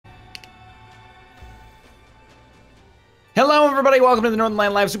Hello, everybody. Welcome to the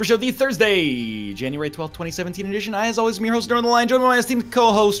Northernlion Live Super Show, the Thursday, January 12th, 2017 edition. I, as always, am your host, Northernlion, joined by my esteemed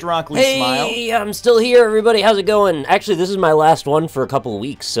co-host, Rockley Smile. Hey, I'm still here, everybody. How's it going? Actually, this is my last one for a couple of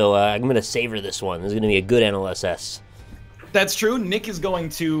weeks, so I'm going to savor this one. This is going to be a good NLSS. That's true. Nick is going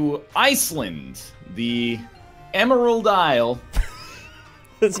to Iceland, the Emerald Isle.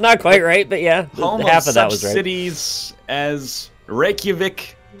 It's not quite right, but yeah, home half of that such was right. Cities as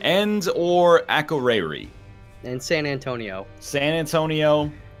Reykjavik and or Akureyri. And San Antonio. San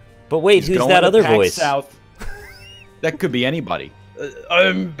Antonio. But wait, who's that other voice? South. That could be anybody.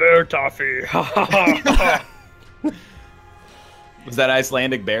 I'm Bear Toffee. Was that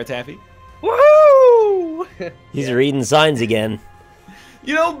Icelandic Bear Taffy? Woo! He's reading signs again.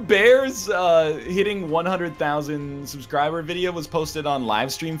 You know, Bear's hitting 100,000 subscriber video was posted on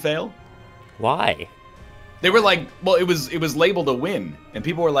Livestream Fail. Why? They were like, well, it was labeled a win, and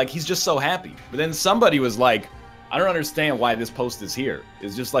people were like, he's just so happy. But then somebody was like, I don't understand why this post is here.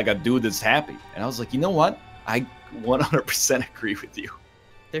 It's just like a dude that's happy. And I was like, you know what? I 100% agree with you.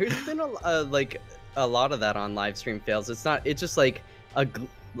 There's been a lot of that on live stream fails. It's just like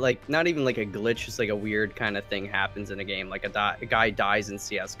not even like a glitch, just like a weird kind of thing happens in a game. Like a guy dies in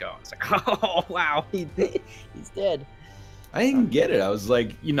CS:GO. It's like, oh wow, he's dead. I didn't get it. I was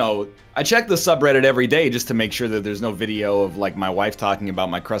like, you know, I check the subreddit every day just to make sure that there's no video of like my wife talking about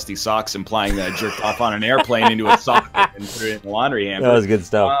my crusty socks, implying that I jerked off on an airplane into a sock and threw it in the laundry hamper. That was good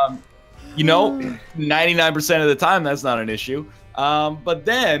stuff. You know, 99% of the time that's not an issue. But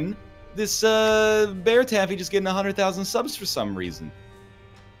then this Bear Taffy just getting 100,000 subs for some reason.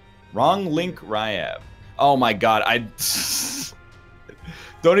 Wrong link, Ryab. Oh my god, I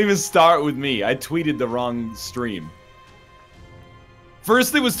don't even start with me. I tweeted the wrong stream.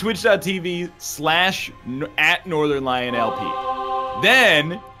 First, it was twitch.tv/@NorthernlionLP.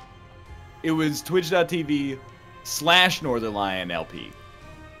 Then, it was twitch.tv/NorthernlionLP.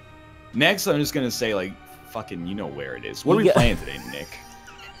 Next, I'm just gonna say, like, fucking, you know where it is. What are we playing today, Nick?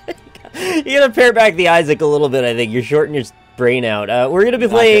 You gotta pare back the Isaac a little bit, I think. You're shorting your brain out. We're gonna be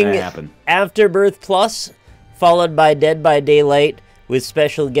playing Afterbirth Plus, followed by Dead by Daylight, with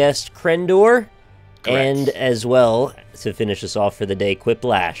special guest Crendor. Correct. And as well, to finish us off for the day,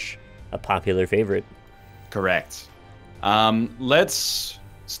 Quiplash, a popular favorite. Correct. Let's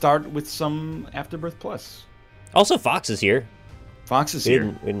start with some Afterbirth Plus. Also, Fox is here. Fox is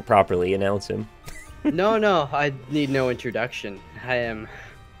here. We didn't properly announce him. No, I need no introduction. I am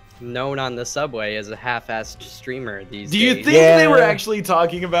known on the subway as a half-assed streamer these days. Do you think they were actually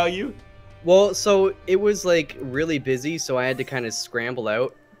talking about you? Well, so it was like really busy, so I had to kind of scramble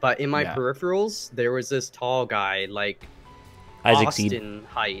out. But in my peripherals, there was this tall guy, like Isaac Austin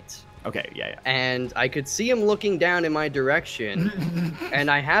height. Okay, yeah. And I could see him looking down in my direction, and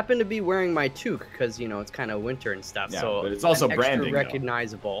I happened to be wearing my toque because you know it's kind of winter and stuff. Yeah, so but it's also extra branding,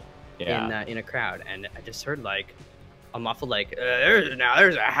 recognizable in a crowd. And I just heard like a muffled like,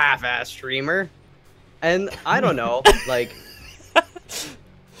 there's a half-ass streamer, and I don't know, like.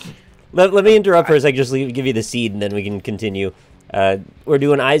 Let me interrupt for a sec, just give you the seed, and then we can continue. We're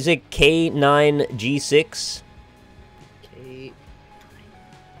doing Isaac K9G6.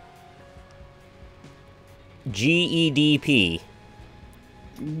 GEDP.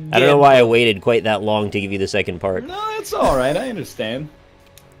 I don't know why I waited quite that long to give you the second part. No, it's all right. I understand.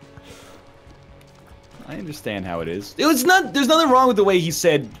 I understand how it is. There's nothing wrong with the way he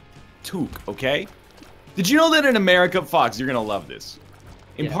said toque, okay? Did you know that in America, Fox, you're gonna love this.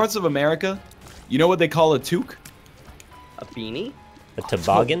 In parts of America, you know what they call a toque? A beanie? A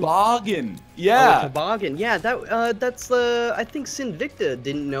toboggan? Toboggan. Yeah. Oh, a toboggan. Yeah, that's I think Sinvicta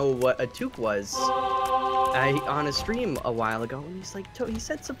didn't know what a toque was. On a stream a while ago, and he's like, he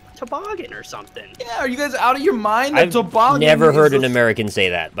said some toboggan or something. Yeah, are you guys out of your mind? I've never heard an American say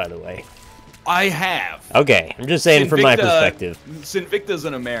that, by the way. I have. Okay, I'm just saying from my perspective. Sinvicta's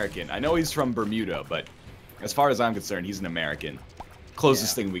an American. I know he's from Bermuda, but as far as I'm concerned, he's an American.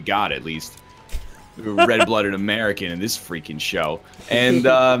 Closest thing we got, at least. Red-blooded American in this freaking show. And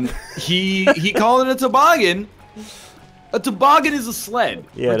he called it a toboggan. A toboggan is a sled,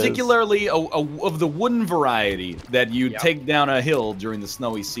 particularly of the wooden variety that you take down a hill during the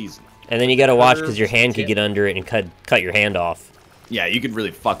snowy season. And then you gotta watch because your hand could get under it and cut your hand off. Yeah, you could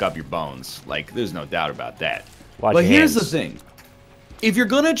really fuck up your bones. Like, there's no doubt about that. But here's the thing. If you're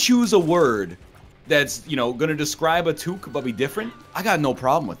gonna choose a word that's, you know, gonna describe a toque but be different, I got no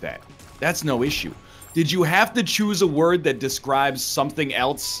problem with that. That's no issue. Did you have to choose a word that describes something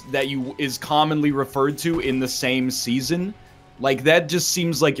else that is commonly referred to in the same season? Like, that just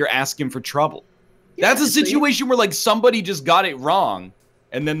seems like you're asking for trouble. Yeah, that's a situation where, like, somebody just got it wrong,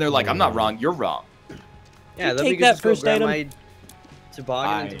 and then they're like, I'm not wrong, you're wrong. Yeah, then we take could that just go first grab item? my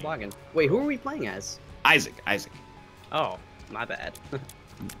toboggan and toboggan. Wait, who are we playing as? Isaac. Oh, my bad.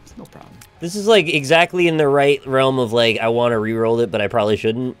 It's no problem. This is like exactly in the right realm of like I want to re-roll it, but I probably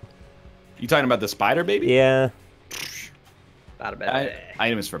shouldn't. You talking about the spider baby? Yeah. Not a bad.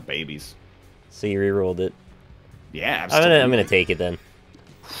 Item is for babies. So you re-rolled it. Yeah, I'm gonna take it then.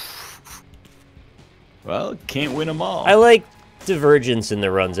 Well, can't win them all. I like divergence in the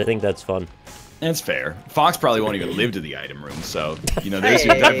runs. I think that's fun. That's fair. Fox probably won't even live to the item room, so you know there's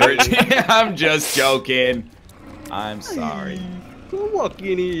your divergence. I'm just joking. I'm sorry. Come walk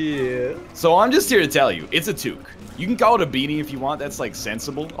in here. So I'm just here to tell you, it's a toque. You can call it a beanie if you want. That's like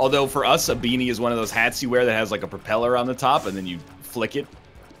sensible. Although for us, a beanie is one of those hats you wear that has like a propeller on the top, and then you flick it.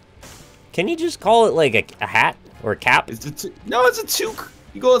 Can you just call it like a hat or a cap? No, it's a toque.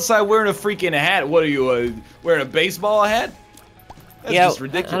 You go outside wearing a freaking hat. What are you, wearing a baseball hat? That's just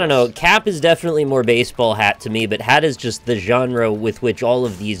ridiculous. I don't know. Cap is definitely more baseball hat to me, but hat is just the genre with which all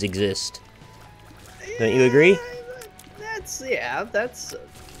of these exist. Don't you agree? That's...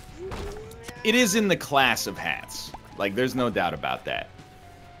 It is in the class of hats. Like, there's no doubt about that.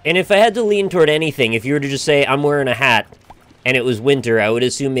 And if I had to lean toward anything, if you were to just say, I'm wearing a hat, and it was winter, I would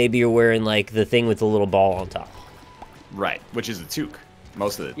assume maybe you're wearing, like, the thing with the little ball on top. Right, which is a toque,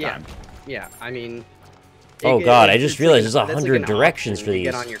 most of the time. Yeah, I mean... Oh god, I just realized there's 100 directions for these.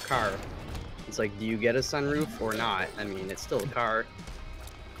 Get on your car. It's like, do you get a sunroof or not? I mean, it's still a car.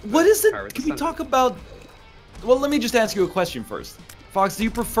 What is it? Can we talk about... Well, let me just ask you a question first. Fox, do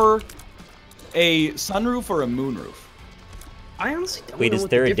you prefer a sunroof or a moonroof? I honestly don't know. Wait, is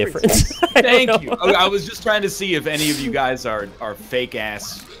there a difference? Thank you. I was just trying to see if any of you guys are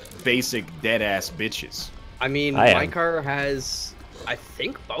fake-ass, basic, dead-ass bitches. I mean, my car has, I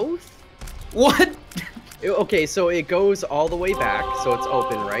think, both. What? Okay, so it goes all the way back, so it's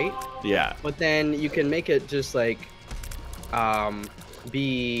open, right? Yeah. But then you can make it just like,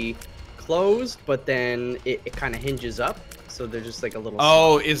 be closed, but then it kind of hinges up, so they're just like a little...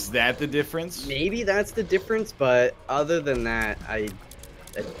 Oh, is that the difference? Maybe that's the difference, but other than that, I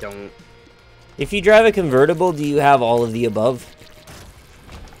don't... If you drive a convertible, do you have all of the above?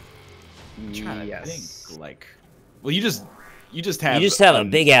 Yes. Think, like... Well, you just have... You just have a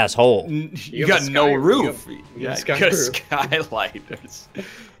big-ass hole. You got no roof. You got a skylight.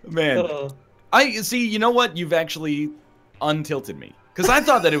 Man. See, you know what? You've actually untilted me. Because I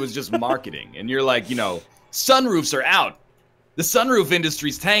thought that it was just marketing. And you're like, you know, sunroofs are out. The sunroof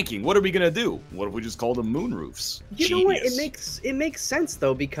industry's tanking. What are we going to do? What if we just call them moonroofs? You know what? It makes sense,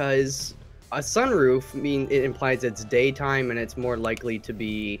 though, because a sunroof, it implies it's daytime and it's more likely to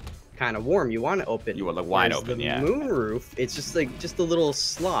be kind of warm. You want to open. You want like wide open, the yeah. Moonroof, it's just like a little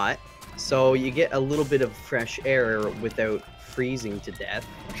slot, so you get a little bit of fresh air without freezing to death.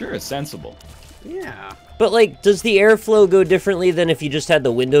 Sure, it's sensible. Yeah. But like, does the airflow go differently than if you just had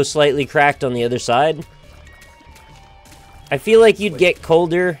the window slightly cracked on the other side? I feel like you'd get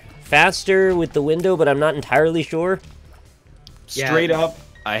colder faster with the window, but I'm not entirely sure. Straight up,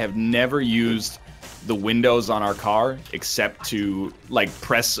 I have never used the windows on our car except to like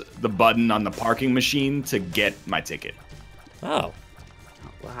press the button on the parking machine to get my ticket. Oh.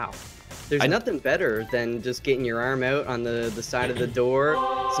 Wow. There's nothing better than just getting your arm out on the side of the door,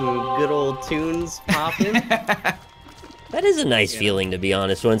 some good old tunes popping. That is a nice feeling, to be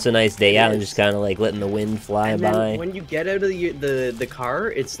honest, when it's a nice day out and just kind of like letting the wind fly by. Then when you get out of the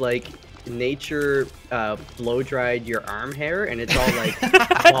car, it's like nature blow dried your arm hair, and it's all like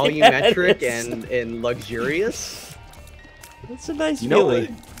volumetric and luxurious. It's a nice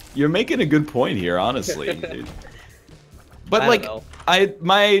feeling. You're making a good point here, honestly. Dude. But like,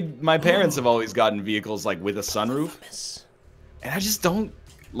 my parents have always gotten vehicles like with a sunroof, and I just don't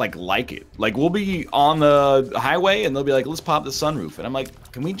like it. Like, we'll be on the highway and they'll be like, let's pop the sunroof, and I'm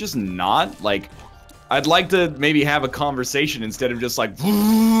like, can we just not? Like, I'd like to maybe have a conversation instead of just like,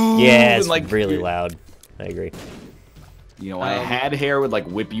 yeah, it's like really loud. I agree. You know, I had hair would like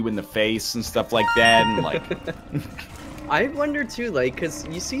whip you in the face and stuff like that, and like. I wonder too, like, cause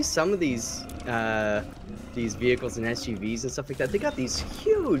you see some of these vehicles and SUVs and stuff like that. They got these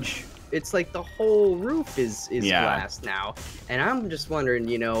huge. It's like the whole roof is glass now, and I'm just wondering,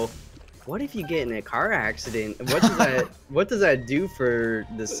 you know, what if you get in a car accident? What does that do for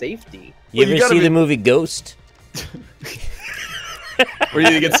the safety? You ever see the movie Ghost? Where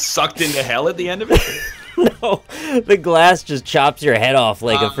you get sucked into hell at the end of it? No, the glass just chops your head off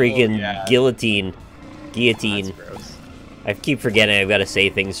like a freaking guillotine. Guillotine. That's gross. I keep forgetting I've got to say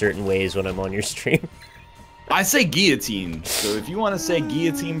things certain ways when I'm on your stream. I say guillotine, so if you want to say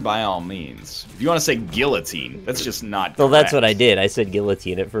guillotine, by all means. If you want to say guillotine, that's just not correct. Well, that's what I did. I said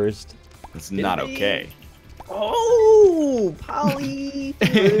guillotine at first. It's not okay. Oh,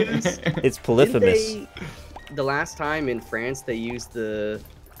 polyphemus. It's polyphemus. The last time in France they used the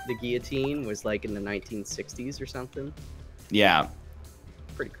guillotine was like in the 1960s or something. Yeah.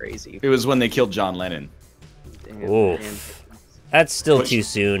 Pretty crazy. It was when they killed John Lennon. Oh, that's still too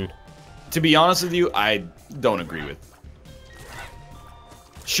soon. To be honest with you, I don't agree with.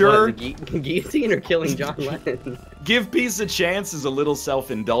 Sure. What, the guillotine or killing John Lennon? Give peace a chance is a little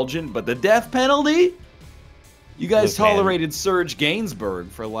self-indulgent, but the death penalty? You guys tolerated Serge Gainsbourg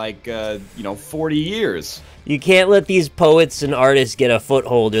for like, 40 years. You can't let these poets and artists get a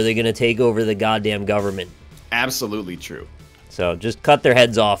foothold or they're going to take over the goddamn government. Absolutely true. So just cut their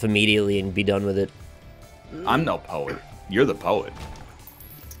heads off immediately and be done with it. I'm no poet. You're the poet.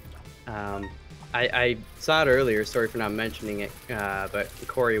 I saw it earlier, sorry for not mentioning it, but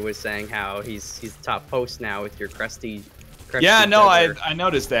Corey was saying how he's the top post now with your crusty yeah, no, I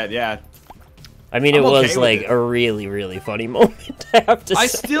noticed that, yeah. I mean, it was like a really, really funny moment, I have to say. I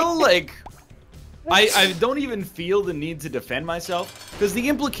still, like, I don't even feel the need to defend myself, because the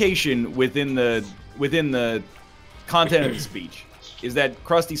implication within the content of the speech is that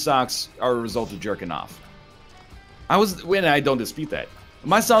crusty socks are a result of jerking off. I don't dispute that.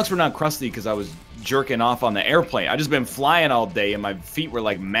 My socks were not crusty because I was jerking off on the airplane. I just been flying all day and my feet were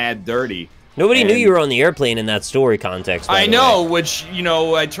like mad dirty. Nobody knew you were on the airplane in that story context. I know, which,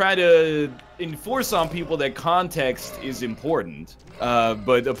 I try to enforce on people that context is important.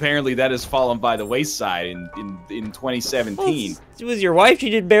 But apparently that has fallen by the wayside in 2017. Well, it was your wife.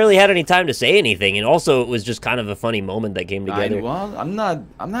 She barely had any time to say anything, and also it was just kind of a funny moment that came together. Well, I'm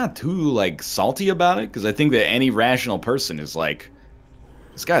not too like salty about it because I think that any rational person is like,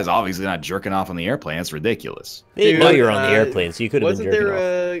 this guy's obviously not jerking off on the airplane. That's ridiculous. They didn't know you were on the airplane, so you could have been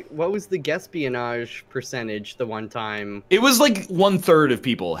jerking off. What was the espionage percentage the one time? It was like 1/3 of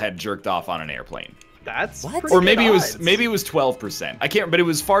people had jerked off on an airplane. That's what? Or maybe it was 12%. I can't, but it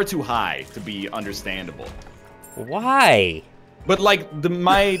was far too high to be understandable. Why? But like the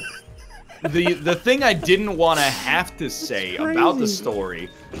thing I didn't want to have to say about the story,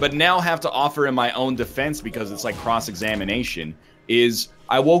 but now have to offer in my own defense because it's like cross-examination, is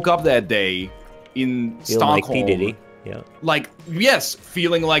I woke up that day in Stockholm. Like P. Diddy. Yeah. Like, yes,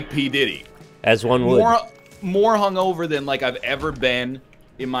 feeling like P. Diddy. As one would. More hungover than like I've ever been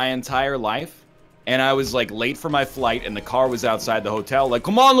in my entire life. And I was like late for my flight and the car was outside the hotel. Like,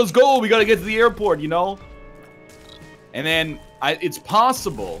 come on, let's go. We got to get to the airport, And then it's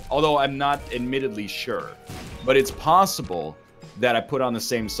possible, although I'm not admittedly sure, but it's possible that I put on the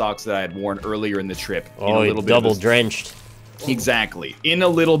same socks that I had worn earlier in the trip. Oh, it's double drenched. Exactly. In a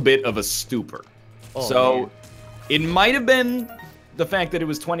little bit of a stupor. Oh, so man. It might have been the fact that it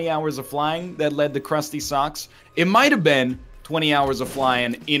was 20 hours of flying that led to crusty socks. It might have been 20 hours of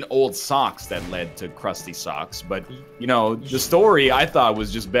flying in old socks that led to crusty socks. But, the story I thought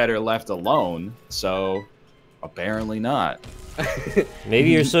was just better left alone. So apparently not.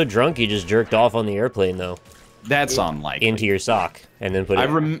 Maybe you're so drunk you just jerked off on the airplane, though. That's unlikely. Into your sock and then put it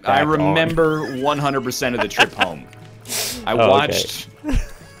I remember 100% of the trip home. I watched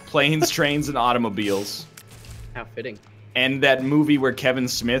Planes, Trains, and Automobiles. How fitting. And that movie where Kevin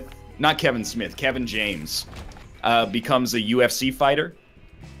James becomes a UFC fighter.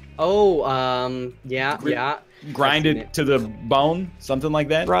 Oh, yeah. Grind it to the bone, something like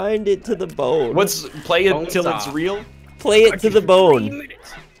that. Grind it to the bone. Play it till it's real? Play it to the bone.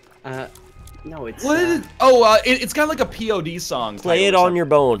 No, it's... What is it? Oh, it's got like a POD song. Play it on your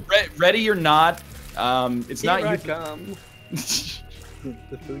bone. Ready or Not. It's Here not I you. come.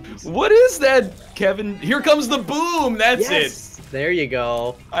 The Fugees. What is that, Kevin? Here Comes the Boom. That's it. There you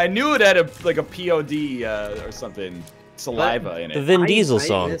go. I knew it had a POD or something, saliva in it. The Vin Diesel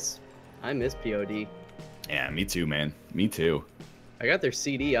song. I miss POD. Yeah, me too, man. Me too. I got their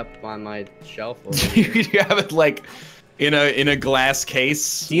CD up on my shelf. You have it like in a glass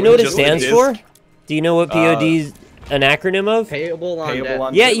case. Do you know what it stands for? Do you know what POD's an acronym of? Payable on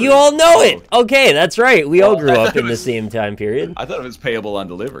death. Yeah, you all know it. Okay, that's right. We all grew up in the same time period. I thought it was payable on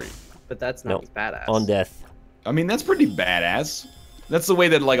delivery. But that's not as badass. On death. I mean, that's pretty badass. That's the way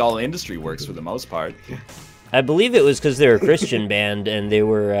that like all industry works for the most part. I believe it was because they're a Christian band and they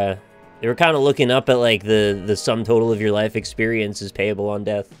were kind of looking up at like the sum total of your life experience is payable on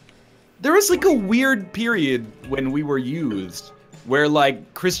death. There was like a weird period when we were used where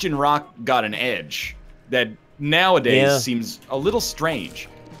like Christian rock got an edge that nowadays seems a little strange.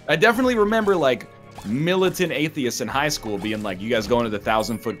 I definitely remember like militant atheists in high school being like, you guys going to the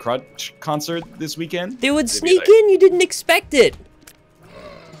 1,000 Foot Krutch concert this weekend? They would sneak in, you didn't expect it.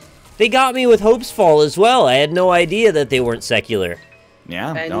 They got me with Hope's Fall as well. I had no idea that they weren't secular.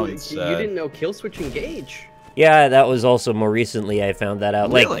 Yeah, and no, it's... you didn't know Killswitch Engage. Yeah, that was also more recently I found that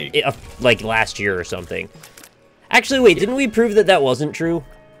out. Really? Like last year or something. Actually, wait, didn't we prove that that wasn't true?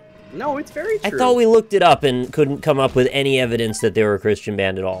 No, it's very true. I thought we looked it up and couldn't come up with any evidence that they were a Christian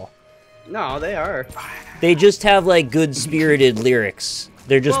band at all. No, they are. They just have, like, good-spirited lyrics.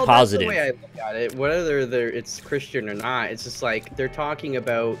 They're just positive. That's the way I look at it. Whether it's Christian or not, it's just like they're talking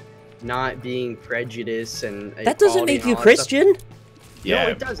about not being prejudiced and that doesn't make you Christian. Yeah, no,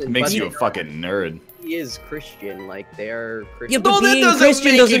 it doesn't. It makes you a fucking nerd. He is Christian, like they're Christian. Yeah, but being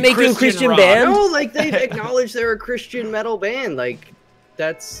Christian doesn't make you a Christian band. No, like they've acknowledged they're a Christian metal band. Like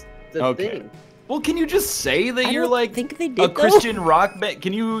that's the thing. Well, can you just say that you're like a Christian rock band?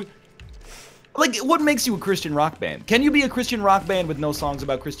 Can you? Like, what makes you a Christian rock band? Can you be a Christian rock band with no songs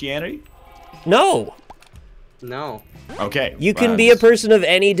about Christianity? No. No. Okay. You can be a person of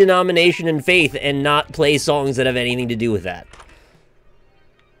any denomination and faith and not play songs that have anything to do with that.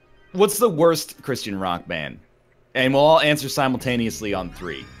 What's the worst Christian rock band? And we'll all answer simultaneously on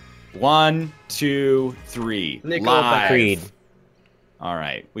 3. 1, 2, 3. Nickelback. Live. Creed. All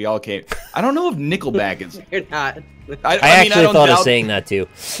right. We all came. I don't know if Nickelback is... You're not. I actually thought of saying that too.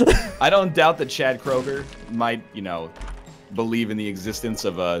 I don't doubt that Chad Kroger might, you know, believe in the existence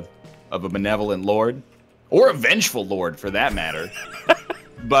of a benevolent lord, or a vengeful lord for that matter.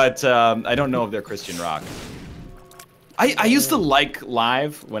 But I don't know if they're Christian rock. I used to like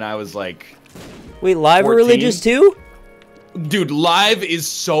Live when I was like. Wait, Live 14. are religious too? Dude, Live is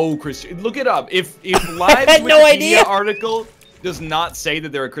so Christian. Look it up. If Live's had no idea. article does not say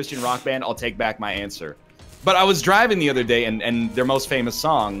that they're a Christian rock band, I'll take back my answer. But I was driving the other day, and their most famous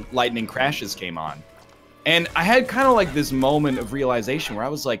song, Lightning Crashes, came on. And I had kind of like this moment of realization where I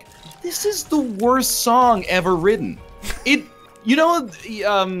was like, this is the worst song ever written. It, you know,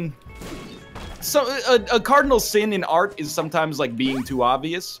 a cardinal sin in art is sometimes like being too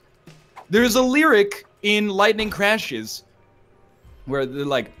obvious. There's a lyric in Lightning Crashes where they're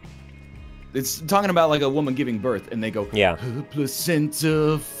like, it's talking about like a woman giving birth, and they go, yeah, her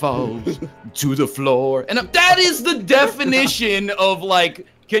placenta falls to the floor, and that is the definition of like,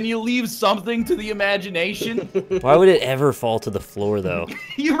 can you leave something to the imagination? Why would it ever fall to the floor though?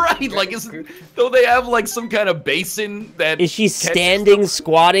 You're right. Like, don't they have like some kind of basin that? Is she standing,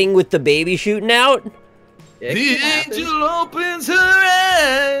 squatting with the baby shooting out? The angel opens her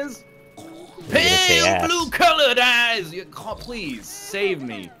eyes, pale blue colored eyes. Please save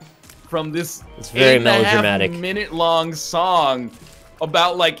me from this. It's very melodramatic. 8.5-minute-long song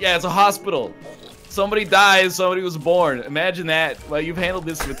about like, yeah, it's a hospital. Somebody dies, somebody was born. Imagine that. Well, you've handled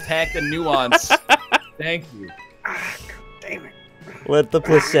this with tact and nuance. Thank you. Ah, damn it. Let the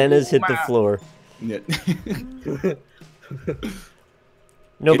placentas hit the floor. Yeah.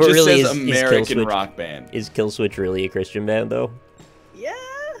 No, it but just really, says American rock band. Is Killswitch really a Christian band, though? Yeah.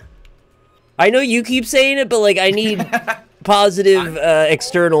 I know you keep saying it, but like, I need positive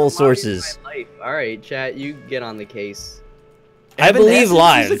external sources. All right, chat, you get on the case. I believe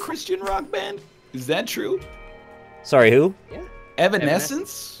Live is a Christian rock band. Is that true? Sorry, who? Yeah.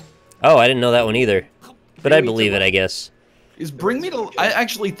 Evanescence? Oh, I didn't know that one either. But I believe it, I guess. Is Bring Me to... I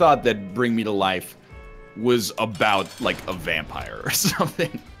actually thought that Bring Me to Life was about, like, a vampire or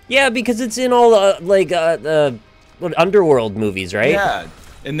something. Yeah, because it's in all the, Underworld movies, right? Yeah.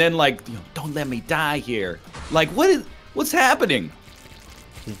 And then, like, you know, don't let me die here. Like, what's happening?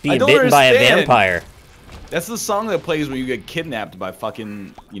 Being bitten by a vampire. That's the song that plays when you get kidnapped by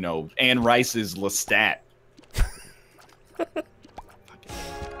fucking, you know, Anne Rice's Lestat.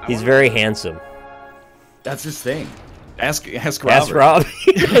 He's very handsome. That's his thing. Ask Robert. Ask Rob.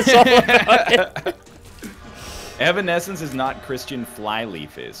 That's all about it. Evanescence is not Christian.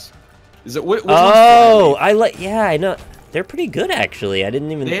 Flyleaf is. Is it? What oh, I like. Yeah, I know. They're pretty good, actually. I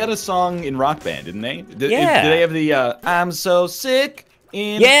didn't even. They had a song in Rock Band, didn't they? Yeah. Did they have the "I'm so sick"?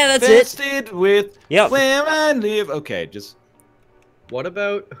 Yeah, that's it. With where I live. Okay, just. What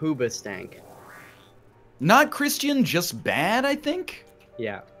about Hoobastank? Not Christian, just bad, I think.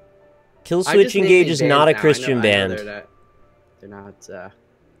 Yeah. Killswitch Engage is not a Christian band. They're not.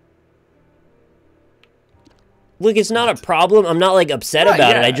 Look, it's not a problem. I'm not like upset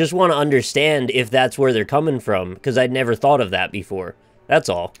about it. I just want to understand if that's where they're coming from, because I'd never thought of that before. That's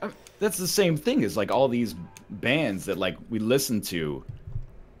all. That's the same thing as like all these bands that like we listened to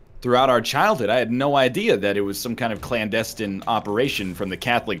throughout our childhood. I had no idea that it was some kind of clandestine operation from the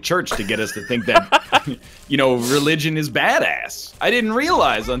Catholic Church to get us to think that, you know, religion is badass. I didn't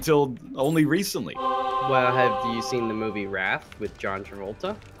realize until only recently. Well, have you seen the movie Wrath with John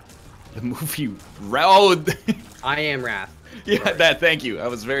Travolta? The movie... Oh, I Am Wrath. Yeah, thank you. I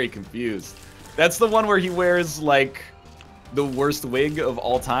was very confused. That's the one where he wears, like, the worst wig of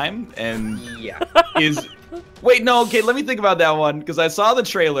all time and yeah. is Wait, no, okay, let me think about that one, because I saw the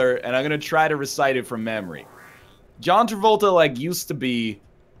trailer, and I'm going to try to recite it from memory. John Travolta, like, used to be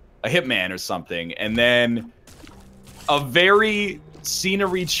a hitman or something, and then a very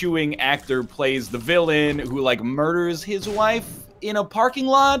scenery-chewing actor plays the villain who, like, murders his wife in a parking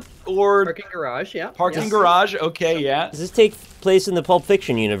lot, or... Parking garage, yeah. Parking garage, okay, yeah. Does this take place in the Pulp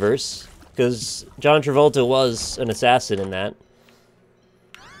Fiction universe? Because John Travolta was an assassin in that.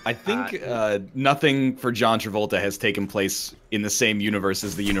 I think nothing for John Travolta has taken place in the same universe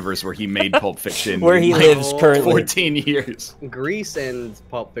as the universe where he made Pulp Fiction. Where he lives currently. 14 years. Grease and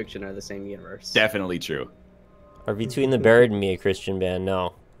Pulp Fiction are the same universe. Definitely true. Are Between the Buried and Me a Christian band?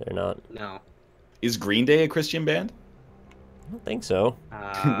 No, they're not. No. Is Green Day a Christian band? I don't think so.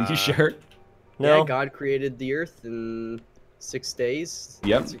 You sure? No. Yeah, God created the earth in 6 days.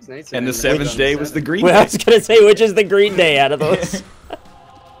 Yep. 6 nights. And the 7th day was the Green Well, Day. I was going to say, which is the Green Day out of those?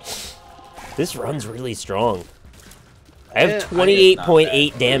 This run's really strong. I have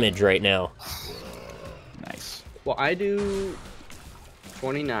 28.8 damage right now. Nice. Well, I do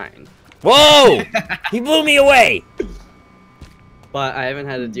 29. Whoa! He blew me away! But I haven't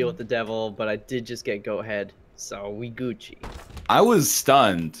had to deal with the devil, but I did just get go ahead. So we Gucci. I was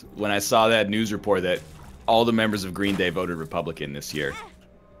stunned when I saw that news report that all the members of Green Day voted Republican this year.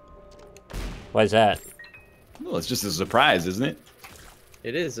 Why is that? Well, it's just a surprise, isn't it?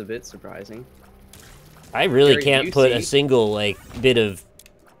 It is a bit surprising. I really Very can't put a juicy. single, like, bit of,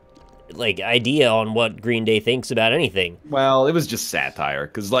 like, idea on what Green Day thinks about anything. Well, it was just satire,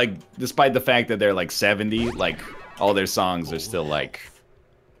 because, like, despite the fact that they're, like, 70, like, all their songs are still, like,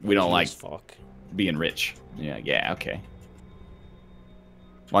 we don't like Fuck. being rich. Yeah, okay.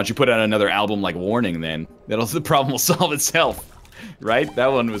 Why don't you put out another album like Warning, then? The problem will solve itself. Right?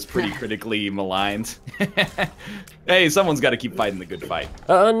 That one was pretty critically maligned. Hey, someone's got to keep fighting the good fight.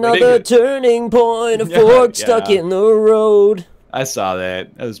 Another turning point, a fork stuck in the road. I saw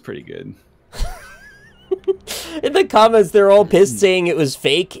that. That was pretty good. In the comments, they're all pissed saying it was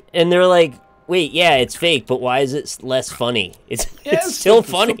fake, and they're like, wait, yeah, it's fake, but why is it less funny? It's still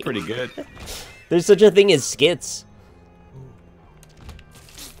funny. It's still pretty good. There's such a thing as skits.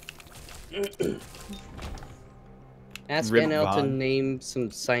 Ask Rip NL to Von. name some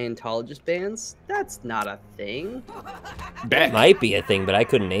Scientologist bands? That's not a thing. It might be a thing, but I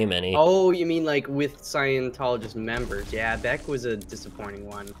couldn't name any. Oh, you mean like with Scientologist members? Yeah, Beck was a disappointing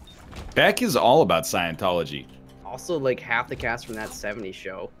one. Beck is all about Scientology. Also, like half the cast from that 70s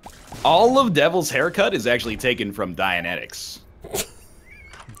show. All of Devil's haircut is actually taken from Dianetics.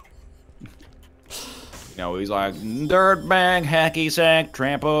 You know, he's like, dirtbag, hacky sack,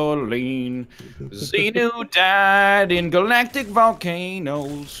 trampoline. Xenu died in galactic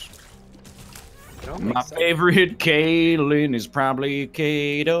volcanoes. My favorite Kaylin is probably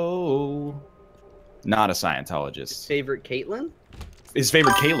Kato. Not a Scientologist. Favorite Caitlyn? His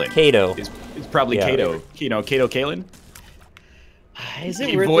favorite Kaylin. Kato. Is probably Kato. You know, Kato Kaylin? Is it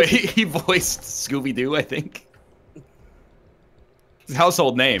He voiced Scooby-Doo, I think. His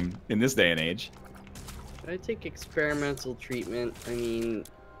household name in this day and age. Should I take experimental treatment? I mean...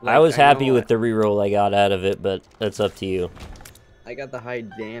 I was happy know with the reroll I got out of it, but that's up to you. I got the high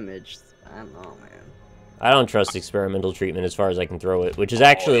damage. I don't know, man. I don't trust experimental treatment as far as I can throw it, which is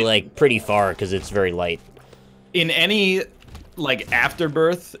actually, like, pretty far, because it's very light. In any, like,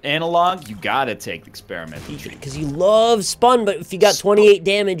 Afterbirth analog, you gotta take experimental treatment. Because you love Spun, but if you got 28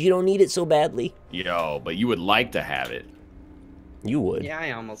 damage, you don't need it so badly. Yo, but you would like to have it. You would. Yeah,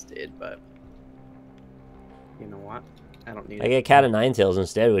 I almost did, but... You know what? I don't need I it. get Cat of Nine Tails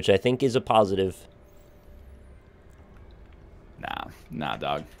instead, which I think is a positive. Nah,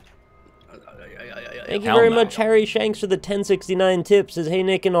 dog. Thank you Hell very no. much, Harry Shanks, for the 1069 tips. Says, hey,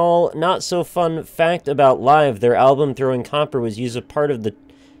 Nick and all, not so fun fact about Live. Their album, Throwing Copper, was used as part of the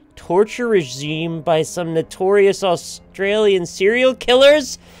torture regime by some notorious Australian serial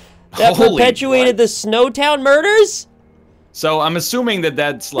killers that Holy perpetuated what? the Snowtown murders? So I'm assuming that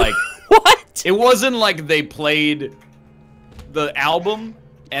that's like... What? It wasn't like they played the album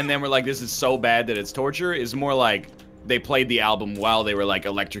and then were like, this is so bad that it's torture. It's more like they played the album while they were like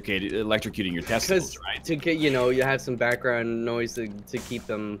electrocuting your testicles, right? To get, you know, you have some background noise to keep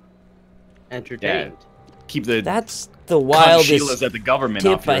them entertained. Keep the That's the Sheilas wildest at the government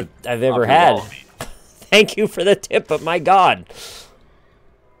tip off your, I've ever off your had. wall. Thank you for the tip, but my God.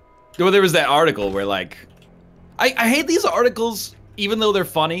 Well, there was that article where like, I hate these articles even though they're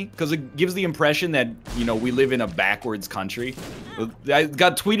funny, because it gives the impression that, you know, we live in a backwards country. I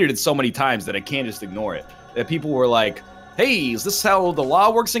got tweeted it so many times that I can't just ignore it. That people were like, hey, is this how the law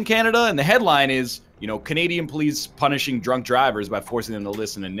works in Canada? And the headline is, you know, Canadian police punishing drunk drivers by forcing them to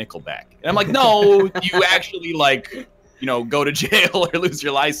listen to Nickelback. And I'm like, no, you actually, like, you know, go to jail or lose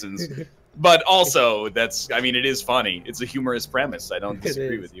your license. But also, I mean, it is funny. It's a humorous premise. I don't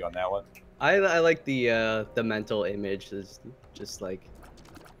disagree with you on that one. I like the mental image. Is just like,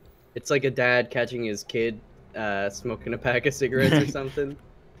 it's like a dad catching his kid smoking a pack of cigarettes or something.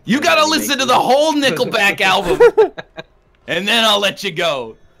 You gotta listen to the whole Nickelback album, and then I'll let you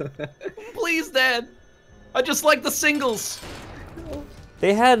go. Please, Dad. I just like the singles.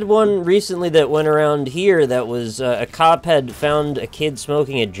 They had one recently that went around here that was a cop had found a kid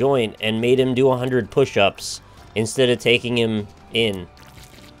smoking a joint and made him do 100 push-ups instead of taking him in.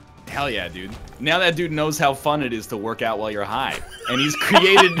 Hell yeah, dude. Now that dude knows how fun it is to work out while you're high. And he's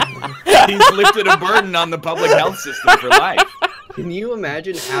he's lifted a burden on the public health system for life. Can you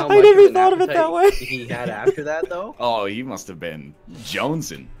imagine how much never thought of it that way. He had after that, though? Oh, he must have been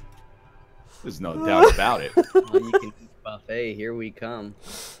jonesing. There's no doubt about it. All you can eat buffet, here we come.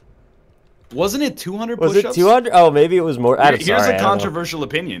 Wasn't it 200 push-ups? Was it 200? Oh, maybe it was more. Here's a controversial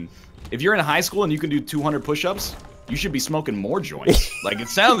opinion. If you're in high school and you can do 200 push-ups, you should be smoking more joints. Like, it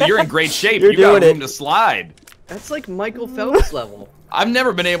sounds like you're in great shape. You got room to slide. That's like Michael Phelps level. I've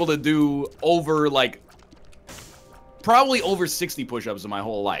never been able to do over, like, probably over 60 push-ups in my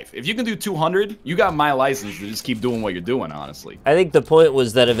whole life. If you can do 200, you got my license to just keep doing what you're doing, honestly. I think the point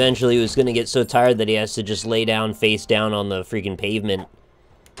was that eventually he was going to get so tired that he has to just lay down face down on the freaking pavement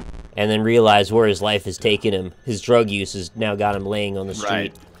and then realize where his life has taken him. His drug use has now got him laying on the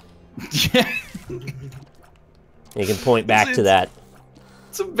street. Right. You can point back to that.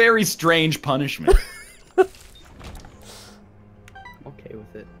 It's a very strange punishment. Okay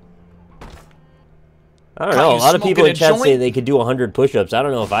with it. I don't know. A lot of people in chat say they could do 100 push-ups. I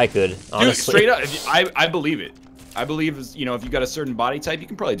don't know if I could, honestly. Dude, straight up, I believe it. I believe, you know, if you got a certain body type, you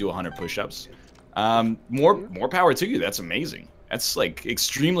can probably do 100 push-ups. More power to you. That's amazing. That's, like,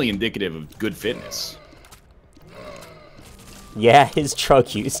 extremely indicative of good fitness. Yeah, his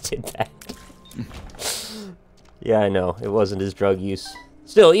drug use did that. Yeah, I know. It wasn't his drug use.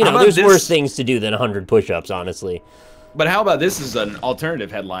 Still, you know, there's worse things to do than 100 push-ups, honestly. But how about this as an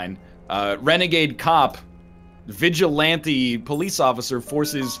alternative headline? Renegade cop, vigilante police officer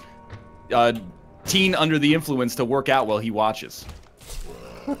forces teen under the influence to work out while he watches.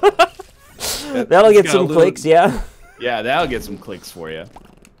 That'll get some clicks, yeah? Yeah, that'll get some clicks for you.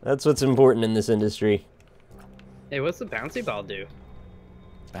 That's what's important in this industry. Hey, what's the bouncy ball do?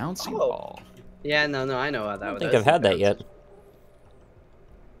 Bouncy ball? Yeah, no, I know how that would. I don't think I've had that yet.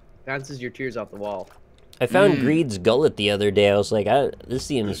 Bounces your tears off the wall. I found Greed's gullet the other day. I was like, this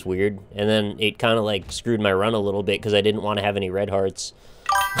seems weird. And then it kind of like screwed my run a little bit because I didn't want to have any red hearts.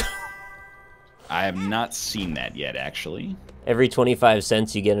 I have not seen that yet, actually. Every 25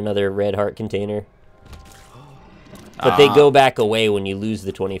 cents you get another red heart container. But they go back away when you lose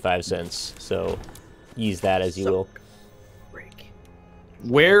the 25 cents. So use that as you will.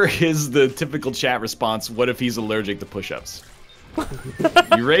 Where is the typical chat response, what if he's allergic to push-ups?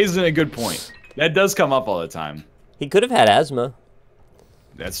 You're raising a good point. That does come up all the time. He could have had asthma.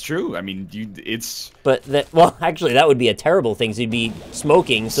 That's true. I mean, But, well, actually, that would be a terrible thing. So he'd be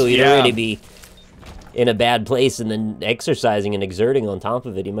smoking, so he'd already be in a bad place, and then exercising and exerting on top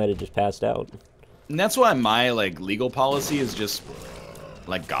of it, he might have just passed out. And that's why my, like, legal policy is just,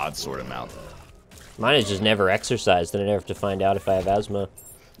 like, God sort of mouth. Mine is just never exercised, and I never have to find out if I have asthma.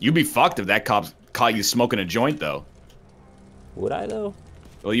 You'd be fucked if that cop caught you smoking a joint, though. Would I, though?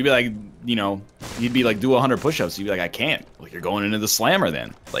 Well, you'd be like, you know, you'd be like, do 100 push-ups. You'd be like, I can't. Well, you're going into the slammer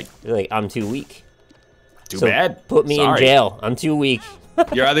then. Like, you're like, I'm too weak. Too bad. Put me in jail. I'm too weak.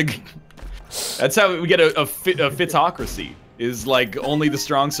 You're either... That's how we get a fitocracy. Is like, only the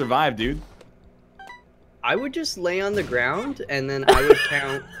strong survive, dude. I would just lay on the ground, and then I would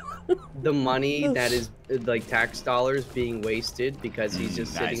count the money that is, like, tax dollars being wasted because he's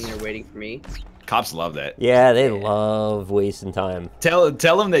just sitting there waiting for me. Cops love that. Yeah, they love wasting time. Tell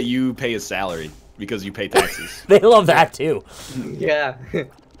them that you pay his salary because you pay taxes. They love that too. Yeah.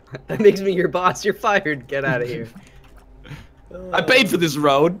 That makes me your boss. You're fired. Get out of here. I paid for this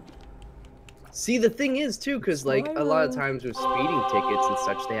road. See, the thing is too, because like a lot of times with speeding tickets and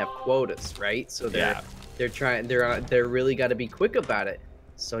such, they have quotas, right? So they're really got to be quick about it.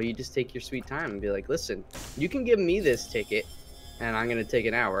 So you just take your sweet time and be like, listen, you can give me this ticket and I'm going to take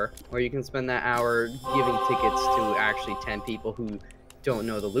an hour, or you can spend that hour giving tickets to actually 10 people who don't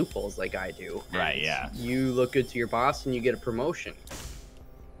know the loopholes like I do. Right, yeah. You look good to your boss and you get a promotion.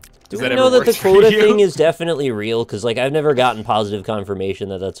 Do we know that the quota thing is definitely real? Because, like, I've never gotten positive confirmation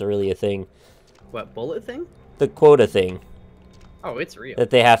that that's really a thing. What, bullet thing? The quota thing. Oh, it's real. That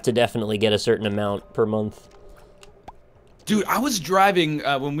they have to definitely get a certain amount per month. Dude, I was driving,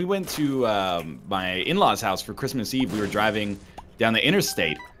 when we went to my in-laws' house for Christmas Eve, we were driving down the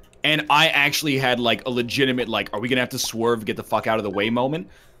interstate, and I actually had, like, a legitimate, like, are we gonna have to swerve, get the fuck out of the way moment?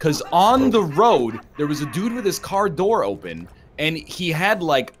 Because on the road, there was a dude with his car door open, and he had,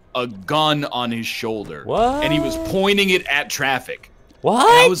 like, a gun on his shoulder. What? And he was pointing it at traffic. What?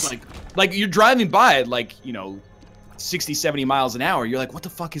 And I was like, you're driving by at, like, you know, 60, 70 miles an hour. You're like, what the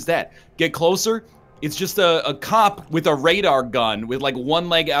fuck is that? Get closer. It's just a cop with a radar gun with like one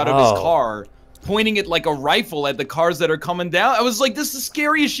leg out of his car, pointing it like a rifle at the cars that are coming down. I was like, this is the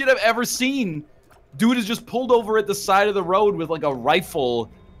scariest shit I've ever seen. Dude is just pulled over at the side of the road with like a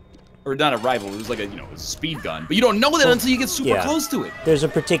rifle, or not a rifle, it was like a, you know, a speed gun. But you don't know that until you get super close to it. There's a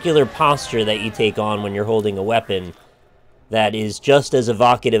particular posture that you take on when you're holding a weapon that is just as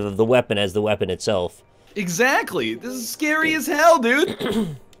evocative of the weapon as the weapon itself. Exactly. This is scary as hell,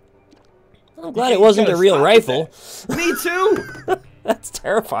 dude. I'm glad it wasn't a real rifle. Me too. That's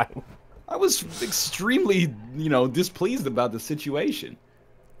terrifying. I was extremely, you know, displeased about the situation.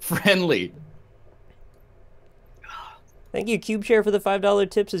 Friendly. Thank you, CubeShare, for the $5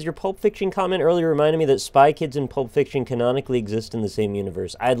 tips. As your Pulp Fiction comment earlier reminded me that Spy Kids and Pulp Fiction canonically exist in the same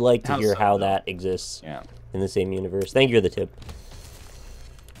universe. I'd like to hear how that exists in the same universe. Thank you for the tip.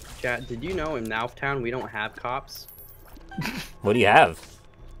 Chat, did you know in Mouthtown we don't have cops? What do you have?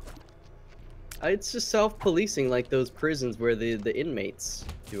 It's just self-policing, like those prisons where the inmates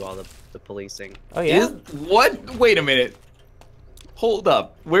do all the policing. Oh, yeah? What? Wait a minute. Hold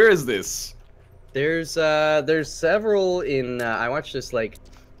up. Where is this? There's several in, I watched this, like,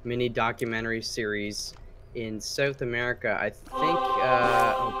 mini documentary series in South America. I think,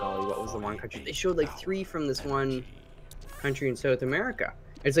 oh golly, what was the one country? They showed, like, 3 from this one country in South America.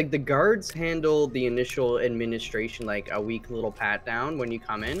 It's like the guards handle the initial administration, like a weak little pat down when you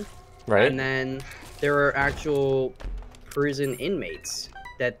come in. Right. And then there are actual prison inmates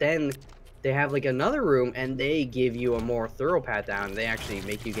that then they have like another room and they give you a more thorough pat down. They actually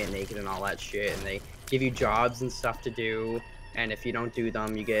make you get naked and all that shit, and they give you jobs and stuff to do. And if you don't do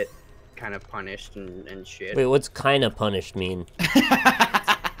them, you get kind of punished and shit. Wait, what's kind of punished mean?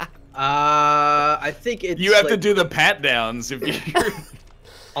 I think it's you have to do the pat downs if you're.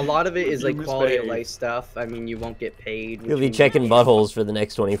 A lot of it is like quality of life stuff. I mean, you won't get paid. You'll be checking buttholes for the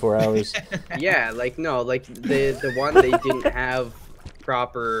next 24 hours. Yeah, like no, like the one they didn't have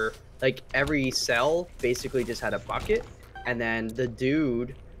proper. Like every cell basically just had a bucket, and then the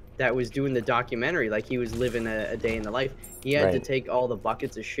dude that was doing the documentary, like he was living a day in the life. He had to take all the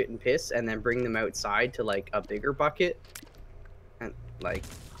buckets of shit and piss and then bring them outside to like a bigger bucket, and like.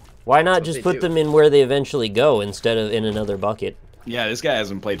 Why not just put them in where they eventually go instead of in another bucket? Yeah, this guy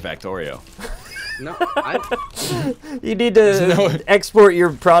hasn't played Factorio. No, you need to export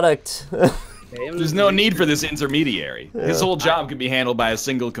your product. There's no need for this intermediary. His whole job can be handled by a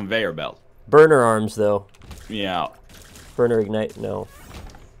single conveyor belt. Burner arms, though. Yeah. Burner ignite, no.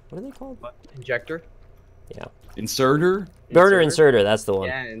 What are they called? What? Injector? Yeah. Inserter? Burner inserter, that's the one.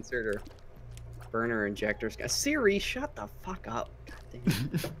 Yeah, inserter. Burner injectors. Siri, shut the fuck up. God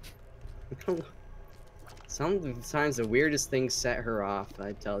damn. Sometimes the weirdest things set her off,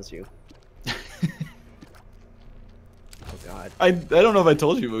 I tells you. Oh god. I don't know if I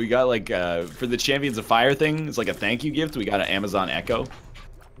told you, but we got like for the Champions of Fire thing, it's like a thank you gift. We got an Amazon Echo.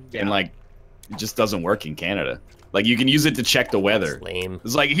 Yeah. And like it just doesn't work in Canada. Like you can use it to check the weather. That's lame.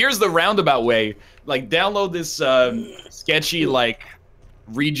 It's like here's the roundabout way. Like download this sketchy like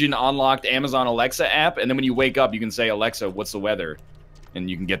region unlocked Amazon Alexa app, and then when you wake up you can say, Alexa, what's the weather? And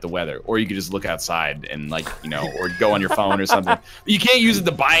you can get the weather, or you can just look outside and like, you know, or go on your phone or something. But you can't use it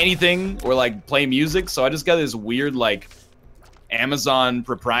to buy anything or like play music. So I just got this weird like Amazon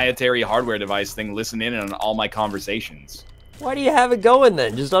proprietary hardware device thing listening in on all my conversations. Why do you have it going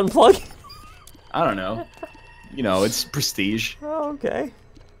then? Just unplug it? I don't know. You know, it's prestige. Oh, okay.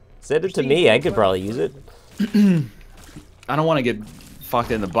 Send it to me. I could probably use it. I don't want to get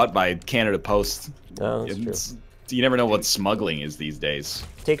fucked in the butt by Canada Post. No, that's true. You never know what smuggling is these days.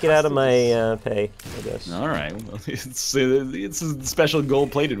 Take it out of my pay, I guess. All right. Well, it's a special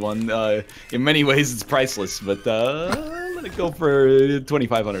gold-plated one. In many ways, it's priceless, but let it go for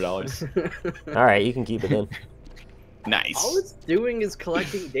 $2,500. All right, you can keep it then. Nice. All it's doing is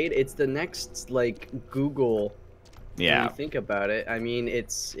collecting data. It's the next like Google. Yeah. When you think about it, I mean,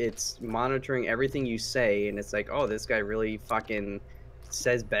 it's monitoring everything you say, and it's like, oh, this guy really fucking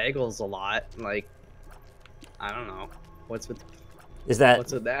says bagels a lot, like. I don't know. What's with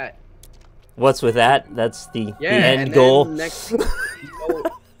that? What's with that? That's the end goal. Next,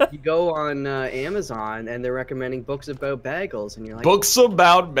 You go on Amazon and they're recommending books about bagels, and you're like, books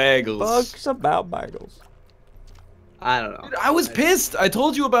about bagels. Books about bagels. I don't know. Dude, I was pissed. I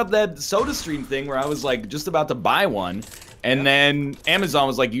told you about that SodaStream thing where I was like just about to buy one, and then Amazon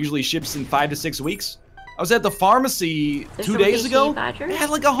was like usually ships in 5 to 6 weeks. I was at the pharmacy 2 days ago. They had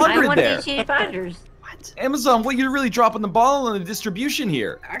like 100 there. What? Amazon, what, you're really dropping the ball on the distribution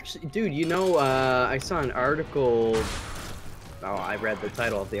here. Actually, dude, you know, I saw an article. Oh, I read the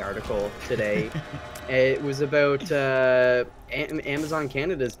title of the article today. It was about Amazon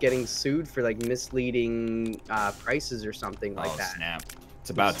Canada's getting sued for like misleading prices or something like that. Oh snap! It's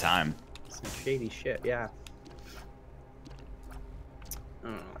about time. Some shady shit, yeah. I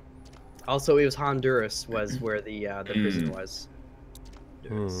don't know. Also, it was Honduras was where the prison was.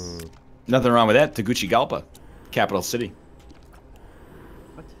 Nothing wrong with that. Tegucigalpa, capital city.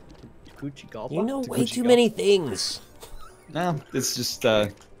 What? Tegucigalpa? You know way too many things. No, it's just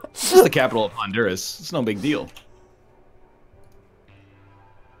the capital of Honduras. It's no big deal.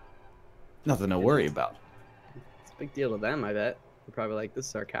 Nothing to worry about. It's a big deal to them, I bet. They're probably like, this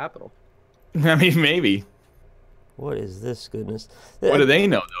is our capital. I mean, maybe. What is this goodness? What do they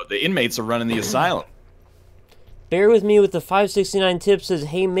know, though? The inmates are running the asylum. Bear with me with the 569 tip says,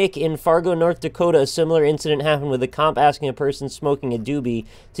 hey Mick, in Fargo, North Dakota, a similar incident happened with a comp asking a person smoking a doobie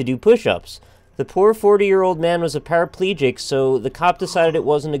to do push-ups. The poor 40-year-old man was a paraplegic, so the cop decided it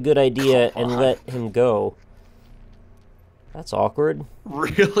wasn't a good idea and let him go. That's awkward.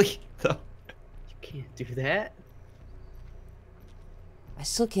 Really? You can't do that? I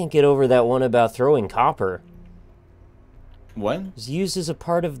still can't get over that one about throwing copper. What? It was used as a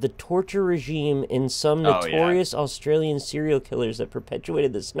part of the torture regime in some notorious Australian serial killers that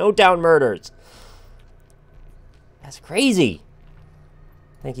perpetuated the Snowtown murders. That's crazy.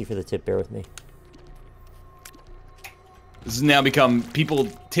 Thank you for the tip. Bear with me. This has now become people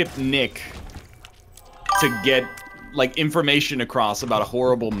tip Nick to get like information across about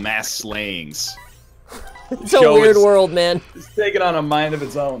horrible mass slayings. It's a weird world, man. It's taking on a mind of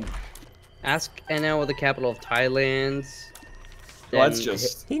its own. Ask NL the capital of Thailand. Well, that's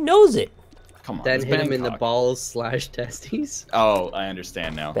just... He knows it. Come on. Then hit him in the balls/testes. Oh, I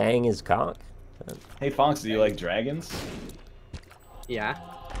understand now. Bang his cock. Hey, Fox, do you like dragons? Yeah.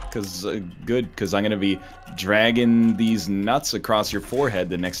 Because, good, because I'm going to be dragging these nuts across your forehead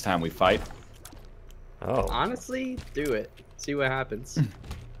the next time we fight. Oh. Honestly, do it. See what happens.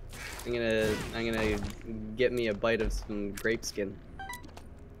 I'm gonna get me a bite of some grape skin.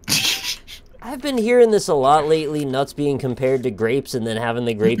 I've been hearing this a lot lately, nuts being compared to grapes and then having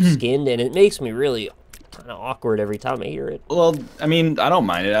the grapes skinned, and it makes me really kind of awkward every time I hear it. Well, I mean, I don't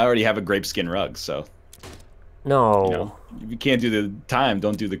mind it. I already have a grape skin rug, so... No. You know, if you can't do the time,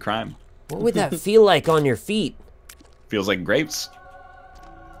 don't do the crime. What would that feel like on your feet? Feels like grapes.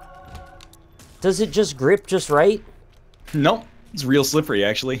 Does it just grip just right? Nope. It's real slippery,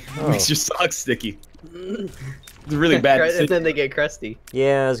 actually. Oh. Makes your socks sticky. It's really bad. And then they get crusty.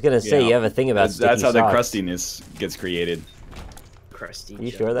 Yeah, I was gonna say, you have a thing about sticky That's how socks. the crustiness gets created. Crusty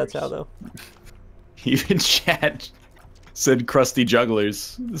You sure that's how, though? Even chat said crusty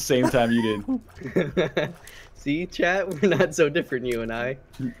jugglers the same time you did. See, chat? We're not so different, you and I.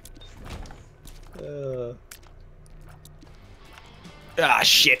 Ah,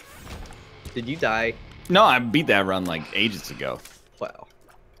 shit. Did you die? No, I beat that run like ages ago. Well,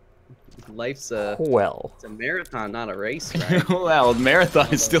 life's a it's a marathon, not a race, right? Well, marathon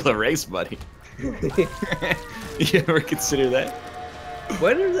is still a race, buddy. You ever consider that?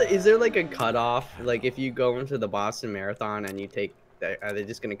 Is there like a cutoff? Like if you go into the Boston Marathon and you take, are they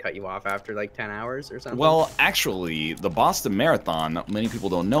just gonna cut you off after like 10 hours or something? Well, actually, the Boston Marathon, many people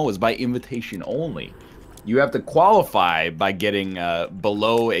don't know, is by invitation only. You have to qualify by getting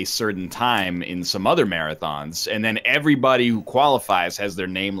below a certain time in some other marathons, and then everybody who qualifies has their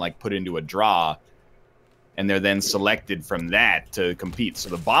name like put into a draw, and they're then selected from that to compete. So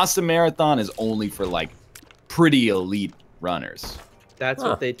the Boston Marathon is only for like pretty elite runners. That's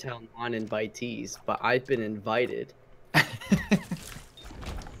what they tell non-invitees, but I've been invited.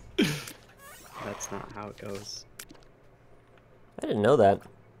 That's not how it goes. I didn't know that.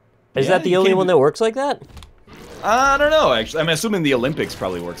 Is that the only one that works like that? I don't know, actually. I'm assuming the Olympics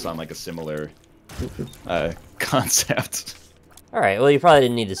probably works on like a similar concept. All right, well, you probably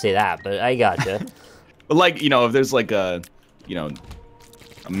didn't need to say that, but I gotcha. But like, you know, if there's like a, you know,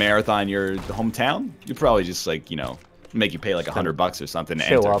 a marathon in your hometown, you probably just like, you know, make you pay like $100 or something to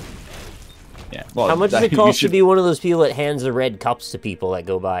enter. Up. Yeah. Well, how much does it cost to be one of those people that hands the red cups to people that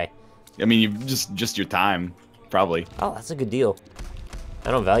go by? I mean, you just your time, probably. Oh, that's a good deal. I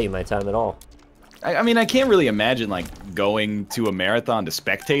don't value my time at all. I mean, I can't really imagine like going to a marathon to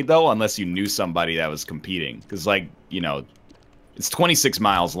spectate though, unless you knew somebody that was competing. Because like, you know, it's 26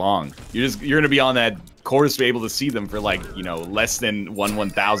 miles long. You're gonna be on that course to be able to see them for like, you know, less than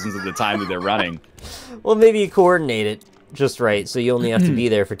 1/1000th of the time that they're running. Well, maybe you coordinate it just right, so you only have to be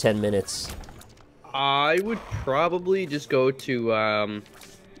there for 10 minutes. I would probably just go to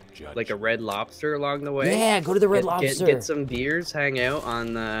like a Red Lobster along the way. Yeah, go to the Red Lobster. Get some beers, hang out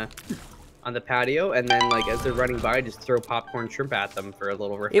on the patio, and then like as they're running by, just throw popcorn shrimp at them for a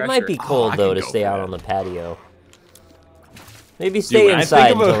little refresher. It might be cold though to stay out on the patio. Maybe stay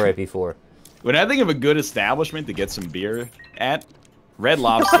inside until right before. When I think of a good establishment to get some beer at, Red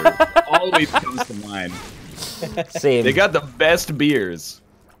Lobster always comes to mind. Same. They got the best beers.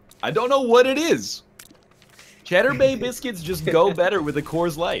 I don't know what it is. Cheddar Bay biscuits just go better with a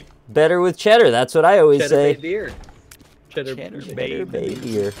Coors Light. Better with cheddar, that's what I always say. Bay beer. Cheddar Bay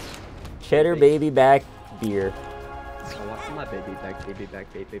beer. Cheddar baby back beer. I want my baby back, baby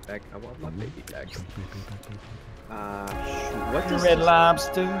back, baby back. I want my baby back. What does Red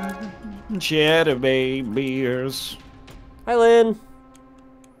Lobster, Cheddar Bay beers. Hi, Lynn.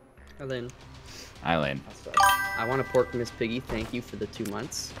 Hi, Lynn. Hi, Lynn. I want to pork Miss Piggy. Thank you for the 2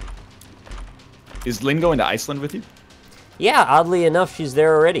 months. Is Lynn going to Iceland with you? Yeah, oddly enough, she's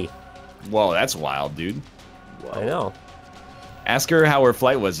there already. Whoa, that's wild, dude. Whoa. I know. Ask her how her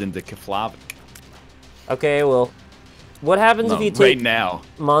flight was into Quiplash. Okay, well, what happens if you take now?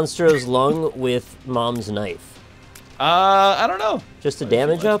 Monstro's lung with Mom's knife? I don't know. Just to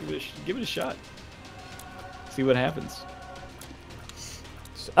damage up? Give it a shot. See what happens.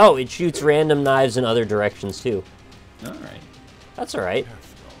 Oh, it shoots random knives in other directions too. All right. That's all right.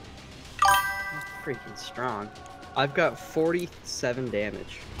 Freaking strong. I've got 47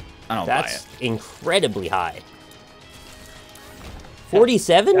 damage. I don't That's buy it. incredibly high.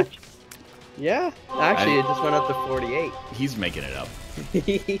 47? Yeah. Actually, it just went up to 48. He's making it up.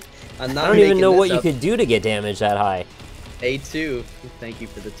 I don't even know what you could do to get damage that high. A2. Thank you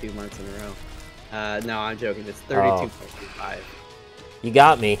for the 2 months in a row. No, I'm joking. It's 32.25. You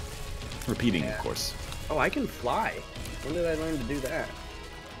got me. Repeating, of course. Oh, I can fly. When did I learn to do that?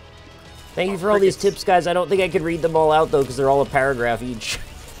 Thank you for all these tips, guys. I don't think I could read them all out, though, because they're all a paragraph each.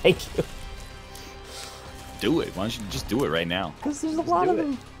 Thank you. Do it. Why don't you just do it right now? Because there's a lot of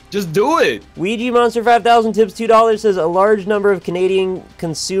them. Just do it! Ouija Monster 5000 tips $2 says a large number of Canadian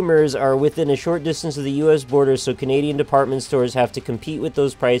consumers are within a short distance of the U.S. border, so Canadian department stores have to compete with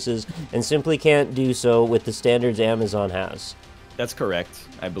those prices and simply can't do so with the standards Amazon has. That's correct.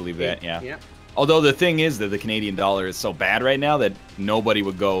 I believe that, yeah. Yeah. Although the thing is that the Canadian dollar is so bad right now that nobody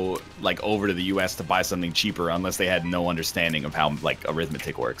would go like over to the U.S. to buy something cheaper unless they had no understanding of how like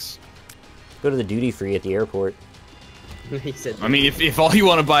arithmetic works. Go to the duty free at the airport. He said. I mean, if all you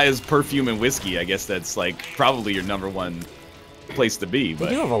want to buy is perfume and whiskey, I guess that's like probably your #1 place to be. But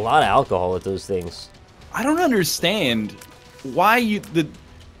You do have a lot of alcohol at those things. I don't understand why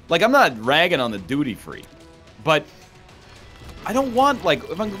like I'm not ragging on the duty free, but I don't want like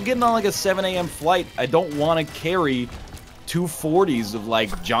if I'm getting on like a 7 a.m. flight, I don't want to carry 2 40s of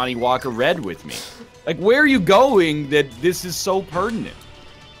like Johnny Walker Red with me. Like, where are you going that this is so pertinent?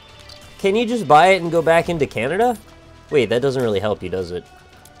 Can you just buy it and go back into Canada? Wait, that doesn't really help you, does it?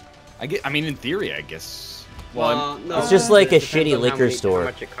 I mean, in theory, I guess. Well, no, it's just like a depends shitty on liquor store. How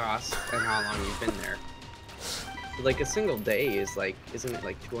much it costs and how long you've been there. Like a single day is like, isn't it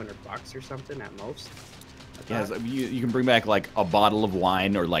like $200 or something at most? Yeah, so you can bring back like a bottle of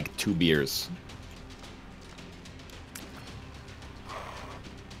wine or like 2 beers.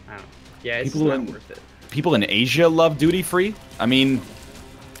 I don't know. Yeah, it's not worth it. People in Asia love duty free. I mean,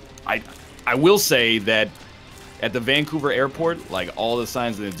 I will say that at the Vancouver airport, like all the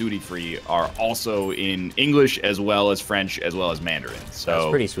signs in the duty free are also in English as well as French as well as Mandarin. So that's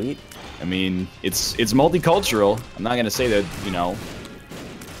pretty sweet. I mean, it's multicultural. I'm not gonna say that, you know.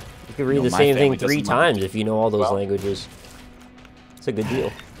 You could read the same thing 3 times if you know all those languages. It's a good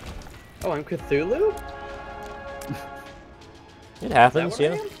deal. Oh, I'm Cthulhu? It happens,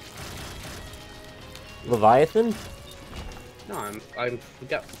 yeah. Leviathan? No, I've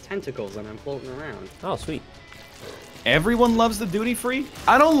got tentacles and I'm floating around. Oh, sweet. Everyone loves the duty free?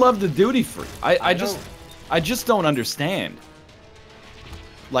 I don't love the duty free. I just don't understand.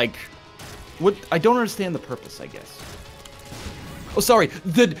 Like, what? I don't understand the purpose, I guess. Oh, sorry,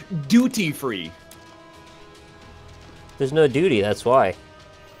 the duty free. There's no duty, that's why.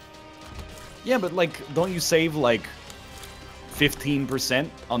 Yeah, but like, don't you save like 15%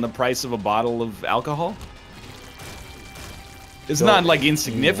 on the price of a bottle of alcohol? It's not like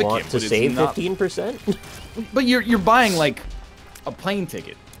insignificant. You want to but save it's not... 15%? But you're buying like a plane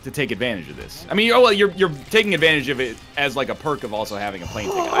ticket to take advantage of this. I mean, oh well, you're taking advantage of it as like a perk of also having a plane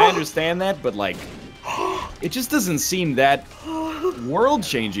ticket. I understand that, but like, it just doesn't seem that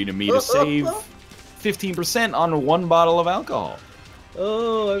world-changing to me to save 15% on one bottle of alcohol.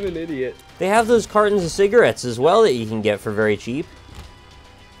 Oh, I'm an idiot. They have those cartons of cigarettes as well that you can get for very cheap.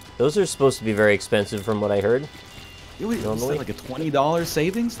 Those are supposed to be very expensive from what I heard. Is that like a $20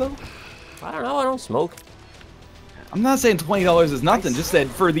 savings though? I don't know, I don't smoke. I'm not saying $20 is nothing, just that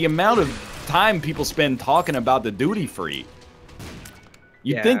for the amount of time people spend talking about the duty free,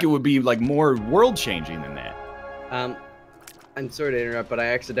 you'd think it would be like more world changing than that. I'm sorry to interrupt, but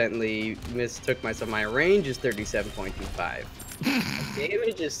I accidentally mistook myself. My range is 37.25.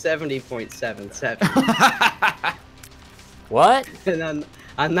 Damage is 70.77. What? And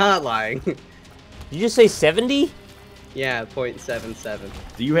I'm not lying. Did you just say 70? Yeah, 0.77.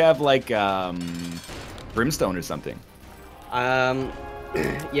 Do you have like brimstone or something?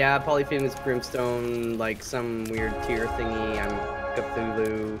 Yeah, Polyphemus Brimstone, like some weird tier thingy. I'm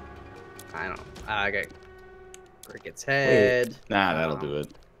Cthulhu. I don't know. I got Cricket's head. Wait. Nah, that'll do it.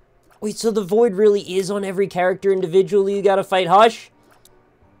 Wait, so the Void really is on every character individually? You gotta fight Hush?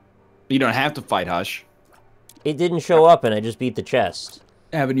 You don't have to fight Hush. It didn't show up and I just beat the chest.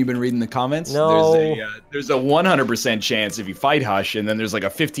 Haven't you been reading the comments? No. There's a 100% chance if you fight Hush, and then there's like a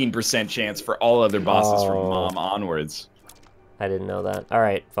 15% chance for all other bosses from Mom onwards. I didn't know that.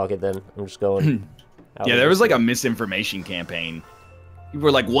 Alright, fuck it then. I'm just going. Yeah, there was like a misinformation campaign. People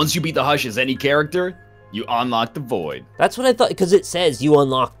were like, once you beat the Hush as any character, you unlock the Void. That's what I thought, because it says you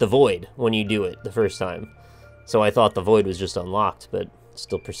unlock the Void when you do it the first time. So I thought the Void was just unlocked, but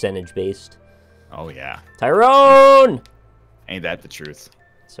still percentage based. Oh yeah. Tyrone! Ain't that the truth?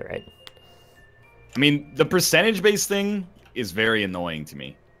 That's alright. I mean, the percentage based thing is very annoying to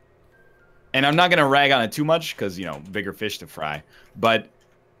me. And I'm not going to rag on it too much, because, you know, bigger fish to fry. But,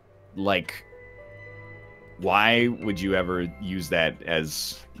 like, why would you ever use that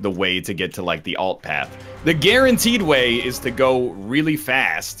as the way to get to, like, the alt path? The guaranteed way is to go really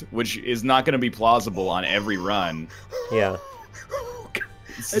fast, which is not going to be plausible on every run. Yeah.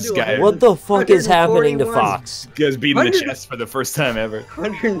 This guy, what the fuck is happening to Fox? This guy's beating the chest for the first time ever.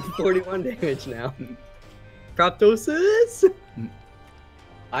 141 damage now. Proptosis?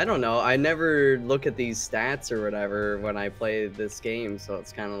 I don't know. I never look at these stats or whatever when I play this game, so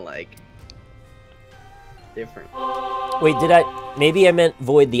it's kind of like different. Wait, maybe I meant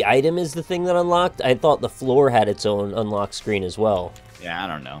Void the item is the thing that unlocked? I thought the floor had its own unlock screen as well. Yeah, I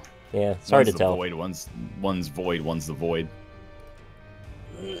don't know. Yeah, it's hard to tell. Void, one's Void, one's the Void.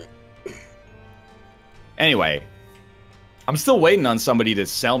 Anyway, I'm still waiting on somebody to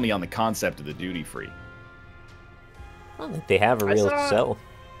sell me on the concept of the duty free. I don't think they have a real sell.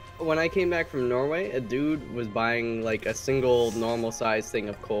 When I came back from Norway, a dude was buying like a single normal size thing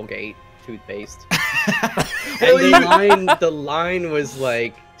of Colgate toothpaste. And the line was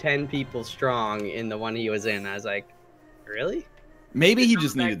like 10 people strong in the one he was in. I was like, really? Maybe he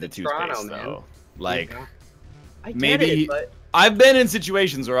just needed the toothpaste though. Like, I maybe. but... I've been in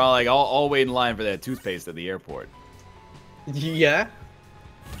situations where I'll wait in line for that toothpaste at the airport. Yeah.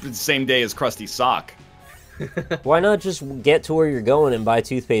 The same day as Krusty Sock. Why not just get to where you're going and buy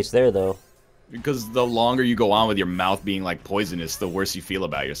toothpaste there, though? Because the longer you go on with your mouth being like poisonous, the worse you feel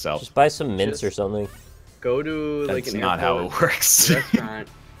about yourself. Just buy some mints or something. Go to like an not how it works. Restaurant.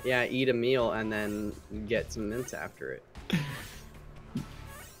 Yeah, eat a meal and then get some mints after it.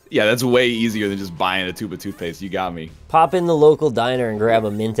 Yeah, that's way easier than just buying a tube of toothpaste. You got me. Pop in the local diner and grab a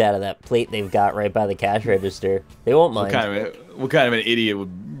mint out of that plate they've got right by the cash register. They won't mind. What kind of an idiot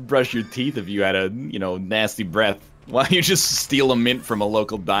would brush your teeth if you had a, nasty breath? Why don't you just steal a mint from a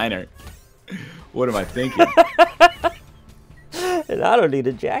local diner? What am I thinking? And I don't need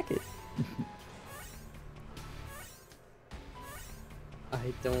a jacket.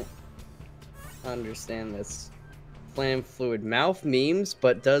 I don't understand this. Flam Fluid mouth memes,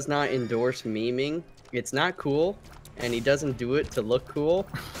 but does not endorse memeing. It's not cool, and he doesn't do it to look cool.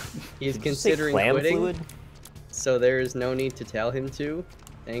 He's considering quitting, fluid? So there is no need to tell him to.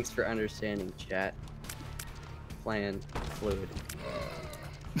 Thanks for understanding, chat. Flan Fluid.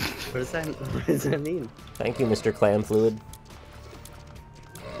 What does that mean? Thank you, Mr. Clam Fluid.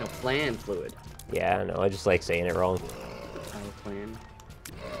 No, Flan Fluid. Yeah, I know. I just like saying it wrong. Flan.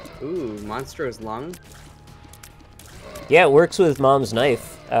 Ooh, Monstro's Lung. Yeah, it works with Mom's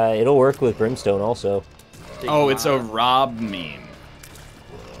knife. It'll work with Brimstone also. Oh, it's a Rob meme.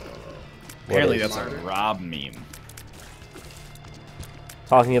 Apparently that's a Rob meme.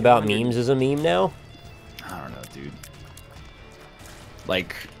 Talking about memes is a meme now? I don't know, dude.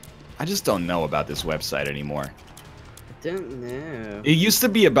 Like, I just don't know about this website anymore. don't know. It used to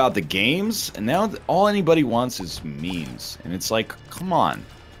be about the games, and now all anybody wants is memes. And it's like, come on.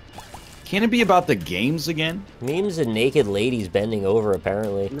 Can't it be about the games again? Memes and naked ladies bending over,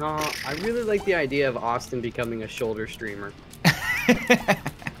 apparently. No, I really like the idea of Austin becoming a shoulder streamer.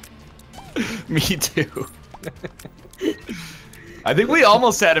 Me too. I think we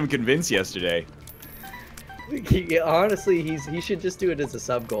almost had him convinced yesterday. Honestly, he should just do it as a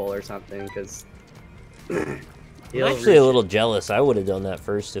sub goal or something, because I'm actually a little jealous. I would have done that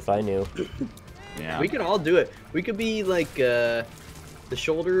first if I knew. Yeah. We could all do it. We could be like the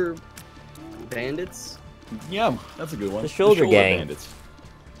shoulder bandits. Yeah, that's a good one. The shoulder gang. Bandits.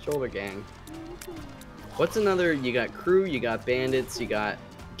 Shoulder gang. What's another? You got crew, you got bandits, you got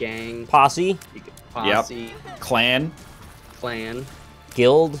gang. Posse. You got posse. Yep. Clan. Clan.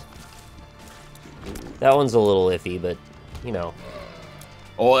 Guild. That one's a little iffy, but, you know.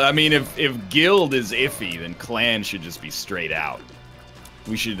 Oh, I mean, if guild is iffy, then clan should just be straight out.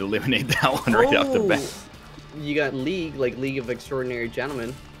 We should eliminate that one right off the bat. You got League, like League of Extraordinary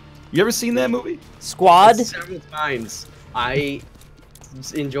Gentlemen. You ever seen that movie? Squad? Several times. I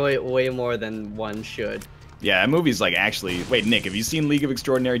enjoy it way more than one should. Yeah, that movie's like actually... Wait, Nick, have you seen League of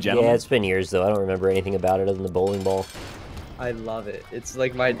Extraordinary Gentlemen? Yeah, it's been years, though. I don't remember anything about it other than the bowling ball. I love it. It's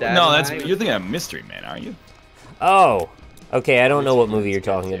like my dad. No, you're thinking of Mystery Man, aren't you? Oh! Okay, I don't know what movie you're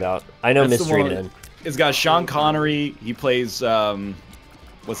talking about. I know That's Mystery Man. It's got Sean Connery. He plays...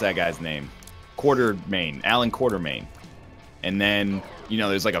 what's that guy's name? Alan Quartermain. And then, you know,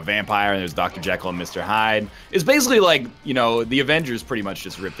 there's like a vampire, and there's Dr. Jekyll and Mr. Hyde. It's basically like, you know, the Avengers pretty much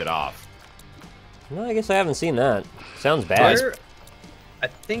just ripped it off. No, I guess I haven't seen that. Sounds bad. I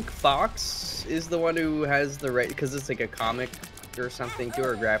think Fox is the one who has the right, because it's like a comic or something,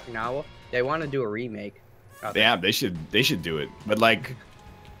 or a graphic novel. They want to do a remake. Yeah, they should do it. But like,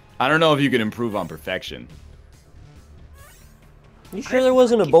 I don't know if you can improve on perfection. You sure there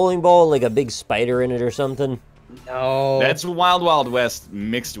wasn't a bowling ball, like a big spider in it or something? No. That's Wild Wild West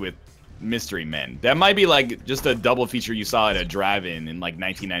mixed with Mystery Men. That might be like just a double feature you saw at a drive-in in like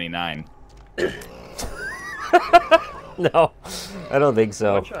 1999. No, I don't think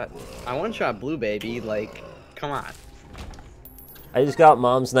so. I one-shot Blue Baby, like, come on. I just got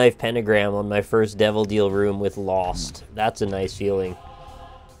Mom's Knife Pentagram on my first Devil Deal room with Lost. That's a nice feeling.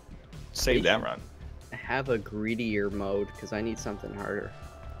 Save that run. Have a greedier mode, because I need something harder.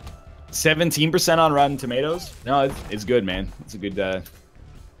 17% on Rotten Tomatoes? No, it's good, man. It's a good...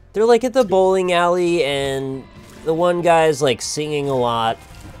 They're like at the bowling alley, and the one guy's like singing a lot.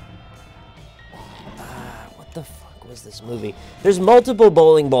 What the fuck was this movie? There's multiple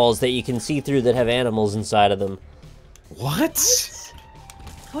bowling balls that you can see through that have animals inside of them. What?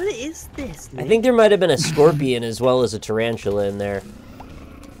 What is this, Nick? I think there might have been a scorpion as well as a tarantula in there.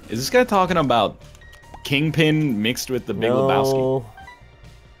 Is this guy talking about Kingpin mixed with the Big Lebowski?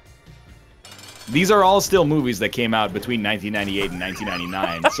 These are all still movies that came out between 1998 and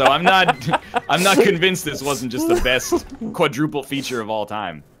 1999. So I'm not convinced this wasn't just the best quadruple feature of all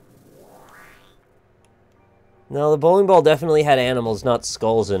time. No, the bowling ball definitely had animals, not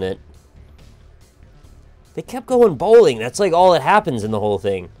skulls in it. They kept going bowling. That's like all that happens in the whole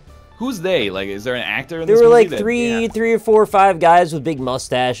thing. Who's they? Like, is there an actor in this movie? There were like three or four or five guys with big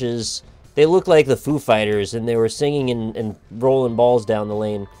mustaches. They looked like the Foo Fighters, and they were singing and rolling balls down the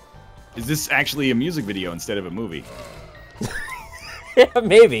lane. Is this actually a music video instead of a movie? Yeah,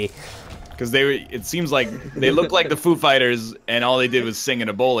 maybe. Because it seems like they look like the Foo Fighters, and all they did was sing in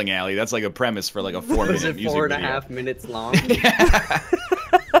a bowling alley. That's like a premise for like a 4-minute music video. Was it 4.5 minutes long? Yeah.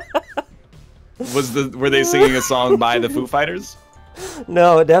 Were they singing a song by the Foo Fighters?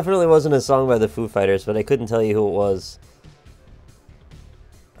 No, it definitely wasn't a song by the Foo Fighters, but I couldn't tell you who it was.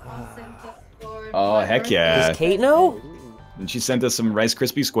 Oh, heck yeah. Does Kate know? And she sent us some Rice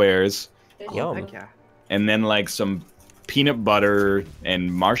Krispie Squares. Yum. Heck yeah. And then like some peanut butter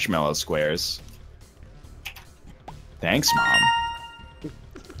and marshmallow squares. Thanks, Mom.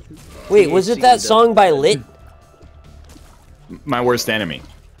 Wait, was it that song by Lit? My Worst Enemy.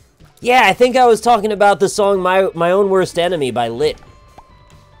 Yeah, I think I was talking about the song My Own Worst Enemy by Lit.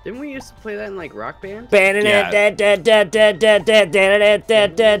 Didn't we used to play that in like Rock Band? You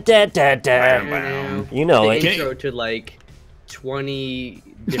know the it. Intro to like 20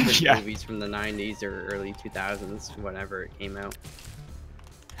 different movies from the 90s or early 2000s, whenever it came out.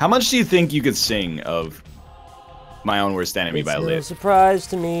 How much do you think you could sing of My Own Worst Enemy by Lit? It's no surprise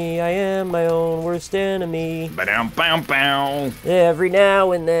to me, I am my own worst enemy. Ba-dum-bow-bow. Every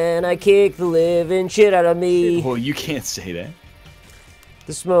now and then I kick the living shit out of me. Well, you can't say that.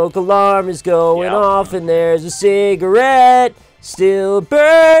 The smoke alarm is going off and there's a cigarette still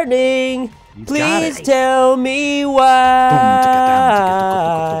burning Please tell me why.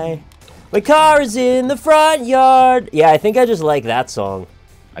 My car is in the front yard. Yeah, I think I just like that song.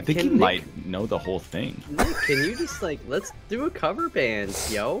 I think you might know the whole thing. Nick, can you just like, let's do a cover band,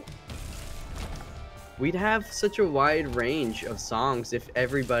 yo? We'd have such a wide range of songs if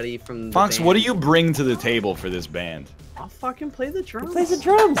everybody from the Fox, band... what do you bring to the table for this band? I'll fucking play the drums. Who plays the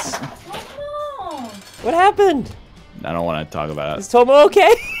drums? What happened? I don't want to talk about it. Is Tomo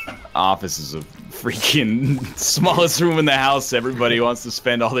okay? Office is a freaking smallest room in the house. Everybody wants to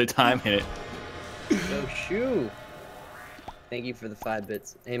spend all their time in it. Oh, shoo. Thank you for the 5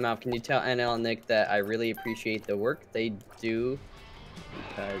 bits. Hey, Mal, can you tell NL and Nick that I really appreciate the work they do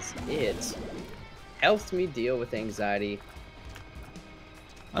because it helps me deal with anxiety.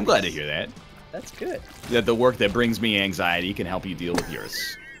 I'm glad to hear that. That's good. That the work that brings me anxiety can help you deal with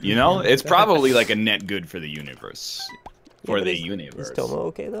yours. You know, it's probably like a net good for the universe. For the universe. Is Tomo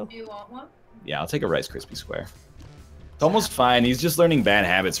okay though? Do you want one? Yeah, I'll take a Rice Krispie square. Tomo's fine. He's just learning bad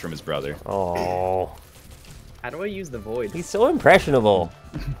habits from his brother. Oh. How do I use the void? He's so impressionable.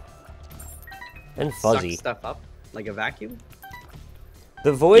 And fuzzy. Suck stuff up like a vacuum?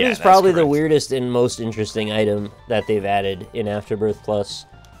 The void is probably the correct. weirdest and most interesting item that they've added in Afterbirth Plus.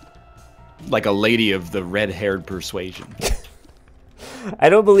 Like a lady of the red-haired persuasion. I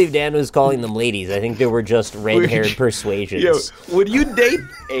don't believe Dan was calling them ladies. I think they were just red-haired persuasions. Yo, would you date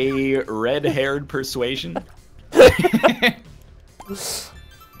a red-haired persuasion?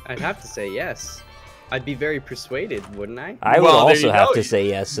 I'd have to say yes. I'd be very persuaded, wouldn't I? I would Well, there also you have go. to say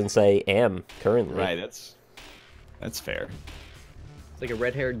yes, since I am currently. Right, that's fair. It's like a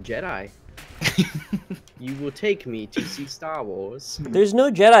red-haired Jedi. You will take me to see Star Wars. There's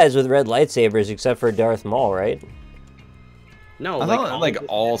no Jedis with red lightsabers except for Darth Maul, right? No, I thought, like, the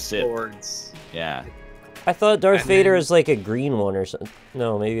all Sith Sith. Lords. Yeah. I thought Darth And Vader then- is like a green one or something.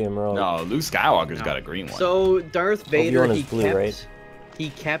 No, maybe I'm wrong. No, Luke Skywalker's No. got a green one. So Darth Vader, Obi-Wan is blue, right? he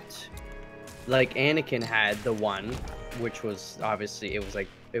kept, like Anakin had the one, which was obviously it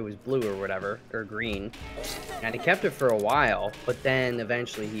was blue or whatever or green, and he kept it for a while, but then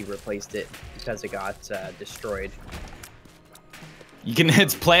eventually he replaced it because it got destroyed. You can.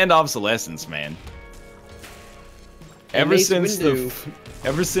 It's planned obsolescence, man. And Ever Mace since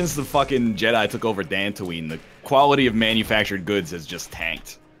Windu- the fucking Jedi took over Dantooine, the quality of manufactured goods has just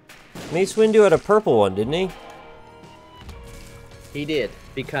tanked. Mace Windu had a purple one, didn't he? He did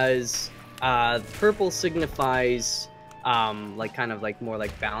because purple signifies like kind of like more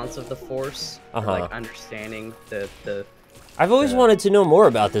like balance of the Force, or, Uh-huh. like understanding the. I've always wanted to know more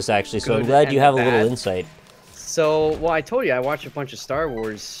about this, actually, so I'm good glad and you have a the little bad. insight. So, well, I told you I watched a bunch of Star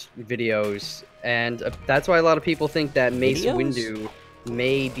Wars videos, and that's why a lot of people think that Mace Videos? Windu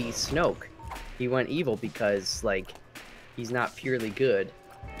may be Snoke. He went evil because, like, he's not purely good.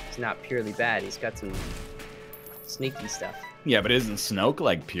 He's not purely bad. He's got some sneaky stuff. Yeah, but isn't Snoke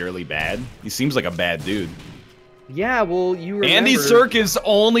like purely bad? He seems like a bad dude. Yeah, well, you remember... Andy Serkis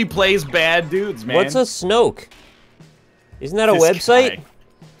only plays bad dudes, man. What's a Snoke? Isn't that a This website?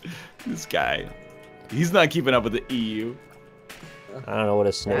 guy. This guy. He's not keeping up with the E EU. I don't know what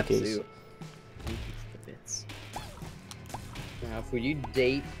a Snoke is. Absolute. Thank you for the bits. Now, if would you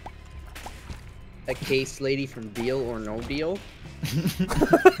date a case lady from Deal or No Deal?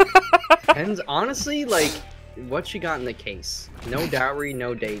 And honestly, like, what she got in the case? No dowry,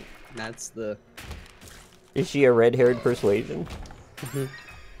 no date. That's the... Is she a red-haired persuasion?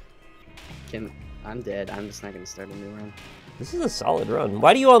 I'm dead. I'm just not gonna start a new run. This is a solid run.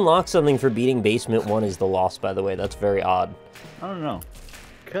 Why do you unlock something for beating Basement 1 as the loss, by the way? That's very odd. I don't know.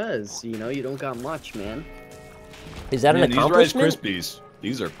 Cause, you know, you don't got much, man. Is that Man, an these Rice accomplishment? Krispies.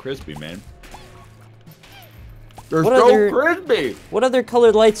 These are crispy, man. They're What so other- crispy. What other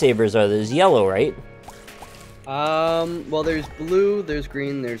colored lightsabers are there? There's yellow, right? Well, there's blue, there's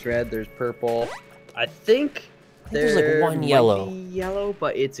green, there's red, there's purple. I think there's, like, there one might yellow. be yellow,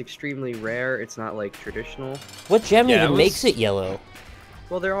 but it's extremely rare. It's not like traditional. What gem Yeah, even it makes was- it yellow?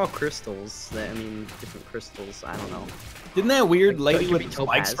 Well, they're all crystals. I mean, different crystals. I don't know. Didn't that weird Like, lady it could with be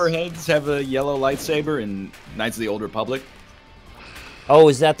spikes topaz. for heads have a yellow lightsaber in Knights of the Old Republic? Oh,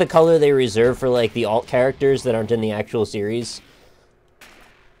 is that the color they reserve for, like, the alt characters that aren't in the actual series?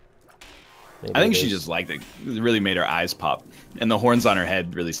 Maybe I think it she is. just liked it. It really made her eyes pop. And the horns on her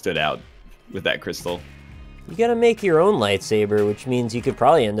head really stood out with that crystal. You gotta make your own lightsaber, which means you could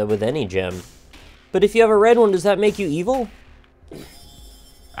probably end up with any gem. But if you have a red one, does that make you evil?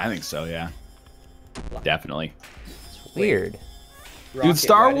 I think so, yeah. Definitely. Weird. Dude, Rocket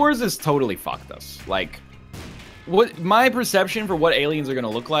Star Red. Wars has totally fucked us. Like, what my perception for what aliens are gonna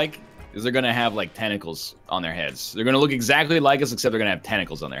look like is they're gonna have like tentacles on their heads. They're gonna look exactly like us, except they're gonna have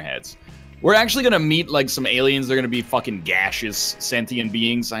tentacles on their heads. We're actually gonna meet like some aliens. They're gonna be fucking gaseous sentient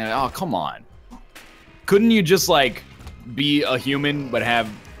beings. Oh, come on. Couldn't you just like be a human but have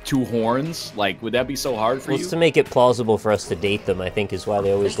 2 horns? Like, would that be so hard for you? It's to make it plausible for us to date them, I think, is why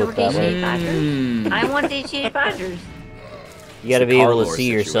they always look that way. I want DCA Badgers. You gotta be able to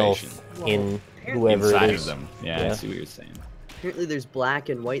see yourself in whoever inside it is. of them. Yeah, I see what you're saying. Apparently there's black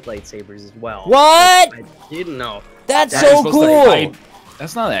and white lightsabers as well. What? I didn't know. That's How are you so supposed to cool! fight-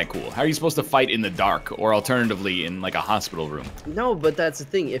 That's not that cool. How are you supposed to fight in the dark, or alternatively in like a hospital room? No, but that's the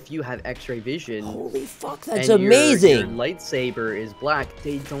thing. If you have X-ray vision, Holy fuck, that's and amazing! Your lightsaber is black,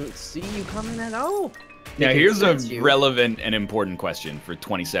 they don't see you coming at all. Now They can here's a sense you. relevant and important question for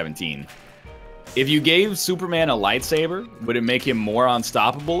 2017. If you gave Superman a lightsaber, would it make him more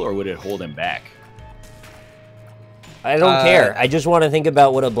unstoppable, or would it hold him back? I don't care. I just want to think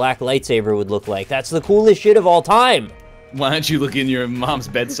about what a black lightsaber would look like. That's the coolest shit of all time! Why don't you look in your mom's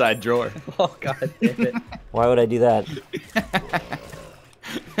bedside drawer? Oh god damn it! Why would I do that?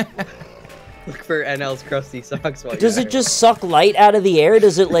 Look for NL's crusty socks while Does you're it just suck light out of the air?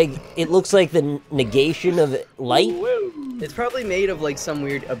 Does it like, it looks like the negation of light? It's probably made of like some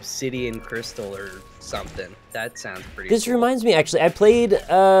weird obsidian crystal or something. That sounds pretty This cool. reminds me, actually, I played,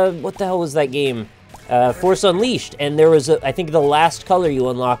 what the hell was that game? Force Unleashed, and there was I think the last color you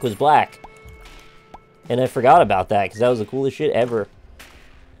unlock was black. And I forgot about that, because that was the coolest shit ever.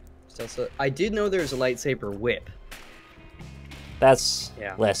 So, I did know there was a lightsaber whip. That's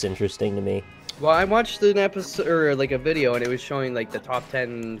Yeah. less interesting to me. Well, I watched an episode, or like a video, and it was showing like the top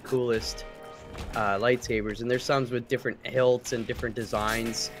 10 coolest lightsabers, and there's some with different hilts and different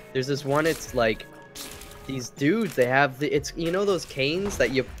designs. There's this one, it's like, these dudes, they have, it's, you know those canes that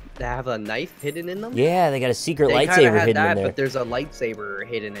have a knife hidden in them? Yeah, they got a secret They kinda lightsaber had hidden that, in there. but there's a lightsaber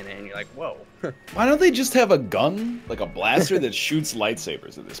hidden in it, and you're like, whoa. Why don't they just have a gun, like a blaster that shoots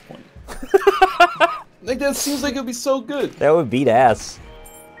lightsabers at this point? Like, that seems like it'd be so good. That would beat ass.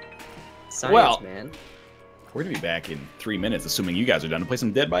 Science, Well, man. We're gonna be back in 3 minutes, assuming you guys are done to play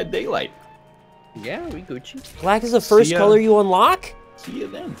some Dead by Daylight. Yeah, we Gucci. Black is the first See ya. color you unlock? See you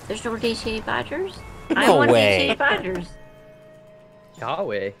then. There's no DCA Badgers. I No want way. DCA Badgers.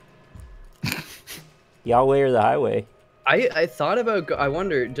 Yahweh. Yahweh or the highway? I thought about, I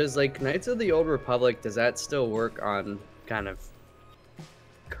wonder, does like Knights of the Old Republic, does that still work on kind of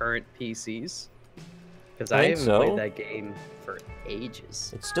current PCs? Because I think haven't so. played that game for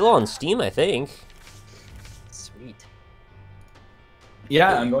ages. It's still on Steam, I think. Sweet.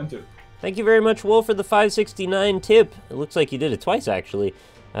 Yeah, I'm going to. Thank you very much, Wolf, for the 569 tip. It looks like you did it twice, actually.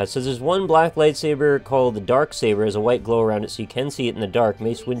 It says there's one black lightsaber called the Dark Saber, has a white glow around it so you can see it in the dark.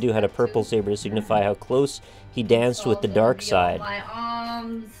 Mace Windu had a purple saber to signify how close he danced with the dark side.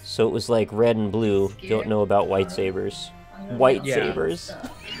 So it was like red and blue. Don't know about white sabers. White sabers.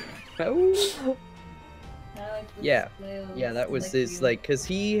 Oh. Yeah, that was his, like, because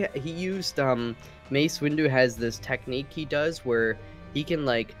he used, Mace Windu has this technique he does where he can,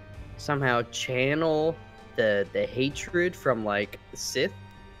 like, somehow channel the hatred from, like, Sith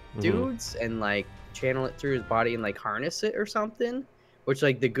dudes and, like, channel it through his body and, like, harness it or something, which,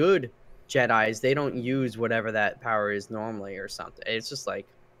 like, the good Jedis, they don't use whatever that power is normally or something. It's just, like,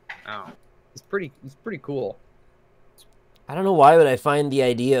 oh, it's pretty cool. I don't know why, but I find the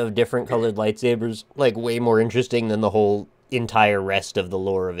idea of different colored lightsabers, like, way more interesting than the whole entire rest of the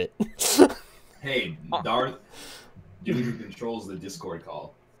lore of it. Hey, Darth, dude who controls the Discord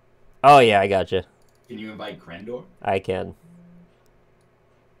call. Oh, yeah, I gotcha. Can you invite Crendor? I can.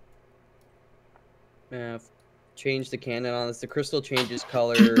 Change the canon on this. The crystal changes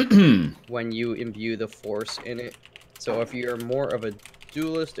color when you imbue the force in it. So if you're more of a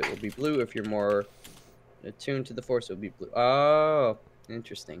duelist, it will be blue. If you're more attuned to the force, it will be blue. Oh,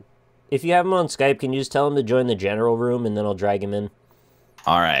 interesting. If you have him on Skype, can you just tell him to join the general room, and then I'll drag him in?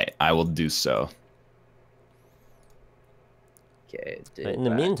 All right, I will do so. Okay. In the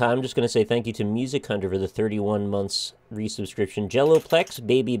meantime, I'm just going to say thank you to Music Hunter for the 31 months resubscription. Jelloplex,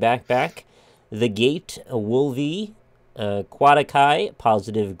 Baby Backpack, The Gate, Wolvie, Quadakai,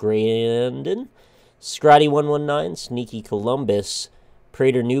 Positive Grandin, Scrotty119, Sneaky Columbus,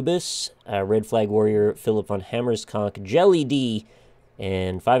 Praetor Nubis, Red Flag Warrior, Philip von Hammerskonk, Jelly D,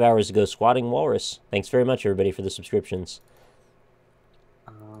 and 5 hours ago, Squatting Walrus. Thanks very much, everybody, for the subscriptions.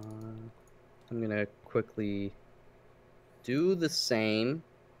 I'm going to quickly do the same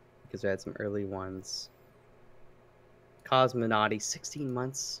because I had some early ones. Cosmonauty, 16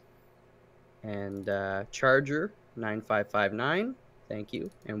 months. And Charger, 9559. Thank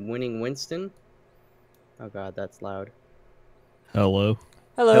you. And Winning Winston. Oh god, that's loud. Hello.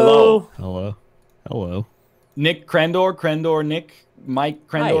 Hello. Hello. Hello. Nick Crendor, Nick, Mike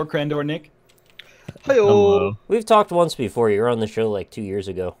Crendor, Hi. Crendor, Nick. Hello. We've talked once before. You were on the show like 2 years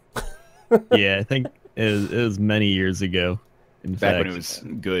ago. Yeah, I think it was many years ago. In Back fact, when it was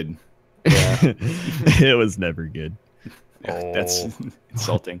good. Yeah. it was never good. Yeah, that's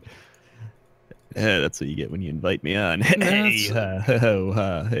insulting. Yeah, that's what you get when you invite me on. That's-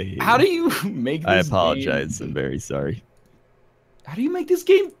 Hey. How do you make this I apologize. game? I'm very sorry. How do you make this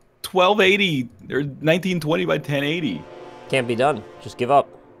game 1280 or 1920 by 1080? Can't be done. Just give up.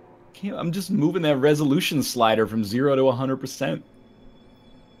 I'm just moving that resolution slider from 0 to 100%.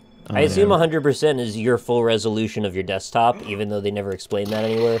 I assume 100% is your full resolution of your desktop, even though they never explain that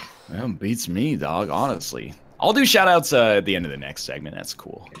anywhere. That beats me, dog, honestly. I'll do shout-outs at the end of the next segment. That's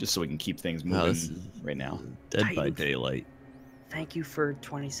cool. Just so we can keep things moving right now. Dead by Daylight. Thank you for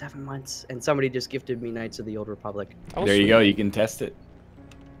 27 months. And somebody just gifted me Knights of the Old Republic. Oh, There you go. You can test it.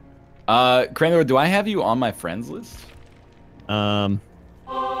 Crendor, do I have you on my friends list?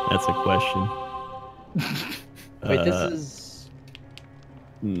 That's a question. Wait, this is...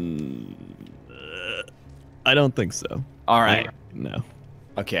 I don't think so. All right. No.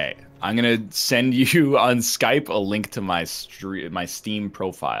 Okay. I'm going to send you on Skype a link to my Steam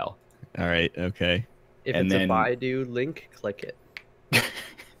profile. All right. Okay. If And it's then- a Baidu link, click it.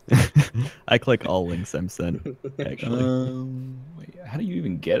 I click all links I'm sent. Actually. Wait, how do you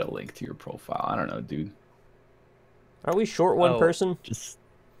even get a link to your profile? I don't know, dude. Are we short one Oh. person? Just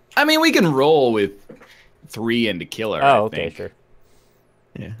I mean, we can roll with 3 and a killer. Oh, I okay, think. sure.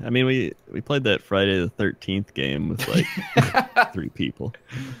 yeah. I mean, we played that Friday the 13th game with like 3 people.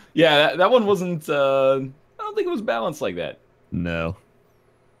 Yeah, that one wasn't. I don't think it was balanced like that. No.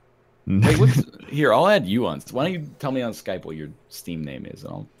 Wait, here, I'll add you on. Why don't you tell me on Skype what your Steam name is,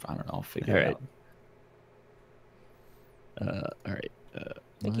 and I don't know, I'll figure it out. All right.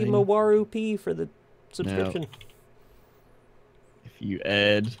 Thank you, mine- Mawaru P, for the subscription. If you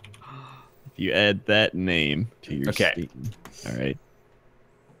add that name to your Okay. Steam, all right,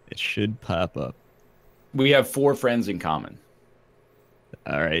 it should pop up. We have 4 friends in common.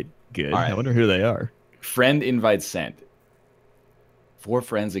 All right, good. All right. I wonder who they are. Friend invite sent. 4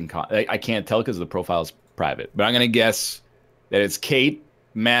 friends in common. I can't tell because the profile's private, but I'm gonna guess that it's Kate,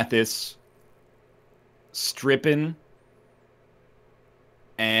 Mathis, Strippin,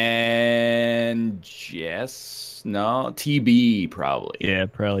 and Jess. No, TB probably. Yeah,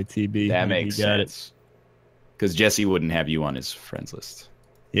 probably TB. That You makes got it. sense. Because Jesse wouldn't have you on his friends list.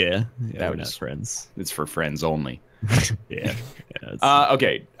 Yeah, That we're not was- friends. It's for friends only. Yeah. It's-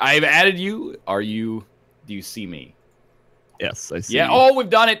 Okay, I've added you. Do you see me? yes, I see. Yeah. you. Oh, we've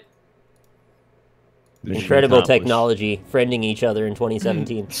done it. Mission Incredible accomplished. technology, friending each other in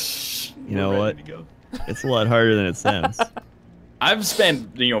 2017. You know We're what? ready to go. It's a lot harder than it sounds. I've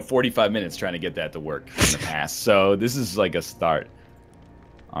spent 45 minutes trying to get that to work in the past, so this is like a start.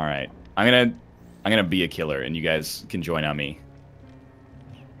 All right, I'm gonna be a killer, and you guys can join on me,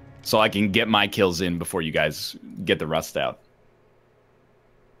 so I can get my kills in before you guys get the rust out.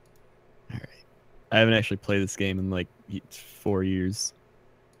 All right. I haven't actually played this game in like 4 years.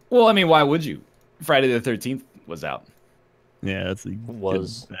 Well, I mean, why would you? Friday the 13th was out, Yeah, that's a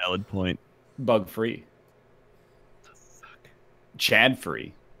Was. good, valid point. bug free, Chad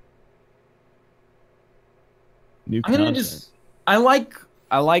free. New I'm gonna content. just. I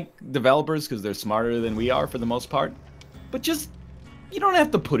like developers because they're smarter than we are for the most part, but just you don't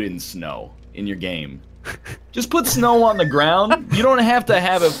have to put in snow in your game. Just put snow on the ground. You don't have to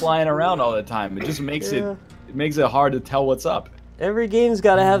have it flying around all the time. It just makes it makes it hard to tell what's up. Every game's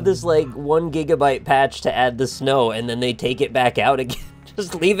got to have this like 1 gigabyte patch to add the snow, and then they take it back out again.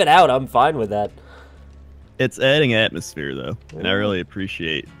 Just leave it out. I'm fine with that. It's adding atmosphere though, and I really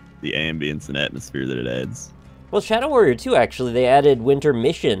appreciate the ambience and atmosphere that it adds. Well, Shadow Warrior 2, actually, they added winter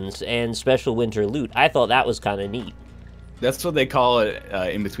missions and special winter loot. I thought that was kind of neat. That's what they call it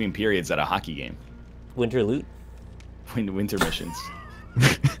in between periods at a hockey game. Winter loot? Winter missions.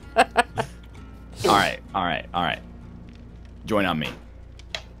 All right. Join on me.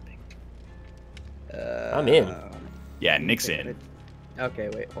 I'm in. Yeah, Nick's in. Okay,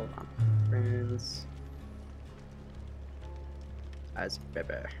 wait, hold on. Friends. As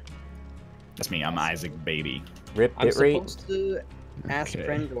Bebe. That's me. I'm Isaac Baby. Rip I'm bitrate. supposed to ask Okay.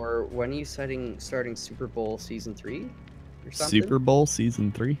 Crendor, when are you starting Super Bowl Season 3? Or something? Super Bowl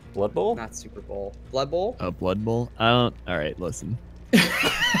Season 3? Blood Bowl? Not Super Bowl. Blood Bowl? A Blood Bowl? I don't. All right, listen.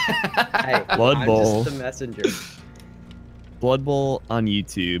 Hey, Blood I'm Bowl. just the messenger. Blood Bowl on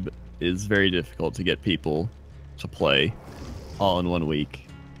YouTube is very difficult to get people to play all in 1 week.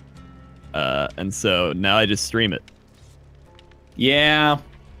 And so now I just stream it. Yeah.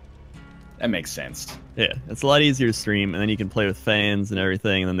 That makes sense. Yeah, it's a lot easier to stream, and then you can play with fans and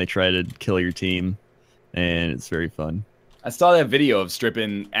everything, and then they try to kill your team, and it's very fun. I saw that video of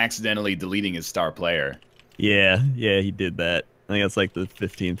Strippin accidentally deleting his star player. Yeah, he did that. I think that's like the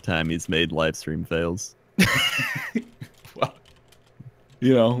 15th time he's made live stream fails. Well,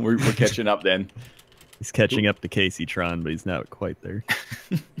 you know, we're catching up then. He's catching up to Casey Tron, but he's not quite there.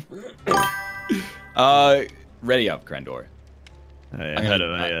 Ready up, Crendor.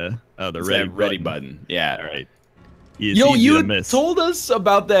 The ready button. Yeah. All right. Yo, you told us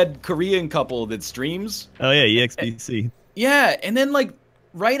about that Korean couple that streams. Oh yeah, EXBC. Yeah, and then like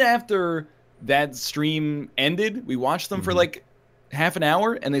right after that stream ended, we watched them for like half an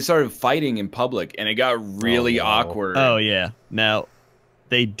hour, and they started fighting in public, and it got really awkward. Oh yeah. Now,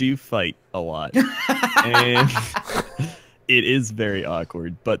 they do fight a lot, and it is very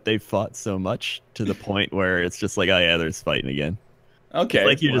awkward. But they fought so much to the point where it's just like, oh yeah, there's fighting again. Okay, it's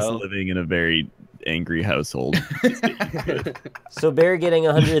like you're just living in a very angry household. So Bear getting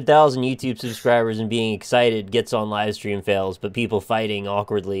 100,000 YouTube subscribers and being excited gets on live stream fails, but people fighting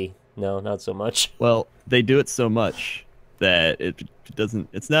awkwardly, no, not so much. Well, they do it so much that it doesn't.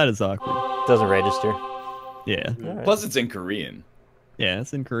 It's not as awkward. Doesn't register. Yeah. Right. Plus, it's in Korean. Yeah,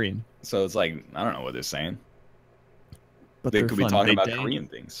 it's in Korean. So it's like, I don't know what they're saying. But they could be talking about Korean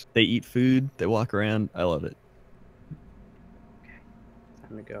things. They eat food. They walk around. I love it.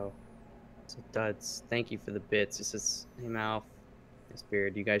 Time to go. So Duds, thank you for the bits. This is hey Malf, it's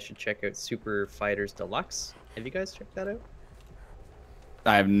Beard. You guys should check out Super Fighters Deluxe. Have you guys checked that out?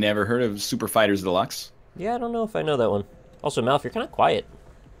 I've never heard of Super Fighters Deluxe. Yeah, I don't know if I know that one. Also, Malf, you're kind of quiet.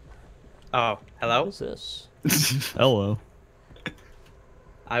 Oh, hello? What is this? Hello.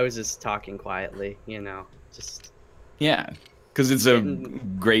 I was just talking quietly, you know, just... Yeah, because it's a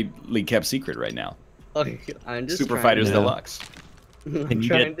greatly kept secret right now. I'm just Super Fighters Deluxe. I'm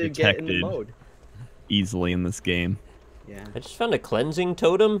trying to get in the mode. Easily in this game. Yeah. I just found a cleansing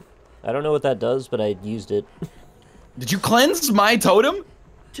totem. I don't know what that does, but I used it. Did you cleanse my totem?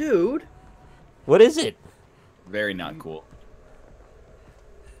 Dude. What is it? Very not cool.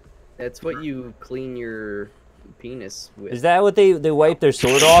 That's what you clean your penis with. Is that what they wipe their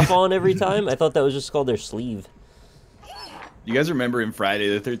sword off on every time? I thought that was just called their sleeve. You guys remember in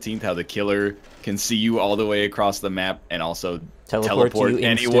Friday the 13th how the killer can see you all the way across the map and also teleport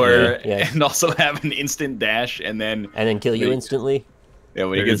anywhere and also have an instant dash and then kill you instantly? Yeah,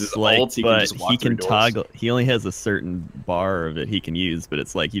 when he gets his ult, he can just walk through doors. Toggle. He only has a certain bar of it he can use, but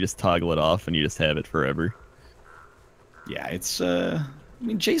it's like you just toggle it off and you just have it forever. Yeah, it's I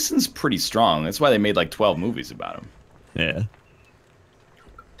mean, Jason's pretty strong. That's why they made like 12 movies about him. Yeah.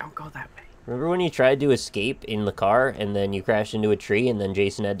 Don't go that way. Remember when you tried to escape in the car and then you crashed into a tree and then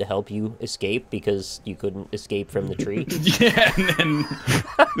Jason had to help you escape because you couldn't escape from the tree? Yeah, and then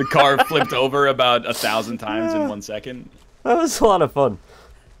the car flipped over about 1,000 times in 1 second. That was a lot of fun.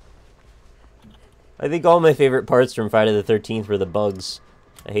 I think all my favorite parts from Friday the 13th were the bugs.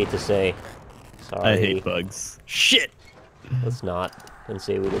 I hate to say. Sorry. I hate bugs. Shit! Let's not. And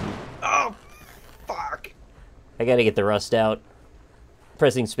say we didn't. Oh, fuck. I gotta get the rust out.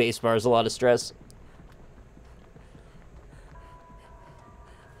 Pressing spacebar is a lot of stress.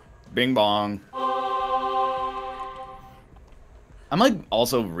 Bing bong. I'm like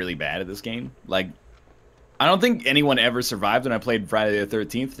also really bad at this game. Like, I don't think anyone ever survived when I played Friday the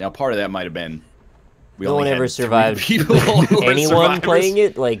 13th. Now, part of that might have been no one ever survived. Anyone playing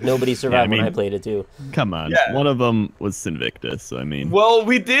it? Like, nobody survived when I played it too. Come on. Yeah. One of them was Sinvictus, so I mean. Well,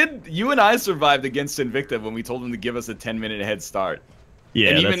 we did. You and I survived against Sinvicta when we told him to give us a 10-minute head start.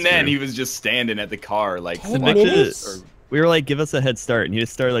 Yeah, and even then, he was just standing at the car, like, we were like, give us a head start, and he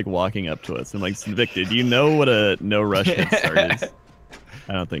just started like walking up to us. I'm like, Sinvicta, do you know what a no rush head start is?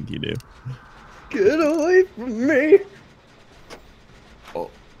 I don't think you do. Get away from me! Oh,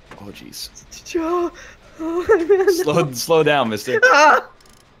 jeez. Oh, slow down, mister. Ah!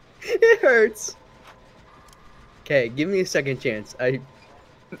 It hurts. Okay, give me a second chance. I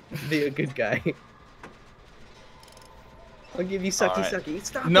be a good guy. I'll give you sucky sucky.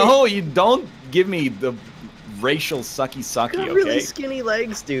 Stop No, it. You don't give me the racial sucky sucky, You got okay? really skinny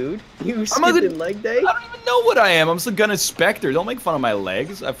legs, dude. You skipping leg day? I don't even know what I am. I'm some Gunna Spectre. Don't make fun of my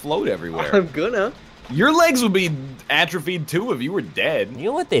legs. I float everywhere. I'm gonna. Your legs would be atrophied too if you were dead. You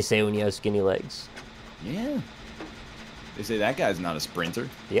know what they say when you have skinny legs? Yeah. They say that guy's not a sprinter.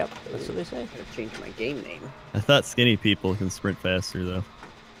 Yep, that's what they say. I gotta change my game name. I thought skinny people can sprint faster, though.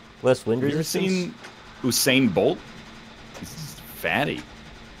 Less wind Have you ever resistance? seen Usain Bolt? He's fatty.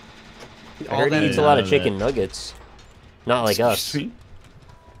 I heard he eats a lot of chicken nuggets. Not like us.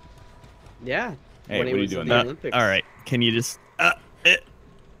 Yeah. Hey, when what he are you was doing in the there? Olympics. All right, can you just...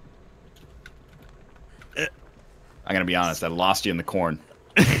 I gotta be honest, I lost you in the corn.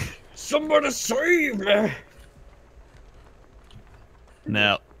 Somebody save me!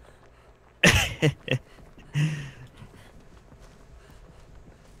 Now.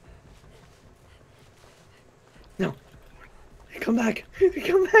 No. Come back.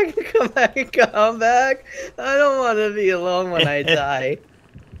 Come back. Come back. Come back. I don't want to be alone when I die.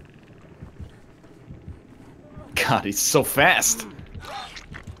 God, he's so fast.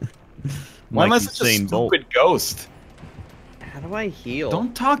 Why am I such a stupid ghost? How do I heal?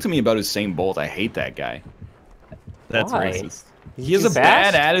 Don't talk to me about Usain Bolt. I hate that guy. That's Why? racist. He has a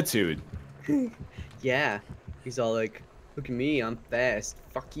bad attitude. Yeah. He's all like, look at me, I'm fast.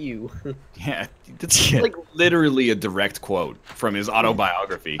 Fuck you. Yeah, that's like literally a direct quote from his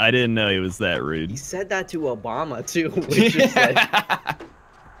autobiography. I didn't know he was that rude. He said that to Obama, too. Which is like...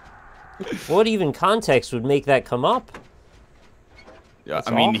 What even context would make that come up? Yeah,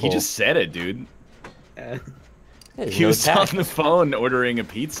 I mean, he just said it, dude. He no was on tact. the phone ordering a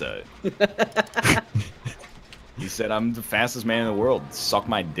pizza. He said, I'm the fastest man in the world. Suck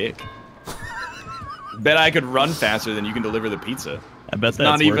my dick. Bet I could run faster than you can deliver the pizza. I bet that's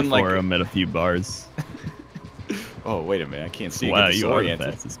not even worked like for him at a few bars. Oh, wait a minute. I can't see. Wow, you are the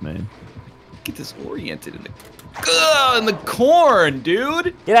fastest man. Get disoriented in the... Ugh, in the corn,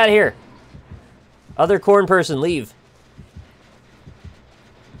 dude! Get out of here. Other corn person, leave.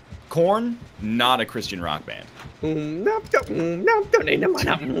 Korn, not a Christian rock band.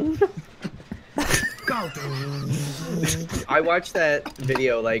 I watch that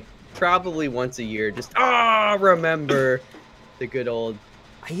video like probably once a year. Just remember the good old.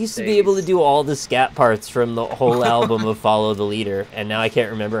 I used to be able to do all the scat parts from the whole album of Follow the Leader, and now I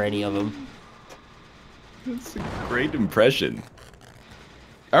can't remember any of them. That's a great impression.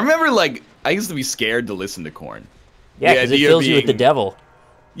 I remember, like, I used to be scared to listen to Korn. Yeah, because it fills you with the devil.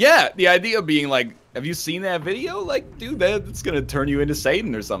 Yeah, the idea of being like, have you seen that video? Like, dude, that's gonna turn you into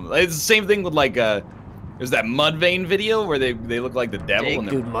Satan or something. It's the same thing with like, there's that Mudvayne video where they look like the devil and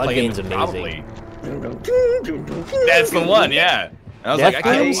they're Dude, playing Mudvayne's amazing. Probably. That's the one, yeah. And I was like, I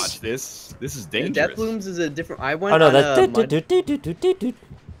can't Blooms? watch this. This is dangerous. Death Blooms is a different. I went Oh no, on that's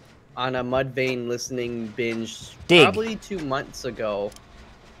on a Mudvayne listening binge Dig. probably 2 months ago.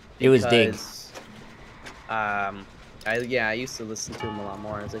 It was Dig. I used to listen to him a lot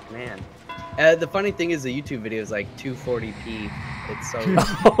more. I was like, man. The funny thing is, the YouTube video is like 240p. It's so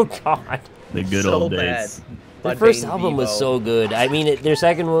Oh god. The good so old bad. days. Their Mudvayne first album was Vivo. so good. I mean, their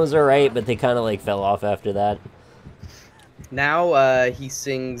second one was alright, but they kind of like fell off after that. Now he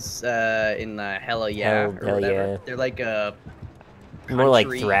sings in Hella Yeah or Hell whatever. Yeah. They're like a More like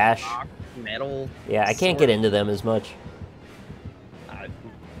country thrash. rock, metal. Yeah, I can't get into them as much,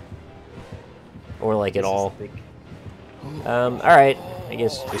 or like at all. All right, I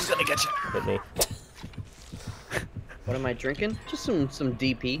guess just gonna get you. hit me. What am I drinking? Just some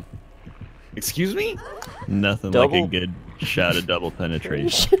DP. Excuse me? Nothing Double? like a good shot of double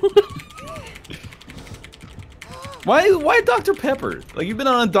penetration. Why Dr. Pepper? Like, you've been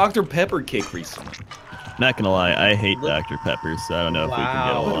on a Dr. Pepper kick recently. Not gonna lie, I hate Dr. Pepper, so I don't know if we can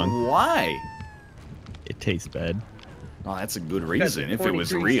get Wow. along. Why? It tastes bad. Oh, that's a good reason, if it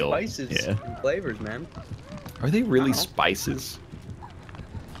was real. Spices Yeah. and flavors, man. Are they really spices?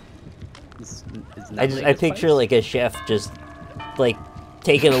 I picture like a chef just like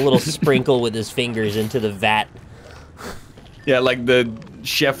taking a little sprinkle with his fingers into the vat. Yeah, like the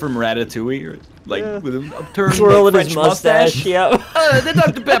chef from Ratatouille, or like with an upturned Twirling French his mustache. Yep. The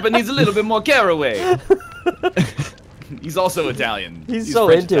Dr. Pepper needs a little bit more caraway. He's also Italian. He's so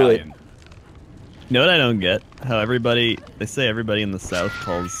French into Italian. it. You know what I don't get? How they say everybody in the South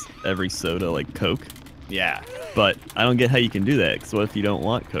calls every soda like Coke. Yeah. But I don't get how you can do that, because what if you don't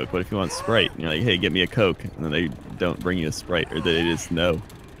want Coke? What if you want Sprite? And you're like, hey, get me a Coke. And then they don't bring you a Sprite, or they just know.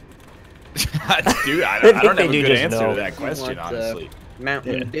 Dude, I don't have they a do good just answer know. to that question, Want, honestly.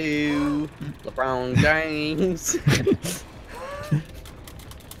 Mountain Dew, LeBron James.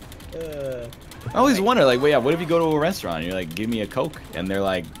 I always wonder, like, well, yeah, what if you go to a restaurant and you're like, give me a Coke? And they're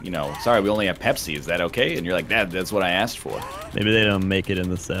like, you know, sorry, we only have Pepsi. Is that okay? And you're like, that's what I asked for. Maybe they don't make it in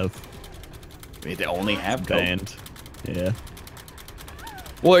the South. Maybe they only have Coke. Banned. Yeah.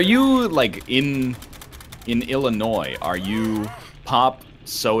 Well, are you, like, in Illinois, are you pop,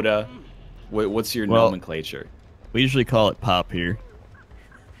 soda? What's your nomenclature? We usually call it pop here.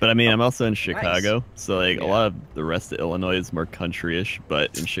 But I mean, I'm also in Chicago, so like a lot of the rest of Illinois is more country-ish,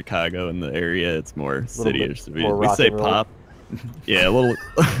 but in Chicago, in the area, it's more city-ish. So we say pop. Yeah, a little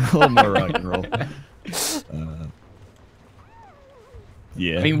more rock and roll.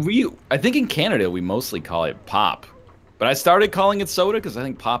 Yeah. I mean, I think in Canada we mostly call it pop, but I started calling it soda because I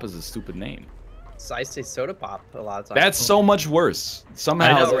think pop is a stupid name. I say soda pop a lot of times. That's so much worse.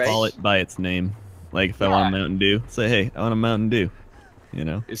 Somehow, I just right? call it by its name. Like if I want a Mountain Dew, say, hey, I want a Mountain Dew. You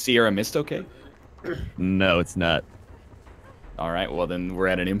know? Is Sierra Mist okay? No, it's not. All right, well then we're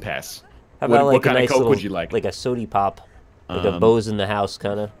at an impasse. How about what like kind a of nice Coke little, would you like? Like a sody pop, like a Bose in the house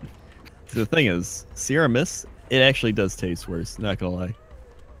kind of. So the thing is, Sierra Mist, it actually does taste worse. Not gonna lie.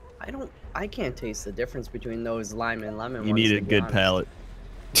 I can't taste the difference between those lime and lemon You ones. need a to be good honest. palate.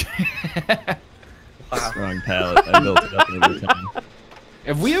 Wow. Strong palate. I built it up over time.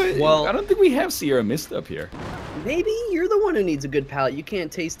 Have we? Well- I don't think we have Sierra Mist up here. Maybe you're the one who needs a good palate. You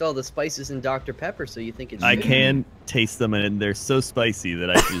can't taste all the spices in Dr. Pepper, so you think it's. I good. can taste them, and they're so spicy that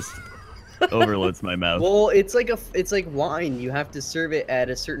I just overloads my mouth. Well, it's like wine. You have to serve it at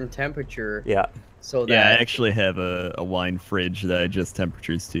a certain temperature. Yeah. So Yeah, I that. actually have a wine fridge that I adjust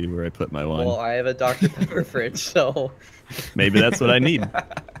temperatures to where I put my wine. Well, I have a Dr. Pepper fridge, so. Maybe that's what I need. Of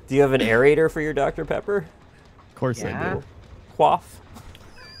Do you have an aerator for your Dr. Pepper? course I Yeah. do. Quaff.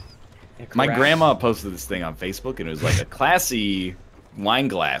 My Correct. grandma posted this thing on Facebook, and it was like a classy wine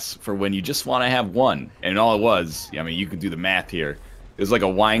glass for when you just want to have one. And all it was, I mean, you can do the math here. It was like a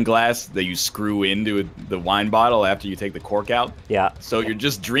wine glass that you screw into the wine bottle after you take the cork out. Yeah. So you're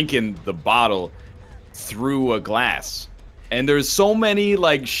just drinking the bottle through a glass. And there's so many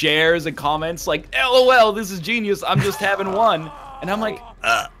like shares and comments like, LOL, this is genius. I'm just having one. And I'm like,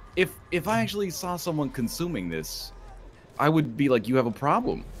 if I actually saw someone consuming this, I would be like, you have a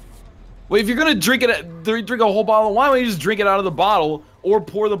problem. Well, if you're gonna drink a whole bottle of wine, why don't you just drink it out of the bottle or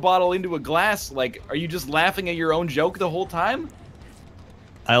pour the bottle into a glass? Like, are you just laughing at your own joke the whole time?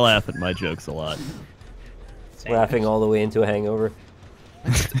 I laugh at my jokes a lot. Laughing all the way into a hangover.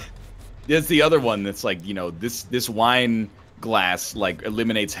 There's the other one that's like, you know, this wine glass like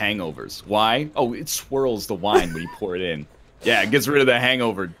eliminates hangovers. Why? Oh, it swirls the wine when you pour it in. Yeah, it gets rid of the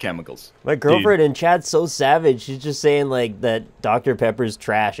hangover chemicals. My girlfriend in chat's so savage. She's just saying like that Dr. Pepper's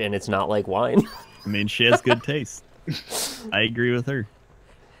trash and it's not like wine. I mean, she has good taste. I agree with her.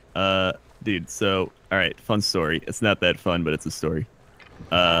 Dude, so, alright, fun story. It's not that fun, but it's a story.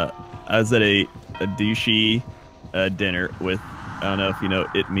 I was at a douchey dinner with, I don't know if you know,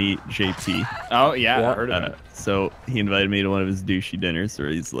 Me, JP. Oh, yeah, Yeah. I heard of it. So he invited me to one of his douchey dinners where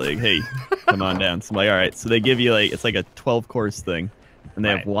he's like, hey, come on down. So I'm like, all right. So they give you like, it's like a 12-course thing. And they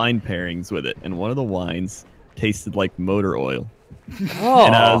have wine pairings with it. And one of the wines tasted like motor oil. Oh.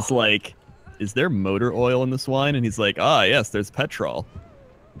 And I was like, is there motor oil in this wine? And he's like, ah, yes, there's petrol.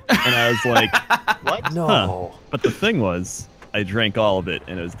 And I was like, what? No. Huh. But the thing was, I drank all of it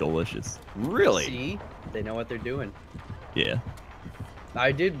and it was delicious. Really? See, they know what they're doing. Yeah.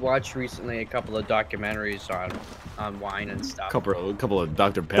 I did watch recently a couple of documentaries on wine and stuff. Couple of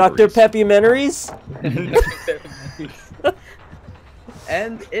Dr. Pepper. Dr. Peppy-mentaries?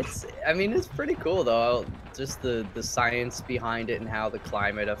 And I mean, it's pretty cool though. Just the science behind it and how the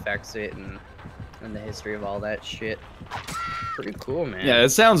climate affects it and the history of all that shit. Pretty cool, man. Yeah, it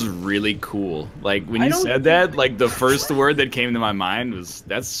sounds really cool. Like when I you don't said that, like the first word that came to my mind was,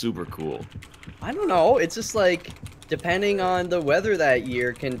 that's super cool. I don't know. It's just like, depending on the weather that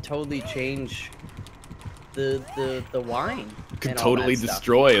year, can totally change the wine. Could and all that totally stuff.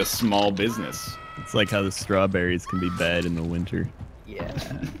 destroy a small business. It's like how the strawberries can be bad in the winter. Yeah.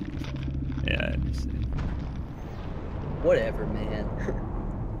 Yeah, I understand. Whatever, man.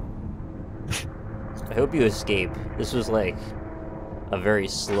 I hope you escape. This was like a very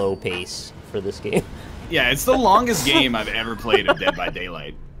slow pace for this game. Yeah, it's the longest game I've ever played of Dead by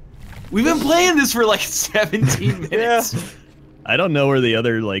Daylight. We've been playing this for like 17 minutes. Yeah. I don't know where the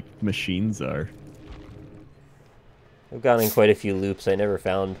other, like, machines are. I've gone in quite a few loops. I never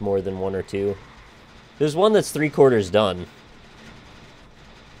found more than one or two. There's one that's 3/4 done.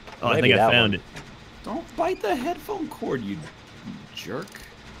 Oh, I Might think be I that found one. it. Don't bite the headphone cord, you jerk.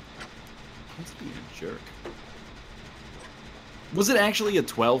 Let's be a jerk. Was it actually a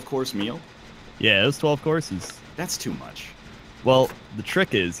 12-course meal? Yeah, it was 12 courses. That's too much. Well, the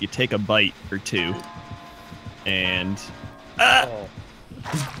trick is you take a bite or two, and... Oh.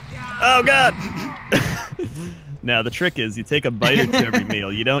 Oh, God! Now, the trick is you take a bite or two every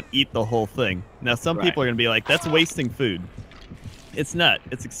meal. You don't eat the whole thing. Now, some Right. people are going to be like, that's wasting food. It's not.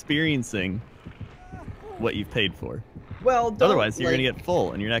 It's experiencing what you've paid for. Well, don't, Otherwise, you're like, going to get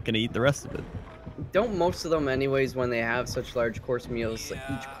full, and you're not going to eat the rest of it. Don't most of them, anyways, when they have such large course meals, like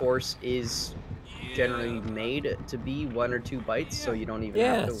each course is generally made to be 1 or 2 bites, so you don't even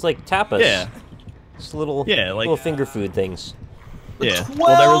Yeah, have to... it's like tapas. Yeah. Just little, Yeah, like- little finger food things. Yeah. 12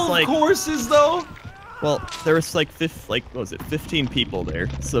 Well, there was like... courses, though? Well, there was like what was it, 15 people there.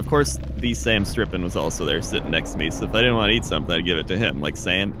 So of course, the Sam Strippin was also there, sitting next to me. So if I didn't want to eat something, I'd give it to him. Like,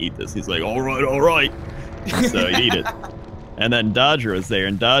 Sam, eat this. He's like, all right. So I'd eat it. And then Dodger was there,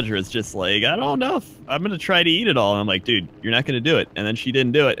 and Dodger was just like, I don't know if I'm gonna try to eat it all. And I'm like, dude, you're not gonna do it. And then she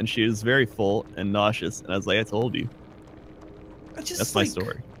didn't do it, and she was very full and nauseous. And I was like, I told you. That's my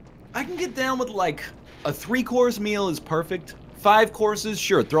story. I can get down with like a 3-course meal is perfect. 5 courses,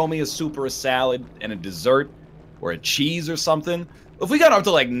 sure, throw me a soup or a salad and a dessert or a cheese or something. If we got up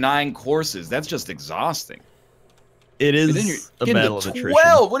to like 9 courses, that's just exhausting. It is a battle of attrition.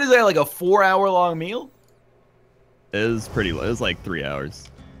 12. What is that, like a 4-hour-long meal? It was pretty low. It was like 3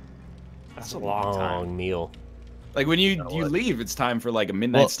 hours. That's a long meal. Like when you leave, it's time for like a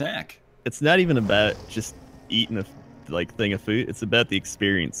midnight snack. It's not even about just eating a thing of food. It's about the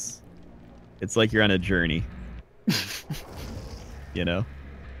experience. It's like you're on a journey. You know?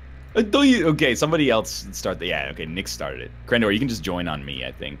 Okay, somebody else start the... Yeah, okay, Nick started it. Crendor, you can just join on me,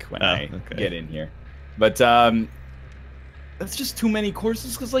 I think, when I get in here. But that's just too many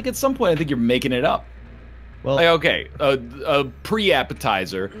courses, because like at some point I think you're making it up. Well, like, okay, a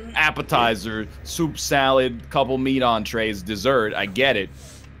pre-appetizer, appetizer, soup, salad, couple meat entrees, dessert, I get it.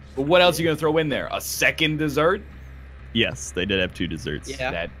 But what else are you going to throw in there? A second dessert? Yes, they did have 2 desserts.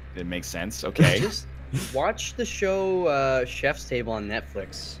 Yeah. That makes sense, okay. Just watch the show Chef's Table on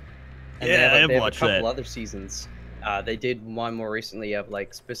Netflix. And yeah, they have watched a couple that. other seasons. They did one more recently of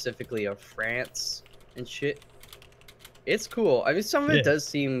like specifically of France and shit. It's cool. I mean, some of it does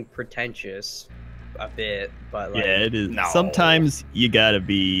seem pretentious a bit, but like, yeah, it is. No. Sometimes you gotta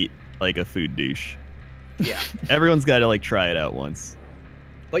be like a food douche. Yeah. Everyone's gotta like try it out once.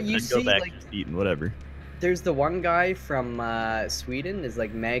 But you I'd see, go back like, just eating whatever. there's the one guy from Sweden, is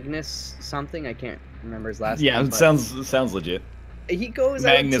like Magnus something. I can't remember his last name. Yeah, it sounds legit. He goes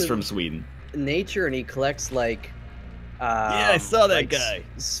Magnus out to from Sweden. nature and he collects like Yeah, I saw that like guy.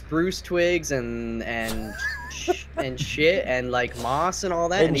 Spruce twigs and and shit and like moss and all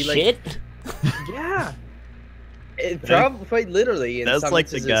that. And he shit? like, yeah. It probably quite literally. In That's some like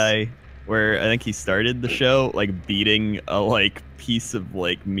the instances. guy where I think he started the show, like beating a like piece of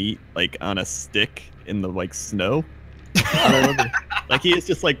like meat like on a stick in the like snow. I don't remember. Like he is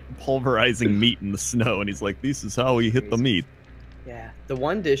just like pulverizing meat in the snow, and he's like, "This is how we hit the meat." Yeah, the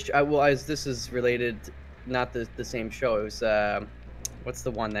one dish. This is related, not the same show. It was what's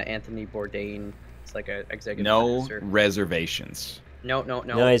the one that Anthony Bourdain? It's like a executive producer. Reservations. No.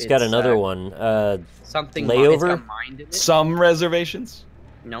 No, he's got another one. Something Layover? It's got mind in it. Some reservations.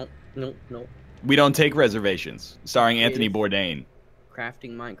 No. We don't take reservations. Starring Anthony Bourdain.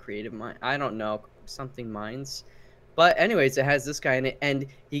 Crafting mind, creative mind. I don't know, something minds. But anyways, it has this guy in it, and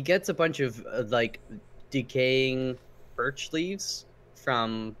he gets a bunch of like decaying birch leaves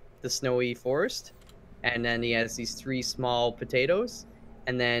from the snowy forest, and then he has these 3 small potatoes,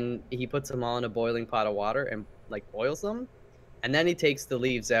 and then he puts them all in a boiling pot of water and like boils them, and then he takes the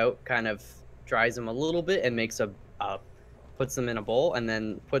leaves out, kind of dries them a little bit, and makes puts them in a bowl, and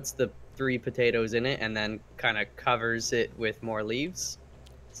then puts the 3 potatoes in it, and then kind of covers it with more leaves,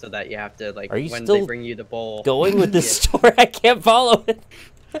 so that you have to like when they bring you the bowl. Going with this story, I can't follow it.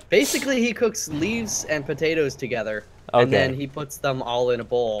 Basically, he cooks leaves and potatoes together, and then he puts them all in a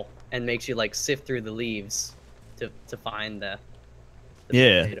bowl and makes you like sift through the leaves to find the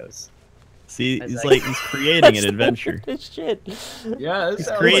potatoes. See, he's creating an adventure. Shit. Yeah, he's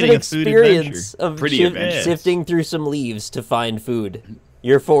creating a food adventure. Of Pretty adventurous. Sifting through some leaves to find food.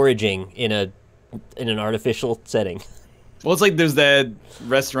 You're foraging in an artificial setting. Well, it's like there's that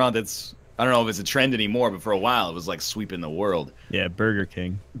restaurant that's, I don't know if it's a trend anymore, but for a while it was like sweeping the world. Yeah, Burger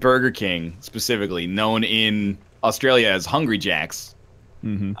King. Burger King, specifically, known in Australia as Hungry Jack's.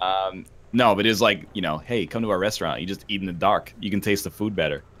 Mm-hmm. No, but it was like, you know, hey, come to our restaurant. You just eat in the dark. You can taste the food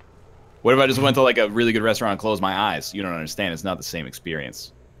better. What if I just went to like a really good restaurant and closed my eyes? You don't understand. It's not the same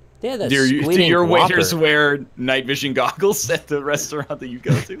experience. Yeah, that's Do your waiters wear night vision goggles at the restaurant that you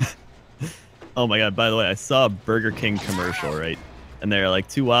go to? Oh my god, by the way, I saw a Burger King commercial, right? And they're like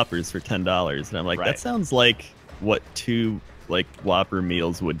 2 Whoppers for $10. And I'm like, that sounds like what 2 like Whopper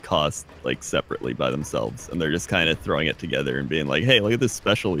meals would cost like separately by themselves. And they're just kind of throwing it together and being like, hey, look at this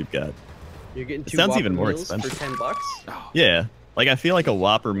special we've got. You're getting 2 sounds Whopper even more meals expensive. for $10? Yeah. Like I feel like a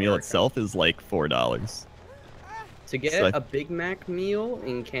Whopper meal itself is like $4. To get a Big Mac meal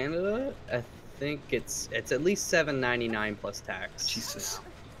in Canada, I think it's at least $7.99 plus tax. Jesus.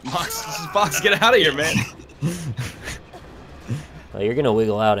 Fox, get out of here, man. Well, you're gonna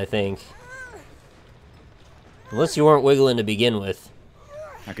wiggle out, I think. Unless you weren't wiggling to begin with.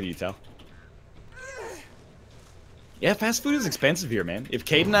 How could you tell? Yeah, fast food is expensive here, man. If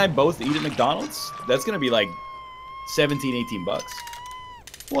Kate and I both eat at McDonald's, that's gonna be like 17, 18 bucks.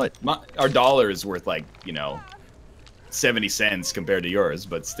 What? Our dollar is worth like, you know, 70 cents compared to yours,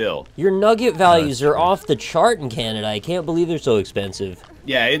 but still. Your nugget values are off the chart in Canada. I can't believe they're so expensive.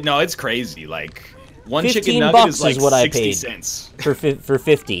 Yeah, no, it's crazy. Like, one 15 chicken nugget bucks is like is what 60 I paid cents. for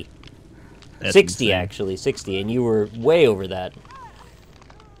 50. That's 60 insane. actually, 60, and you were way over that.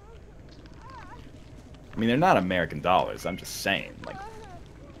 I mean, they're not American dollars. I'm just saying, like,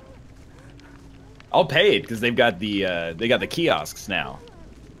 I'll pay it because they've got the kiosks now.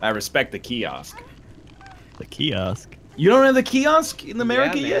 I respect the kiosk. The kiosk. You don't have the kiosk in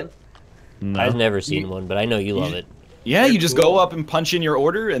America yet? No. I've never seen one, but I know you love it. Yeah, you just go up and punch in your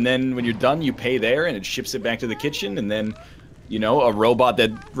order, and then when you're done, you pay there, and it ships it back to the kitchen, and then, you know, a robot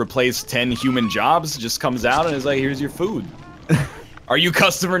that replaced 10 human jobs just comes out and is like, here's your food. Are you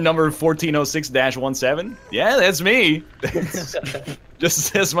customer number 1406-17? Yeah, that's me. Just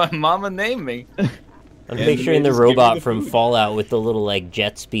says my mama named me. I'm picturing the robot from Fallout with the little, like,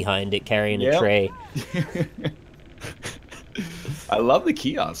 jets behind it carrying a tray. I love the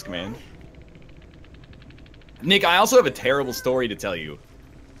kiosk, man. Nick, I also have a terrible story to tell you.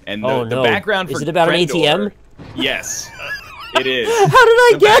 And the background for Is it about Crendor, an ATM? Yes, it is. How did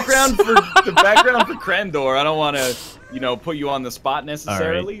I guess? The background for Crendor, I don't want to, you know, put you on the spot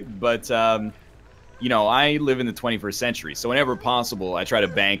necessarily, but you know, I live in the 21st century, so whenever possible, I try to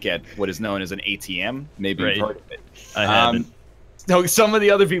bank at what is known as an ATM. Maybe you've heard of it. I haven't. So some of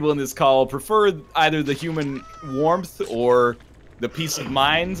the other people in this call prefer either the human warmth or the peace of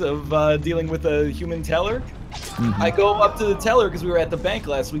mind of dealing with a human teller. I go up to the teller because we were at the bank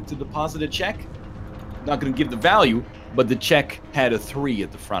last week to deposit a check. Not going to give the value, but the check had a 3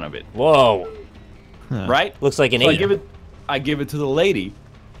 at the front of it. Whoa. Right? Looks like an 8. I give it to the lady,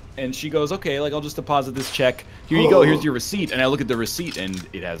 and she goes, okay, like, I'll just deposit this check. Here you go, here's your receipt. And I look at the receipt, and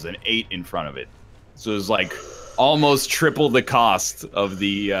it has an 8 in front of it. So it's like almost triple the cost of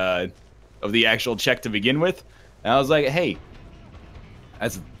the actual check to begin with. And I was like, hey,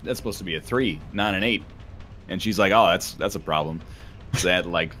 that's supposed to be a 3, not an 8. And she's like, oh, that's a problem. So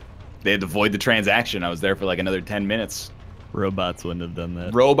they had to void the transaction. I was there for like another 10 minutes. Robots wouldn't have done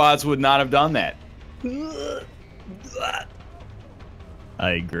that. Robots would not have done that. I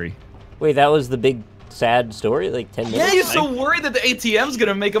agree. Wait, that was the big sad story? Like 10 minutes? Yeah, you're so worried that the ATM's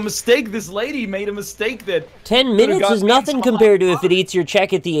gonna make a mistake. This lady made a mistake that 10 minutes is nothing compared to if it eats your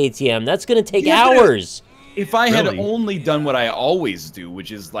check at the ATM. That's gonna take hours. If I had only done what I always do,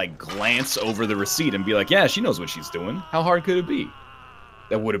 which is like glance over the receipt and be like, yeah, she knows what she's doing. How hard could it be?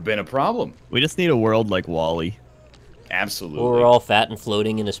 That would have been a problem. We just need a world like WALL-E. Absolutely. Or we're all fat and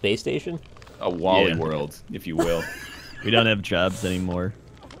floating in a space station? A WALL-E world, if you will. We don't have jobs anymore.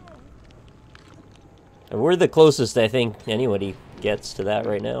 We're the closest I think anybody gets to that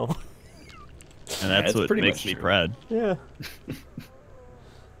right now. And that's what makes me proud. Yeah.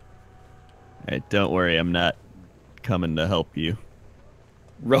 Alright, don't worry, I'm not coming to help you.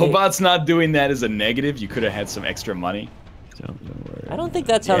 Robots not doing that is a negative. You could have had some extra money. Don't worry. I don't think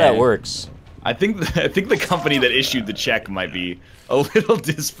that's how that works. I think the company that issued the check might be a little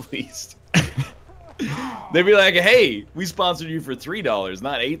displeased. They'd be like, "Hey, we sponsored you for $3,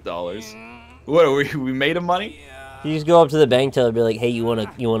 not $8. What? We made him money?" You just go up to the bank teller and be like, "Hey, you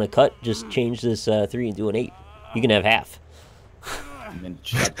wanna cut? Just change this 3 and do an 8. You can have half." And then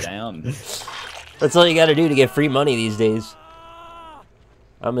shut down. That's all you got to do to get free money these days.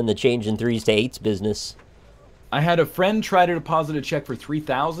 I'm in the changing 3s to 8s business. I had a friend try to deposit a check for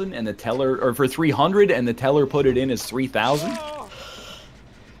 $3,000 and the teller, or for $300, and the teller put it in as $3,000.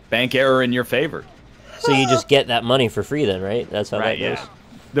 Bank error in your favor. So you just get that money for free then, right? That's how that goes. Yeah.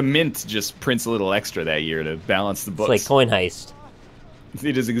 The Mint just prints a little extra that year to balance the books. It's like Coin Heist.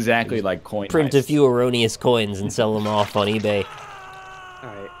 It is exactly like Coin Heist. Print a few erroneous coins and sell them off on eBay.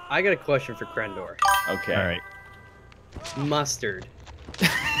 Alright, I got a question for Crendor. Okay. Alright. Mustard.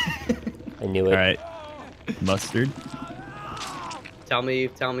 I knew it. Alright. Mustard? Tell me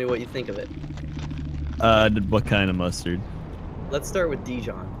what you think of it. What kind of mustard? Let's start with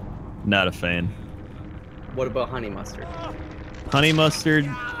Dijon. Not a fan. What about honey mustard? Honey mustard,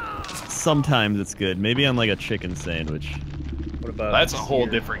 sometimes it's good. Maybe on like a chicken sandwich. What about That's a whole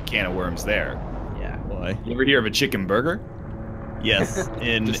different can of worms there. Yeah. Why? You ever hear of a chicken burger? Yes,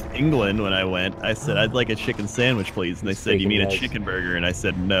 in England when I went, I said, I'd like a chicken sandwich, please. And they said, you mean a chicken burger? And I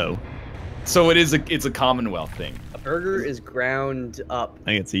said, no. So it's a Commonwealth thing. A burger is ground up.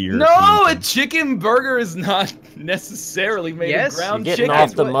 I think it's a European No, thing. a chicken burger is not necessarily made of ground You're chicken. getting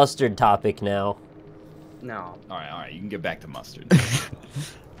off the mustard topic now. No. All right, you can get back to mustard.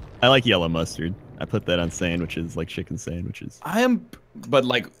 I like yellow mustard. I put that on sandwiches, like chicken sandwiches. But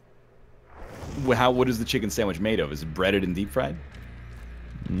like, what is the chicken sandwich made of? Is it breaded and deep fried?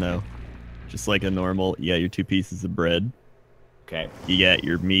 No, just like a normal. You got your 2 pieces of bread. Okay. You got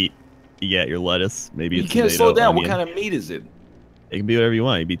your meat. You got your lettuce. Maybe you it's can't tomato, slow down. onion. What kind of meat is it? It can be whatever you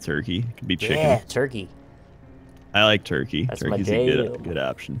want. It can be turkey. It can be chicken. Yeah, turkey. I like turkey. That's Turkey's my a good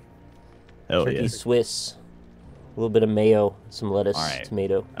option. Hell turkey yeah. Swiss. A little bit of mayo, some lettuce,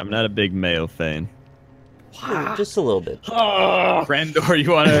 tomato. I'm not a big mayo fan. Wow. Just a little bit. Oh, Crendor,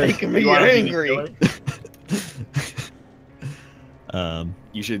 you want to make me angry.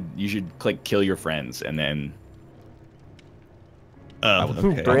 You should click kill your friends and then.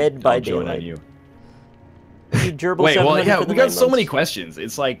 Okay. Bread by join daylight. on you. Wait, well, yeah, we got so many questions.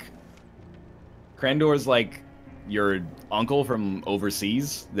 It's like Crendor's like your uncle from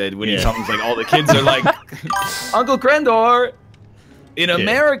overseas. That when he comes, like all the kids are like, Uncle Crendor, in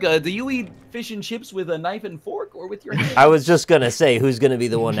America, do you eat fish and chips with a knife and fork or with your hands? I was just gonna say, who's gonna be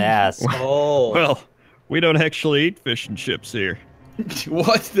the one to ask? Oh, Well, we don't actually eat fish and chips here.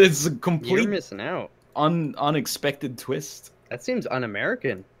 What? That's a you're complete missing out. unexpected twist. That seems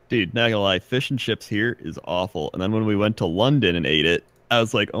un-American. Dude, not gonna lie, fish and chips here is awful. And then when we went to London and ate it, I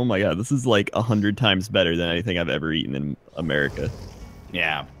was like, oh my god, this is like 100 times better than anything I've ever eaten in America.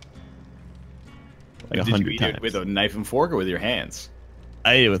 Yeah. Like Did you 100 eat times. it with a knife and fork or with your hands?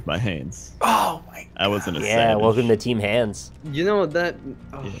 I ate it with my hands. Oh my! I wasn't a Yeah, savage. welcome to Team Hands. You know that?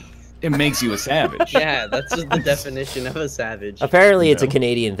 Oh, It makes you a savage. yeah, that's just the definition of a savage. Apparently, it's a No.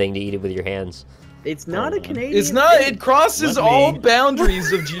 Canadian thing to eat it with your hands. It's not a Canadian. It's not. thing. It crosses Let me- all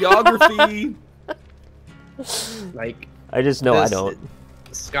boundaries of geography. Like I just know I this- don't.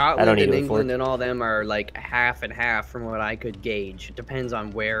 Scotland I don't eat and it with fork. England and all them are like half and half from what I could gauge. It depends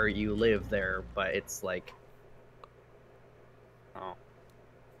on where you live there, but it's like, oh,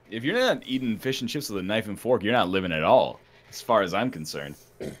 If you're not eating fish and chips with a knife and fork, you're not living at all, as far as I'm concerned.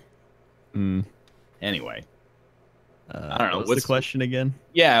 Anyway. I don't know. What's What's the question again?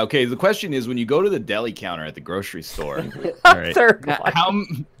 Yeah, okay. The question is, when you go to the deli counter at the grocery store, All right. Third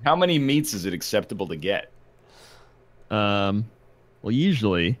one. how many meats is it acceptable to get? Well,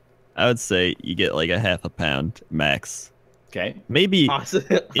 usually, I would say you get like a half a pound max. Okay. Maybe Austin,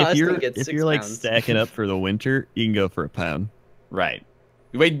 if you're gets 6 like pounds. stacking up for the winter, you can go for a pound. Right.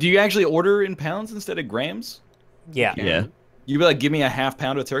 Wait, do you actually order in pounds instead of grams? Yeah, Yeah. You be like, give me a half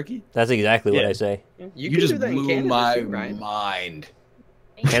pound of turkey? that's exactly what Yeah. I say. You You can just do that in blew Canada my too, Ryan. mind.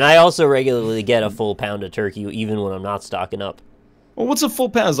 And I also regularly get a full pound of turkey, even when I'm not stocking up. Well, what's a full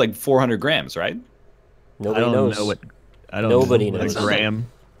pound? It's like 400 grams, right? Nobody I don't knows. know what. I don't Nobody know what knows. a gram.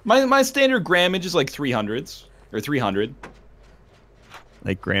 My standard grammage is like 300s or 300.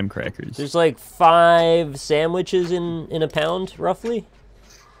 Like graham crackers. There's like 5 sandwiches in a pound, roughly.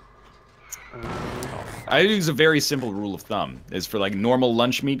 I use a very simple rule of thumb. Is for like normal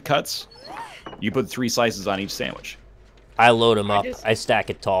lunch meat cuts, you put 3 slices on each sandwich. I load them up. just- I stack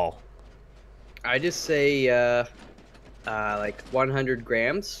it tall. I just say like 100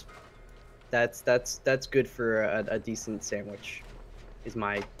 grams. That's good for a decent sandwich. Is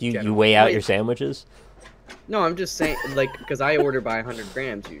my Do you general- weigh out Wait, your sandwiches? No, I'm just saying like because I order by 100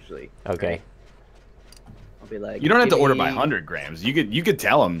 grams usually. Okay. right? I'll be like, You don't have to "Give order by me-" 100 grams. You could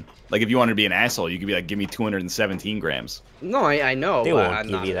tell them, like if you wanted to be an asshole, you could be like, give me 217 grams. No, I know, They but won't I'm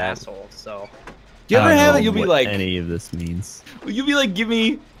give not you an that. asshole. So Do you I ever don't have know it? You'll be what like, any of this means. you'll be like, give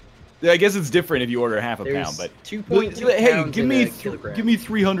me. I guess it's different if you order half a there's pound, but 2.2 hey, pounds give in me a kilogram. give me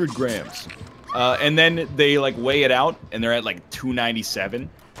 300 grams, and then they like weigh it out, and they're at like 297,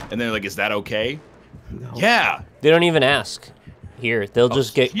 and they're like, is that okay? No. Yeah. They don't even ask. Here, they'll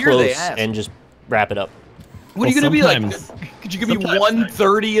just get here they close ask. and just wrap it up. What are you Well, gonna be like? sometimes- Could you give me sometimes-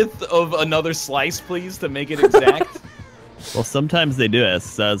 1/30th of another slice, please, to make it exact? Well, sometimes they do ask.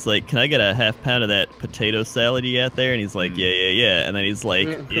 So I was like, "Can I get a half pound of that potato salad you got there?" And he's like, "Yeah." And then he's like,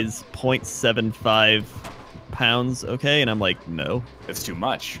 "Is 0.75 pounds okay?" And I'm like, "No, That's too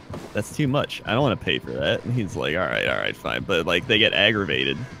much. that's too much. I don't want to pay for that." And he's like, all right, fine." But like, they get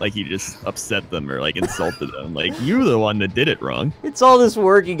aggravated, like you just upset them or like insulted them, like you're the one that did it wrong. It's all this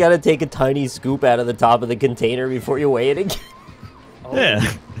work. You gotta take a tiny scoop out of the top of the container before you weigh it again. Oh, Yeah.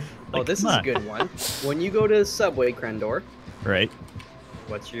 Oh, Like, this is come a on. good one. When you go to Subway, Crendor, Right.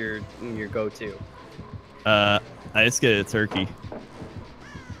 what's your go-to? I just get a turkey.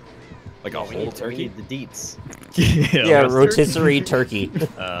 Like a Oh, we whole need- we turkey. need the deets. Yeah, roast rotisserie turkey.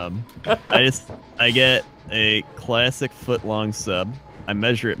 I get a classic foot-long sub. I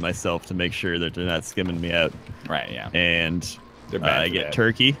measure it myself to make sure that they're not skimming me out. Right. Yeah. And They're bad I for get that.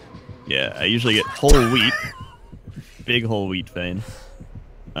 turkey. Yeah, I usually get whole wheat. Big whole wheat fan.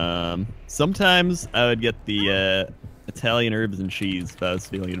 Sometimes I would get the Italian herbs and cheese if I was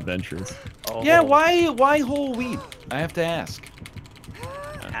feeling adventurous. Oh. Yeah, why whole wheat? I have to ask.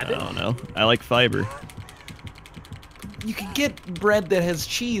 I don't know. I like fiber. You can get bread that has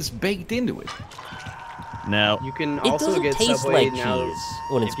cheese baked into it. Now You can It also doesn't get taste Subway like now. cheese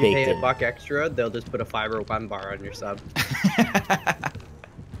when it's If you baked pay in. $1 extra, they'll just put a Fiber One bar on your sub.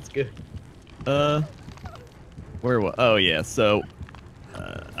 It's good. where was? Oh yeah. So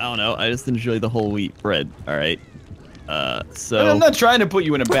I don't know. I just enjoy the whole wheat bread. All right. So I'm not trying to put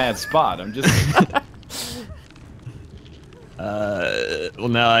you in a bad spot. I'm just. well,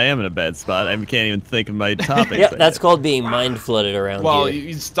 now I am in a bad spot. I can't even think of my topics. Yeah, that's called being mind flooded around Well, here.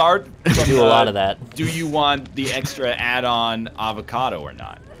 you start. From Do a lot of that. Do you want the extra add-on avocado or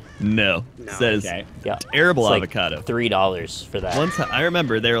not? No. No. Says Okay. Yeah, terrible it's like avocado. $3 for that. One time, I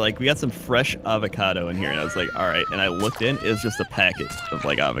remember they were like, "We got some fresh avocado in here," and I was like, "All right." And I looked in; it was just a packet of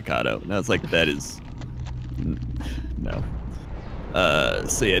like avocado, and I was like, "That is no."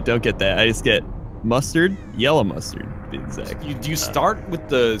 So yeah, don't get that. I just get mustard, yellow mustard, to be exact. Do you start with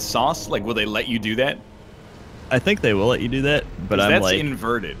the sauce? Like, will they let you do that? I think they will let you do that, but 'Cause I'm that's like,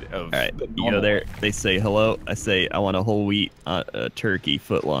 inverted. Of all right, the you go normal there. way. They say hello. I say I want a whole wheat turkey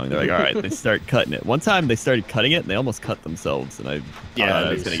foot long. They're like, all right. They start cutting it. One time they started cutting it, and they almost cut themselves, and I Yeah, thought I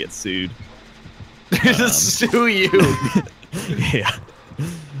was nice. gonna get sued. Just sue you. Yeah.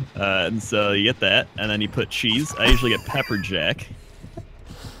 And so you get that, and then you put cheese. I usually get pepper jack.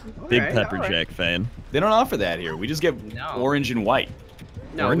 Big Alright, pepper alright. jack fan. They don't offer that here. We just get No. orange and white.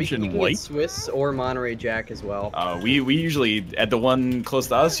 No, Orange we and can white? get Swiss or Monterey Jack as well. We usually at the one close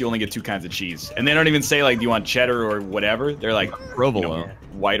to us, you only get 2 kinds of cheese, and they don't even say like, do you want cheddar or whatever? They're like Provolone.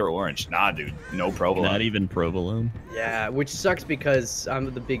 white or orange. Nah, dude, no provolone. Not even provolone. Yeah, which sucks because I'm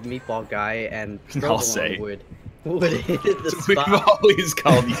the big meatball guy, and I'll provolone say. would hit the We've spot. always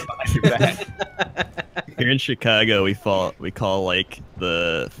called you behind your back. Here in Chicago, we call like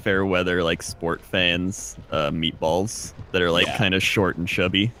the fair weather like sport fans meatballs that are like Yeah. kind of short and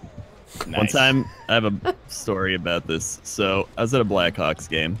chubby. One Nice. time, I have a story about this. So I was at a Blackhawks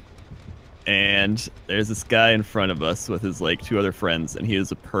game, and there's this guy in front of us with his like 2 other friends, and he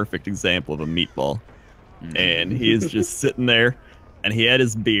is a perfect example of a meatball. And he is just sitting there, and he had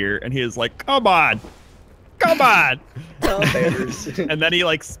his beer, and he was like, "Come on, come on!" Oh, bears. And then he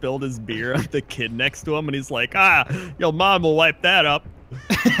like spilled his beer on the kid next to him, and he's like, your mom will wipe that up."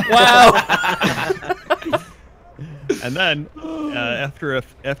 Wow. And then after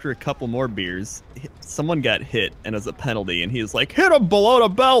a couple more beers, someone got hit, and as a penalty, and he was like, "Hit him below the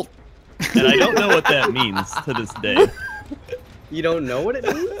belt." And I don't know what that means to this day. You don't know what it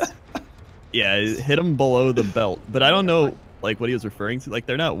means? Yeah, hit him below the belt, but I don't know like what he was referring to. Like,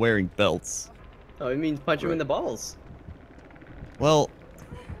 they're not wearing belts. Oh, it means punch him in the balls. Well,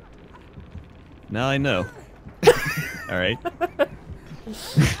 now I know. All right.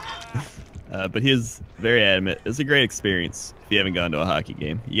 But he was very adamant. It was a great experience. If you haven't gone to a hockey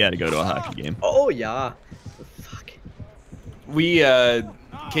game, you got to go to a hockey game. Oh, yeah. Fuck. We,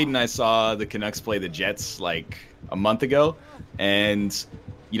 Kate and I saw the Canucks play the Jets like a month ago, and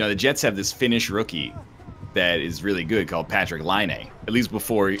you know the Jets have this Finnish rookie that is really good called Patrick Laine. At least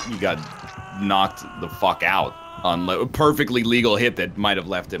before he got knocked the fuck out on a perfectly legal hit that might have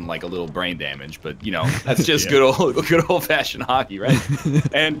left him like a little brain damage, but you know that's just Yeah. good old fashioned hockey, right?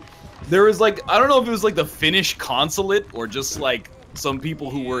 And there was like, I don't know if it was like the Finnish consulate or just like some people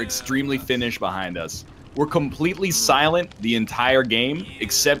who were extremely Finnish behind us were completely silent the entire game,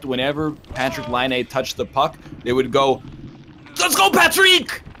 except whenever Patrick Laine touched the puck, they would go, "Let's go,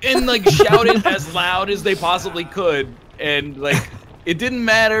 Patrick!" and like shout it as loud as they possibly could. And like, it didn't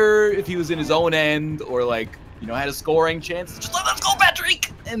matter if he was in his own end or like, you know, had a scoring chance. Just like, "Let's go, Patrick!"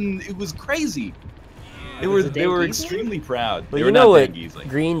 And it was crazy. They were extremely proud. Well, they you were know not what Dan Giesling.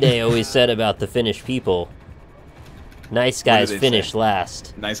 Green Day always said about the Finnish people? Nice guys they finish say?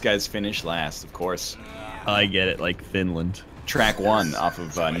 last. Nice guys finish last, of course. I get it, like Finland. Track 1 off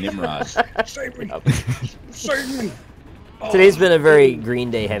of Nimrod. Today's been a very Green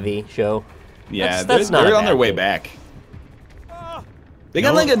Day heavy show. Yeah, That's not they're a on their bad way thing. back. They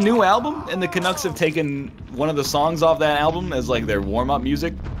got like a new album, and the Canucks have taken one of the songs off that album as like their warm-up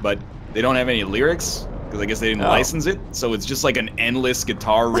music, but they don't have any lyrics because I guess they didn't license it. So it's just like an endless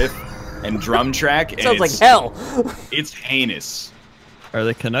guitar riff and drum track. And Sounds like hell. It's heinous. Are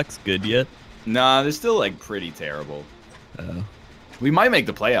the Canucks good yet? Nah, they're still like pretty terrible. We might make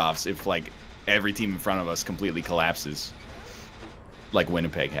the playoffs if like every team in front of us completely collapses, like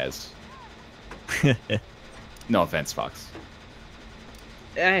Winnipeg has. No offense, Fox.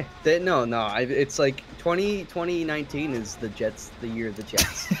 No. It's like 2019 is the Jets, the year of the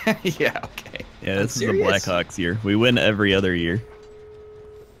Jets. Yeah, okay. Yeah, this is the Blackhawks year. We win every other year.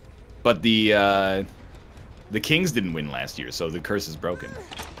 But the Kings didn't win last year, so the curse is broken.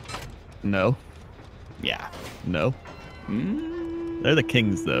 No. Yeah. No. They're the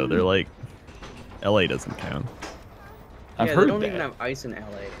Kings, though. They're like... LA doesn't count. I've heard they don't that. even have ice in LA.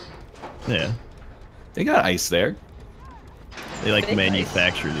 Yeah. They got ice there. They like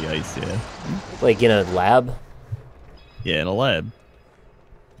manufacture the ice, yeah. Like in a lab? Yeah, in a lab.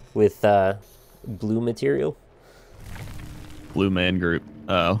 With blue material? Blue Man Group.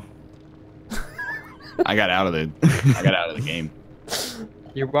 Oh. I got out of the game.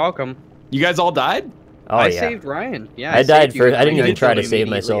 You're welcome. You guys all died? Oh, I yeah. saved Ryan. Yeah, I died first. I didn't You even try to killed save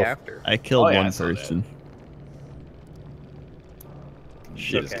immediately myself. after. I killed Oh, yeah, I one saw that. person.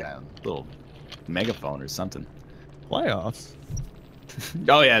 Shit, Okay. this guy, a little megaphone or something. Playoffs.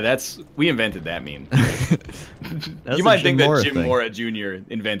 Oh yeah, we invented that meme. That's You a might think that Mora Jim thing. Mora Jr.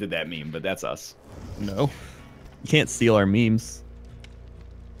 invented that meme, but that's us. No. You can't steal our memes.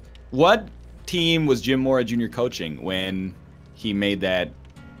 What team was Jim Mora Jr. coaching when he made that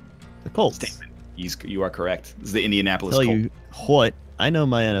The Colts. statement? You are correct. This is the Indianapolis Tell Colts. you what, I know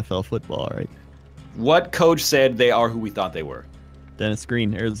my NFL football, all right? What coach said they are who we thought they were? Dennis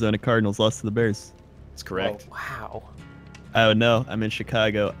Green, Arizona Cardinals lost to the Bears. That's correct. Oh, wow. I would know. I'm in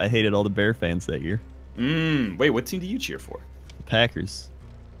Chicago. I hated all the Bear fans that year. Wait, what team do you cheer for? The Packers.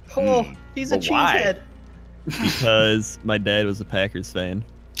 Oh, he's a But why? cheesehead. Because my dad was a Packers fan.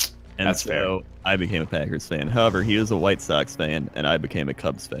 And That's so I became a Packers fan. However, he was a White Sox fan, and I became a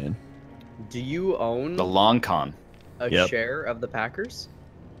Cubs fan. Do you own The long con. a Yep. share of the Packers?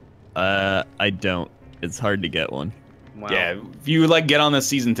 I don't. It's hard to get one. Wow. Yeah, if you like get on the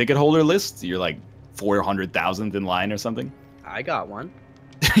season ticket holder list, you're like 400,000th in line or something. I got one.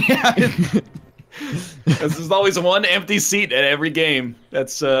 Yeah. There's always one empty seat at every game.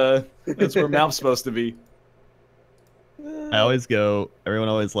 That's where Malph's supposed to be. I always go. Everyone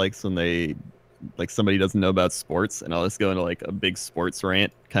always likes when they, like, somebody doesn't know about sports, and I'll just go into like a big sports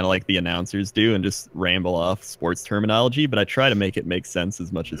rant, kind of like the announcers do, and just ramble off sports terminology. But I try to make it make sense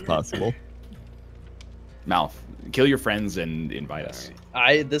as much as possible. Malph, kill your friends and invite us.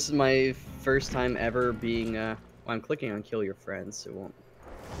 This is my first time ever being well, I'm clicking on kill your friends. It won't.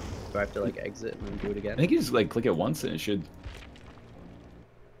 Do I have to like exit and then do it I again? think you just like click it once and it should.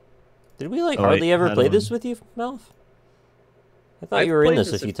 Did we like Oh, hardly wait, ever how play do this I- with you, Malph? I thought I've you were in played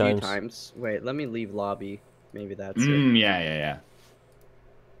this a few times. Wait, let me leave lobby. Maybe that's it. Yeah.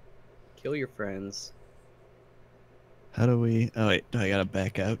 Kill your friends. How do we? Oh wait, I gotta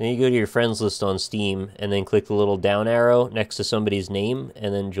back out. Then you go to your friends list on Steam, and then click the little down arrow next to somebody's name,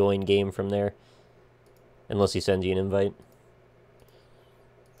 and then join game from there. Unless he sends you an invite.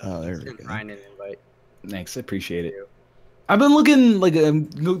 Oh, there we Send go. Ryan an invite. Thanks, I appreciate it. I've been looking like I'm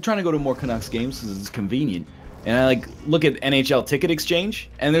trying to go to more Canucks games because it's convenient, and I like look at NHL Ticket Exchange,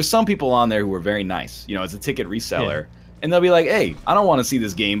 and there's some people on there who are very nice. You know, as a ticket reseller. Yeah. And they'll be like, hey, I don't want to see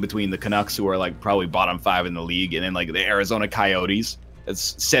this game between the Canucks, who are like probably bottom 5 in the league, and then like the Arizona Coyotes.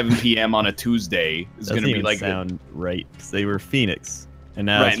 It's 7 p.m. on a Tuesday. It's going to be like sound right, 'cause they were Phoenix, and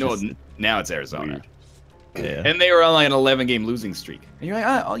now right. it's No, just now it's Arizona. weird. Yeah. And they were on like an 11-game losing streak. And you're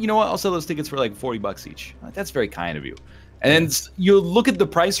like, you know what? I'll sell those tickets for like $40 each. That's very kind of you. And then you'll look at the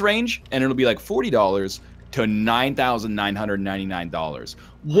price range, and it'll be like $40 to $9,999.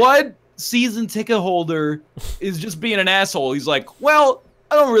 What season ticket holder is just being an asshole? He's like, well,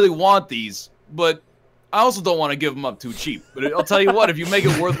 I don't really want these, but I also don't want to give them up too cheap. But I'll tell you what, if you make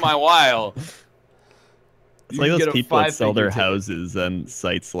it worth my while, It's you like can those get a people that sell their 5-figure ticket. houses on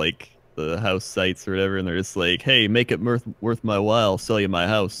sites like the house sites or whatever, and they're just like, hey, make it worth my while, sell you my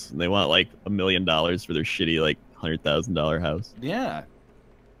house. And they want like $1 million for their shitty like $100,000 house. Yeah.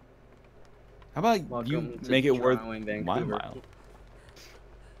 How about you Welcome to make it worth Toronto and my Vancouver. mile?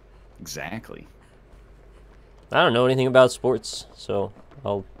 Exactly. I don't know anything about sports, so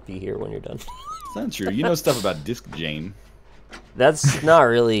I'll be here when you're done. It's not true. You know stuff about Disc Jane. That's not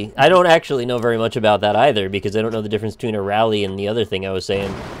really... I don't actually know very much about that either, because I don't know the difference between a rally and the other thing I was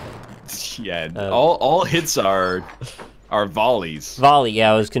saying. Yeah, all hits are volleys. Volley,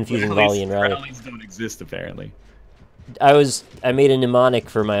 yeah, I was confusing volley and rally. Rallies don't exist, apparently. I made a mnemonic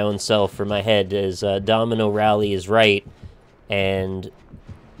for my own self, for my head, as domino rally is right, and...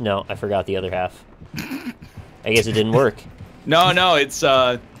 No, I forgot the other half. I guess it didn't work. No, it's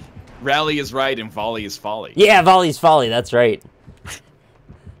rally is right and volley is folly. Yeah, volley's folly, that's right.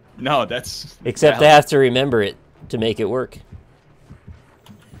 No, that's... Except I have to remember it to make it work.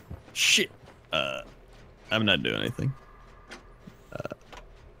 Shit. I'm not doing anything.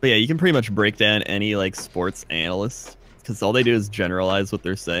 But yeah, you can pretty much break down any like sports analyst because all they do is generalize what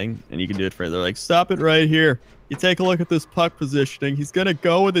they're saying, and you can do it for. They're like, stop it right here. You take a look at this puck positioning. He's gonna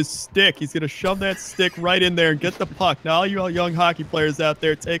go with his stick. He's gonna shove that stick right in there and get the puck. Now, all you young hockey players out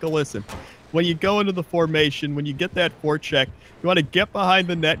there, take a listen. When you go into the formation, when you get that forecheck, you want to get behind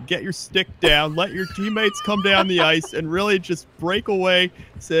the net, get your stick down, let your teammates come down the ice, and really just break away.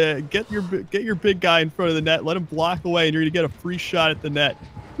 So get your big guy in front of the net, let him block away, and you're gonna get a free shot at the net.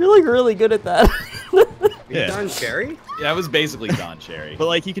 You're like really good at that. Yeah. Don Cherry? Yeah, it was basically Don Cherry. But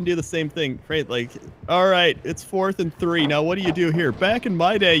like you can do the same thing, right? Like, all right, it's 4th and 3. Now what do you do here? Back in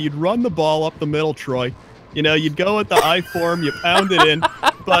my day, you'd run the ball up the middle, Troy. You know, you'd go with the I form, you pound it in,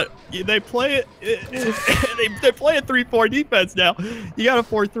 but they play it. They play a 3-4 defense now. You got a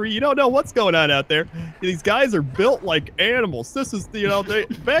 4-3. You don't know what's going on out there. These guys are built like animals. This is, you know,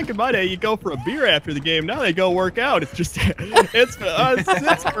 back in my day, you go for a beer after the game. Now they go work out. It's just,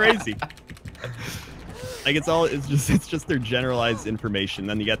 it's crazy. Like it's just their generalized information.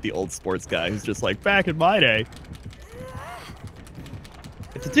 Then you got the old sports guy who's just like, back in my day.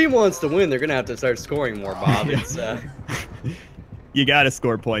 If the team wants to win, they're gonna have to start scoring more, Bob. It's you gotta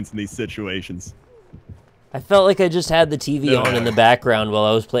score points in these situations. I felt like I just had the TV on in the background while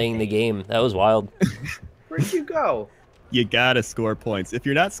I was playing the game. That was wild. Where'd you go? You gotta score points. If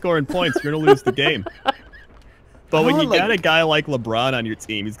you're not scoring points, you're gonna lose the game. But when you got a guy like LeBron on your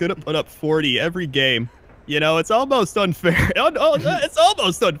team, he's gonna put up 40 every game. You know, it's almost unfair. It's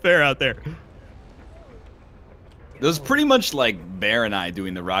almost unfair out there. It was pretty much like Bear and I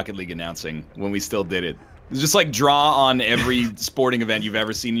doing the Rocket League announcing when we still did it. It was just like draw on every sporting event you've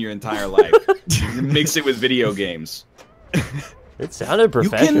ever seen in your entire life. Mix it with video games. It sounded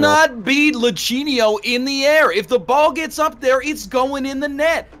professional. You cannot beat Luchino in the air. If the ball gets up there, it's going in the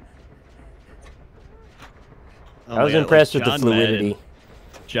net. Oh, I was impressed with the fluidity.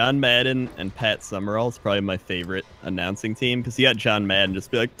 John Madden and Pat Summerall is probably my favorite announcing team because you got John Madden just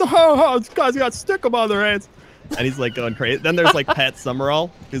be like, oh, these guys got stick 'em on their hands. And he's like going crazy. Then there's like Pat Summerall,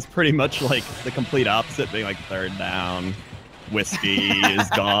 who's pretty much like the complete opposite, being like, third down, whiskey is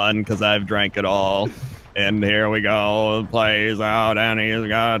gone because I've drank it all. And here we go, the play's out, and he's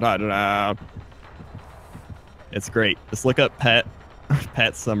got a touchdown. It's great. Just look up Pat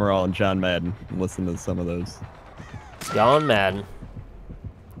Summerall and John Madden and listen to some of those. John Madden.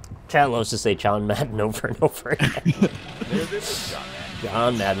 Chat loves to say John Madden over and over again.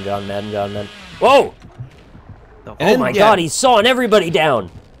 John Madden. Whoa! Oh my god, he's sawing everybody down!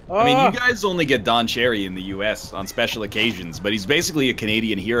 I mean, you guys only get Don Cherry in the US on special occasions, but he's basically a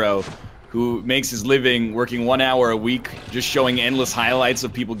Canadian hero who makes his living working 1 hour a week just showing endless highlights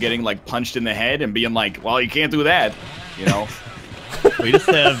of people getting, like, punched in the head and being like, well, you can't do that, you know? We just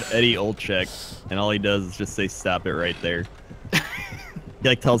have Eddie Olczyk, and all he does is just say, stop it right there. He,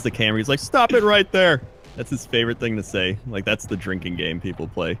 like, tells the camera, he's like, stop it right there! That's his favorite thing to say. Like, that's the drinking game people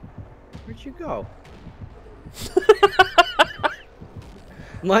play. Where'd you go?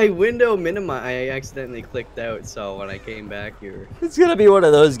 My window I accidentally clicked out, so when I came back here... It's gonna be one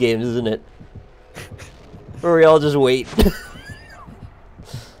of those games, isn't it? Where we all just wait.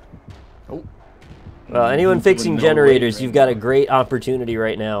 Oh. Well, anyone fixing generators, you've got a great opportunity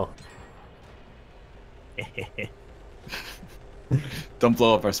right now. Don't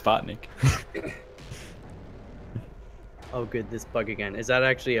blow up our Sputnik. Oh good, this bug again. Is that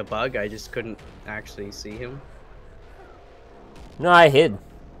actually a bug? I just couldn't actually see him. No, I hid.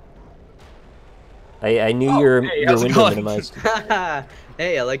 I knew your window minimized.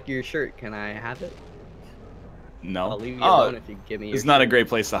 Hey, I like your shirt. Can I have it? No. I'll leave you alone if you give me your It's not a great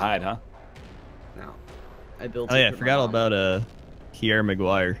place to hide, huh? No. I built it. Oh yeah, I forgot all about Kier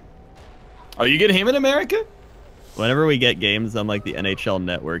Maguire. Oh, you get him in America? Whenever we get games on like the NHL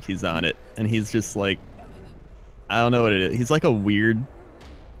network, he's on it. And he's just like, I don't know what it is. He's like a weird...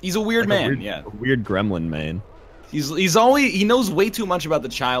 He's a weird man, a weird gremlin man. He knows way too much about the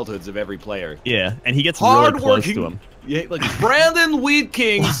childhoods of every player. Yeah, and he gets really close to him. Yeah, like Brandon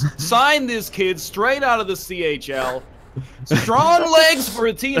Wheatkins signed this kid straight out of the CHL. Strong legs for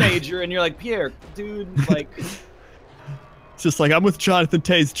a teenager, and you're like, Pierre, dude, like... It's just like, I'm with Jonathan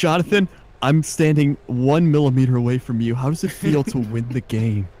Taze. Jonathan, I'm standing 1 millimeter away from you. How does it feel to win the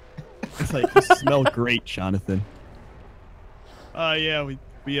game? It's like, you smell great, Jonathan. Yeah, we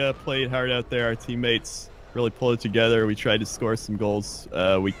played hard out there. Our teammates really pulled it together. We tried to score some goals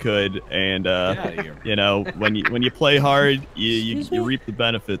we could, and you know, when you play hard, you reap the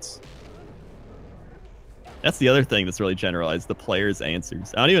benefits. That's the other thing that's really generalized, the players'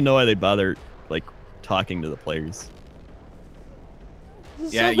 answers. I don't even know why they bother like talking to the players.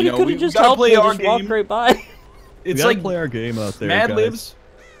 Yeah, you know, we just gotta play our game. Walk right by. It's we like play our game out there, Mad guys. Libs.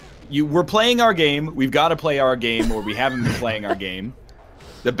 We're playing our game. We've got to play our game, or we haven't been playing our game.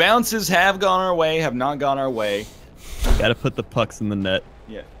 The bounces have gone our way, have not gone our way. Gotta put the pucks in the net.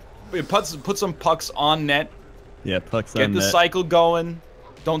 Yeah. Put some pucks on net. Yeah, pucks on net. Get the cycle going.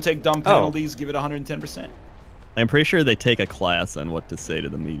 Don't take dumb penalties. Give it 110%. I'm pretty sure they take a class on what to say to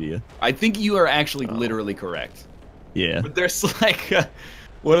the media. I think you are actually literally correct. Yeah. But there's like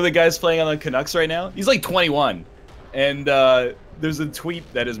one of the guys playing on the Canucks right now. He's like 21, and there's a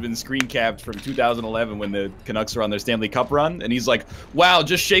tweet that has been screen capped from 2011 when the Canucks are on their Stanley Cup run, and he's like, "Wow,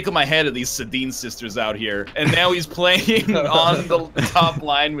 just shaking my head at these Sedin sisters out here." And now he's playing on the top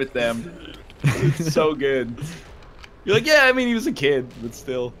line with them. It's so good. You're like, yeah, I mean, he was a kid, but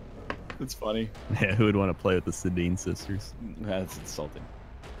still, it's funny. Yeah, who would want to play with the Sedin sisters? That's insulting.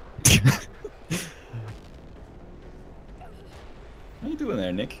 How you doing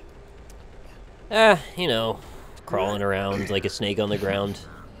there, Nick? You know, crawling around like a snake on the ground.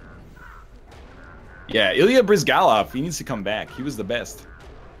 Yeah, Ilya Bryzgalov, he needs to come back. He was the best.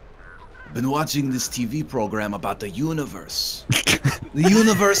 Been watching this TV program about the universe. The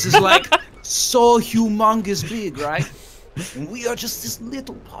universe is like so humongous big, right? And we are just this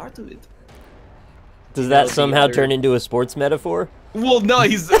little part of it. Does that somehow turn into a sports metaphor? Well, no,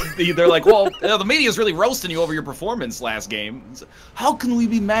 they're like, well, the media's really roasting you over your performance last game. How can we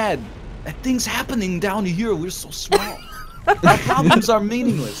be mad at things happening down here? We're so small. Our problems are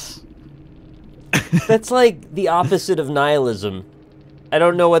meaningless. That's like the opposite of nihilism. I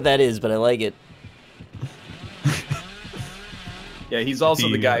don't know what that is, but I like it. Yeah, he's also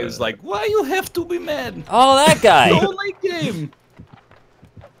the guy who's like, why you have to be mad? Oh, that guy! So late game.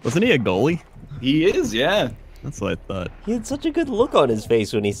 Wasn't he a goalie? He is, yeah. That's what I thought. He had such a good look on his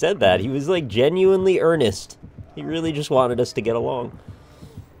face when he said that. He was like genuinely earnest. He really just wanted us to get along.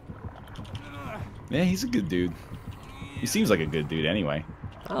 Yeah, he's a good dude. He seems like a good dude anyway.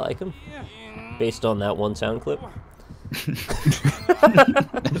 I like him. Based on that one sound clip.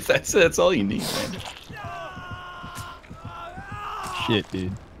 that's all you need, man. Shit,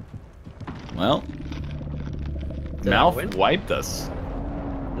 dude. Well, Mouth wiped us.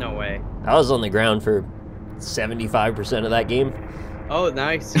 No way. I was on the ground for 75% of that game. Oh, now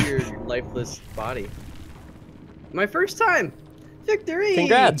I see your lifeless body. My first time! Victory!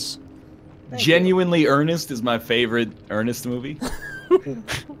 Congrats! Genuinely Ernest is my favorite Ernest movie.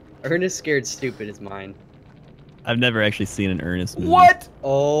 Ernest Scared Stupid is mine. I've never actually seen an Ernest movie. What?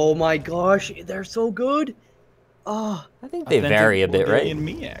 Oh my gosh, they're so good! Oh, I think they vary a bit, right?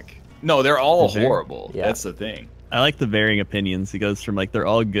 No, they're all horrible. Yeah. That's the thing. I like the varying opinions. It goes from like they're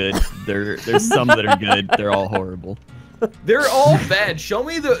all good, there's some that are good, they're all horrible. They're all bad. Show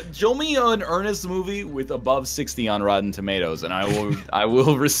me an Ernest movie with above 60 on Rotten Tomatoes, and I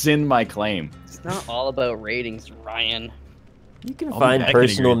will rescind my claim. it's not all about ratings, Ryan. You can find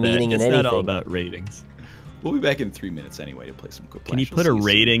personal meaning in anything. It's not all about ratings. We'll be back in 3 minutes anyway to play some Quiplash. Can you put a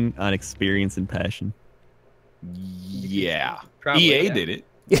rating on experience and passion? Yeah. Probably, EA yeah. did it.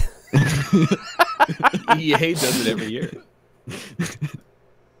 EA does it every year.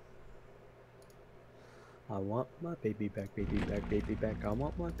 I want my baby back, baby back, baby back. I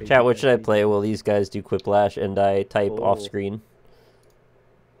want my baby Chat, what back, should I baby play while these guys do Quiplash and I type Oh. off screen?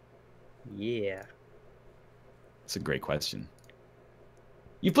 Yeah. That's a great question.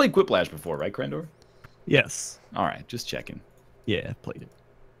 You played Quiplash before, right, Crendor? Yes. All right, just checking. Yeah, I played it.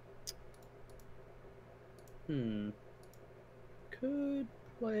 Could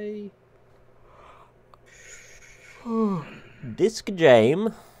play. Disc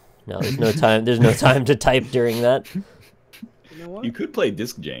Jam. No, there's no time. There's no time to type during that. You know what? You could play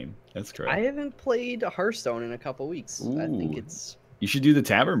Disc Jam. That's correct. I haven't played Hearthstone in a couple weeks. I think Ooh. it's. You should do the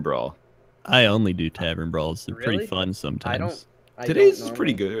Tavern Brawl. I only do Tavern Brawls. They're Really? pretty fun sometimes. Today's is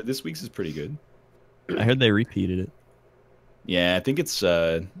pretty good. Or this week's is pretty good. I heard they repeated it. Yeah, I think it's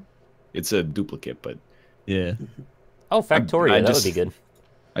a duplicate, but Yeah. Oh, Factorio. I That just- would be good.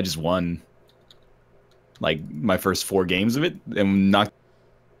 I just won like my first 4 games of it and knocked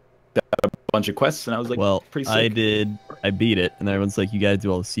out a bunch of quests, and I was like, Well, pretty sick. I beat it, and everyone's like, you gotta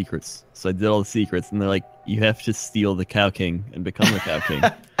do all the secrets. So I did all the secrets, and they're like, you have to steal the Cow King and become the Cow King.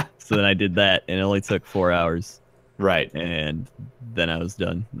 So then I did that, and it only took 4 hours. Right. And then I was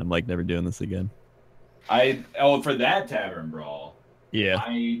done. I'm like, never doing this again. For that Tavern Brawl, Yeah.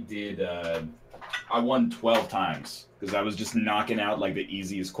 I did I won 12 times because I was just knocking out like the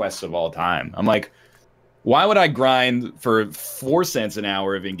easiest quests of all time. I'm like, why would I grind for 4 cents an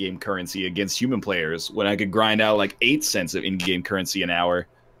hour of in-game currency against human players when I could grind out like 8 cents of in-game currency an hour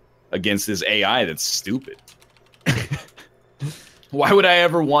against this AI that's stupid? Why would I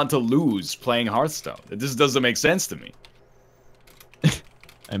ever want to lose playing Hearthstone? It just doesn't make sense to me.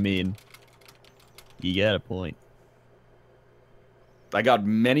 I mean, you got a point. I got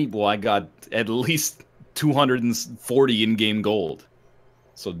many. Well, I got at least 240 in-game gold.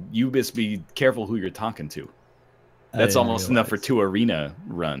 So you best be careful who you're talking to. That's almost enough for 2 arena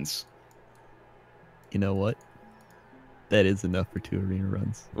runs. You know what? That is enough for 2 arena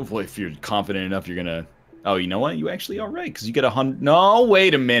runs. Well, if you're confident enough, you're gonna. Oh, you know what? You actually are right because you get 100. No,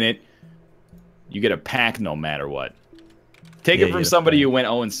 wait a minute. You get a pack no matter what. Take it from somebody who went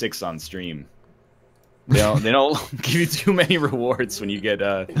 0-6 on stream. They don't give you too many rewards when you get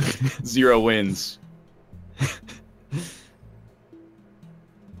 0 wins.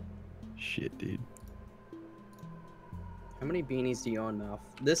 Shit, dude. How many beanies do you own now?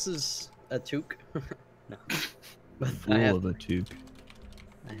 This is a toque. No. Full of a toque.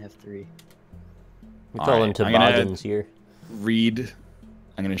 I have 3. We call them toboggans here.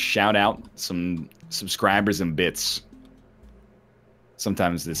 I'm gonna shout out some subscribers and bits.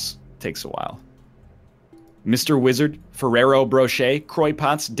 Sometimes this takes a while. Mr. Wizard, Ferrero Brochet, Croy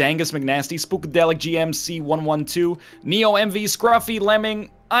Potts, Dangus McNasty, Spookadelic GMC 112, Neo MV, Scruffy,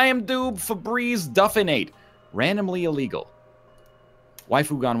 Lemming, I Am Doob, Febreze, Duffinate, Randomly Illegal,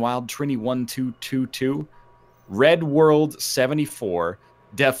 Waifu Gone Wild, Trini 1222, Red World 74,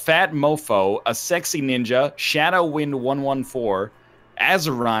 Def Fat Mofo, A Sexy Ninja, Shadow Wind 114,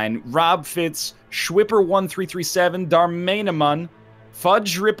 Azarine, Rob Fitz, Schwipper 1337, Darmanamun,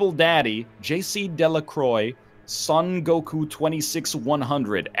 Fudge Ripple Daddy, JC Delacroix, Son Goku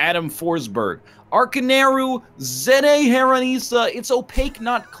 26100, Adam Forsberg, Arcanaru, Zene Heranisa, It's Opaque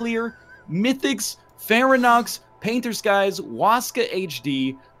Not Clear, Mythics, Faranox, Painter Skies, Waska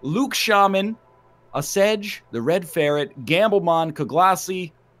HD, Luke Shaman, Asedge, The Red Ferret, Gamblemon,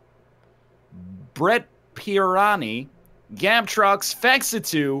 Kaglasi, Brett Pirani, Gabtrox,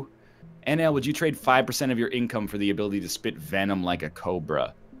 Fexitu. NL, would you trade 5% of your income for the ability to spit venom like a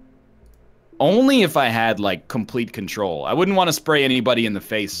cobra? Only if I had, like, complete control. I wouldn't want to spray anybody in the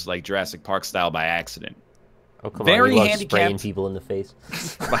face, like Jurassic Park style, by accident. Oh, come on, you love spraying people in the face.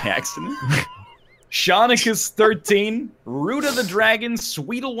 By accident? Shaunicus 13, Root of the Dragon,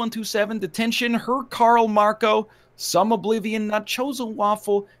 Sweetle 127, Detention, Her Carl Marco, Some Oblivion, Not Chosen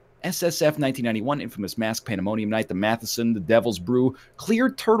Waffle, SSF 1991, Infamous Mask, Pandemonium Night, The Matheson, The Devil's Brew, Clear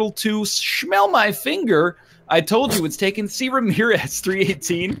Turtle 2, Smell My Finger, I Told You It's Taken, C. Ramirez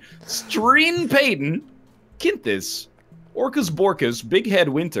 318, Streen Payton, Kinthis, Orcas Borcas, Big Head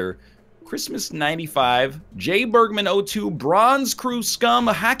Winter, Christmas 95, J. Bergman 02, Bronze Crew Scum,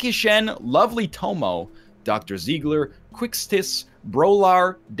 Hakishen, Lovely Tomo, Dr. Ziegler, Quickstis,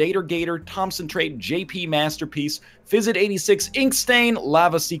 Brolar, Dater Gator, Thompson Trade, JP Masterpiece, Fizzit 86, Inkstain,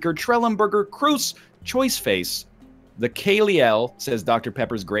 Lava Seeker, Trellenberger, Cruz, Choice Face. The Kaliel says Dr.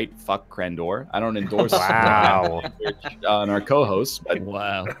 Pepper's great. Fuck Crendor. I don't endorse on our co-host, but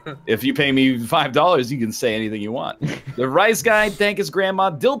wow. If you pay me $5, you can say anything you want. The Rice Guy, Dankus Grandma,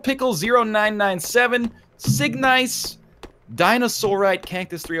 Dill Pickle 0997, Signice, Dinosaurite,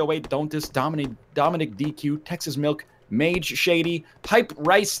 Cactus 308, Don'tus, Dominic DQ, Texas Milk, Mage Shady, Hype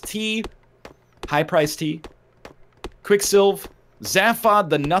Rice Tea, High Price Tea, Quicksilve, Zaphod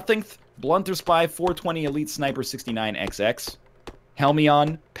the Nothingth, Blunter Spy 420 Elite Sniper 69XX,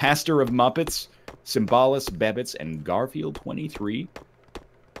 Helmion, Pastor of Muppets, Symbolus, Bebbits, and Garfield 23.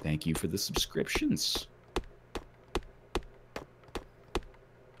 Thank you for the subscriptions.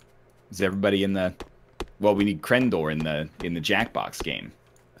 Is everybody in the? Well, we need Crendor in the Jackbox game.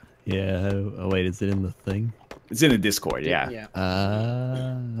 Yeah. Oh wait, is it in the thing? It's in the Discord. Yeah.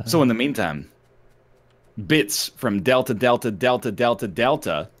 So in the meantime, bits from Delta Delta Delta Delta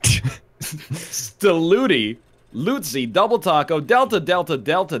Delta, Staludi, Lutzi, Double Taco, Delta Delta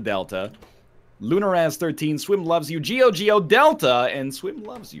Delta Delta, Lunaraz 13, Swim Loves You, Geo Delta, and Swim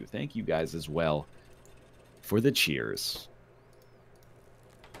Loves You. Thank you guys as well for the cheers.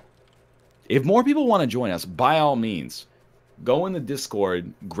 If more people want to join us, by all means, go in the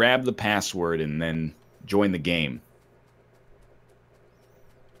Discord, grab the password, and then join the game.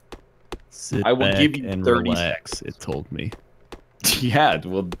 Sit I will back give you and 30 relax, seconds. it told me. Yeah,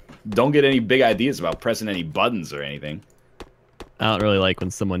 well, don't get any big ideas about pressing any buttons or anything. I don't really like when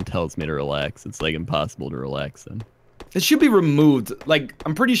someone tells me to relax. It's like impossible to relax then. It should be removed. Like,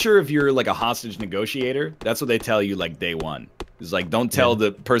 I'm pretty sure if you're like a hostage negotiator, that's what they tell you like day one. It's like, don't tell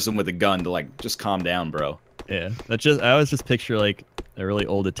the person with a gun to like, just calm down, bro. Yeah, I always just picture like a really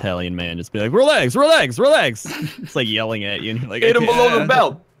old Italian man just be like, relax, relax, relax. It's like yelling at you and you're like, hit him below the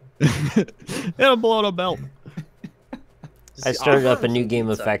belt. Hit him below the belt. I started up a new game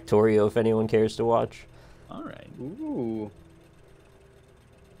of Factorio if anyone cares to watch. All right. Ooh.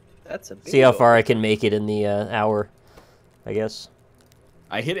 That's a big See how far I can make it in the hour, I guess.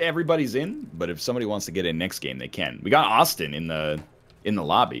 I hit everybody's in, but if somebody wants to get in next game, they can. We got Austin in the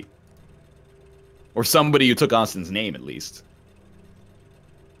lobby. Or somebody who took Austin's name, at least.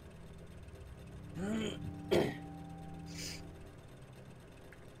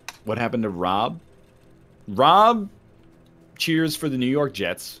 What happened to Rob? Rob cheers for the New York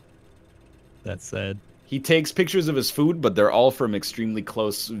Jets. That's sad. He takes pictures of his food, but they're all from extremely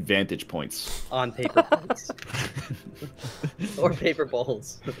close vantage points. On paper plates. Or paper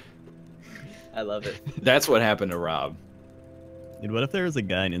bowls. I love it. That's what happened to Rob. Dude, what if there was a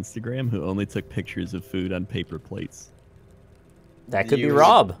guy on Instagram who only took pictures of food on paper plates? That could be You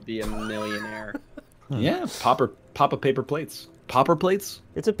Rob. would be a millionaire. Yeah, pop a paper plates. Popper plates?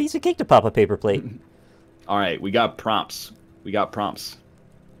 It's a piece of cake to pop a paper plate. All right, we got prompts. We got prompts.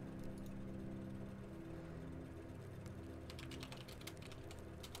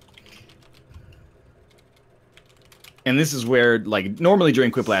 And this is where, like, normally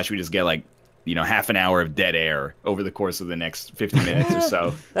during Quiplash, we just get, like, you know, half an hour of dead air over the course of the next 50 minutes or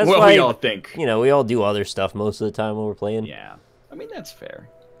so. That's what why, we all think. You know, we all do other stuff most of the time when we're playing. Yeah. I mean, that's fair.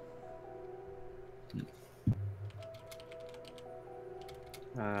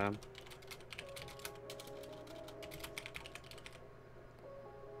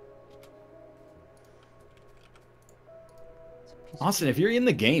 Austin, if you're in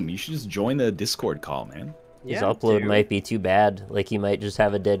the game, you should just join the Discord call, man. His upload might be too bad. Like, he might just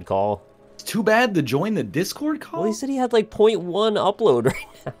have a dead call. It's too bad to join the Discord call? Well, he said he had, like, 0.1 upload right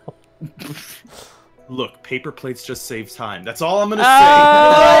now. Look, paper plates just save time. That's all I'm gonna Oh, say.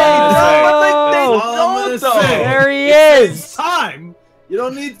 That's all I'm gonna say. There he It is. saves time. You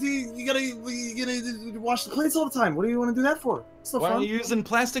don't need to. You gotta wash the plates all the time. What do you want to do that for? It's not Why fun. are you using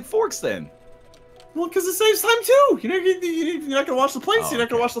plastic forks then? Well, because it saves time too. You're not gonna wash the plates. Oh, You're not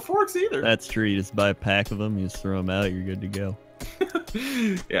gonna wash the forks either. That's true. You just buy a pack of them, you just throw them out, you're good to go.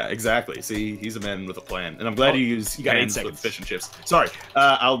 Yeah, exactly. See, he's a man with a plan, and I'm glad you use you got 8 hands seconds. with fish and chips. Sorry,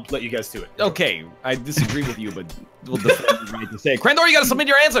 I'll let you guys do it. Okay, I disagree with you, but we'll defend the right to say. Crendor, you gotta submit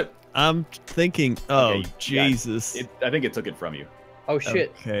your answer! I'm thinking, oh, Okay, Jesus. I think it took it from you. Oh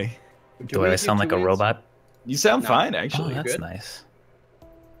shit. Okay. Do I sound like a robot? You sound No. fine, Oh, actually. that's good. nice.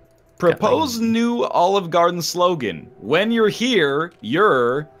 Propose new Olive Garden slogan. When you're here,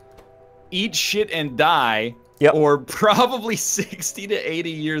 you're eat shit and die, Yep. or probably 60 to 80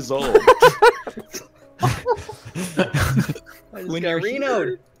 years old. I just When got you're Reno'd.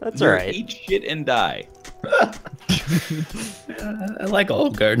 here, That's you're alright. eat shit and die. I like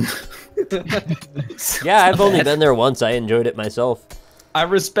Olive Garden. Yeah, I've only been there once. I enjoyed it myself. I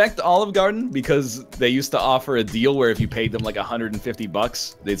respect Olive Garden because they used to offer a deal where if you paid them like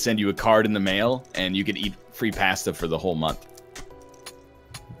 $150, they'd send you a card in the mail and you could eat free pasta for the whole month.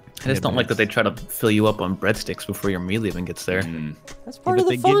 I just don't like that they try to fill you up on breadsticks before your meal even gets there. That's Yeah, part but of the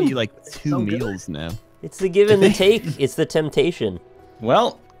they fun. give you like 2 meals now. It's the give and the take. It's the temptation.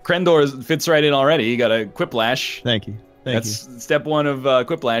 Well, Crendor fits right in already. You got a Quiplash. Thank you. Thank you. That's step one of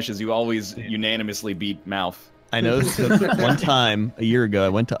Quiplash is you always unanimously beat Mouth. I noticed that one time, a year ago, I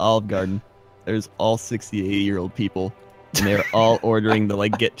went to Olive Garden. There's all 60 to 80-year-old people, and they were all ordering the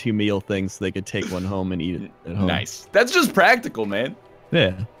like get 2 meal thing so they could take one home and eat it at home. Nice. That's just practical, man.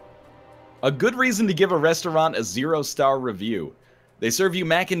 Yeah. A good reason to give a restaurant a 0-star review. They serve you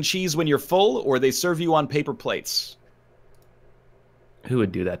mac and cheese when you're full, or they serve you on paper plates. Who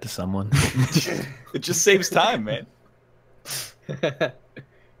would do that to someone? It just saves time, man.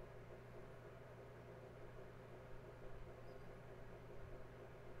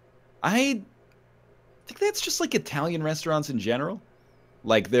 I think that's just like Italian restaurants in general.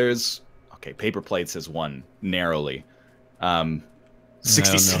 Like there's, okay, paper plates has won narrowly.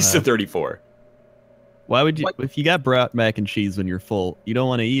 66 to 34. Why would you, if you got brought mac and cheese when you're full, you don't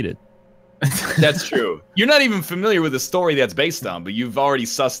want to eat it. That's true. You're not even familiar with the story that's based on, but you've already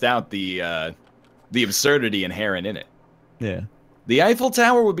sussed out the absurdity inherent in it. Yeah. The Eiffel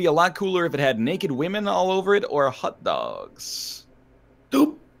Tower would be a lot cooler if it had naked women all over it or hot dogs.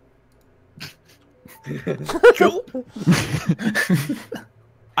 Doop.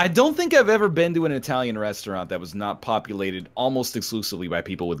 I don't think I've ever been to an Italian restaurant that was not populated almost exclusively by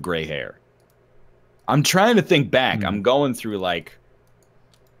people with gray hair. I'm trying to think back. I'm going through, like,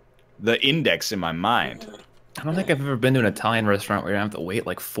 the index in my mind. I don't think I've ever been to an Italian restaurant where you have to wait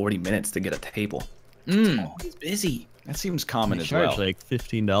like 40 minutes to get a table. It's always busy. That seems common They as charge well. like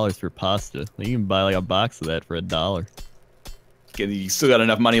 $15 for pasta. You can buy like a box of that for $1. You still got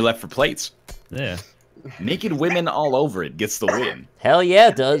enough money left for plates. Yeah. Naked women all over it gets the win. Hell yeah,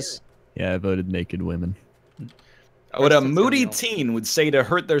 it does. Yeah, I voted naked women. What a moody teen would say to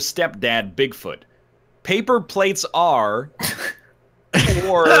hurt their stepdad, Bigfoot. Paper plates are...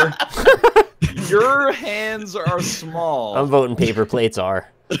 or your hands are small. I'm voting paper plates are.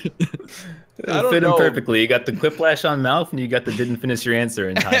 I don't fit him know. perfectly. You got the quiplash on mouth, and you got the didn't finish your answer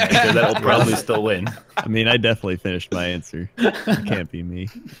in time. So that'll probably still win. I mean, I definitely finished my answer. It can't be me.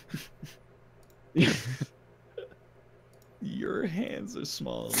 Your hands are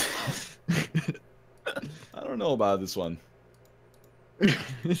small. I don't know about this one.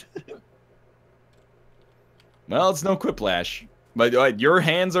 Well, it's no quiplash. But your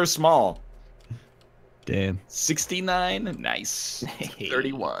hands are small. Damn. 69. Nice.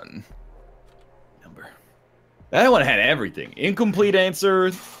 31. Number. That one had everything. Incomplete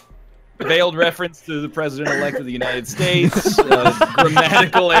answer. Veiled reference to the president-elect of the United States.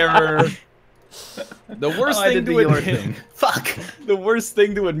 Grammatical error. The worst thing to admit. Fuck. The worst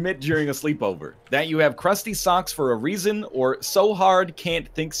thing to admit during a sleepover. That you have crusty socks for a reason, or so hard can't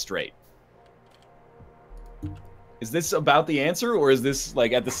think straight. Is this about the answer, or is this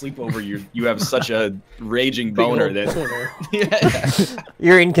like at the sleepover you have such a raging boner that yeah.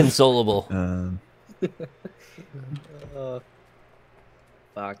 You're inconsolable.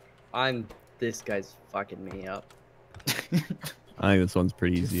 Fuck. This guy's fucking me up. I think this one's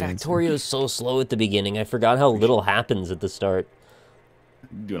pretty easy. Factorio is so slow at the beginning. I forgot how little happens at the start.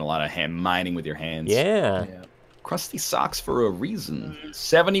 Doing a lot of hand mining with your hands. Yeah. Crusty socks for a reason.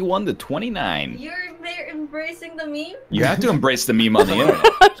 71 to 29. You're embracing the meme? You have to embrace the meme on the internet.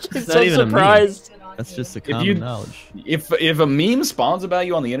 I'm so surprised. That's just a common knowledge. If a meme spawns about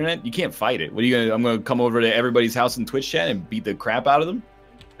you on the internet, you can't fight it. What are you gonna? I'm gonna come over to everybody's house in Twitch chat and beat the crap out of them.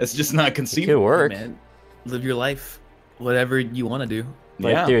 That's just not conceivable. It could work. Man, live your life, whatever you want to do.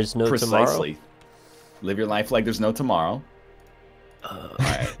 Like there's no precisely. tomorrow. Live your life like there's no tomorrow.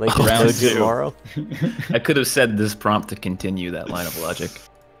 Like there's no tomorrow. I could have said this prompt to continue that line of logic.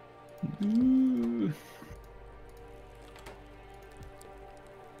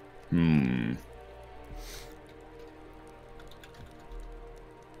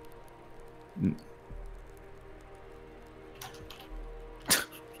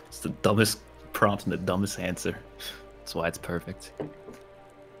 It's the dumbest prompt and the dumbest answer. That's why it's perfect.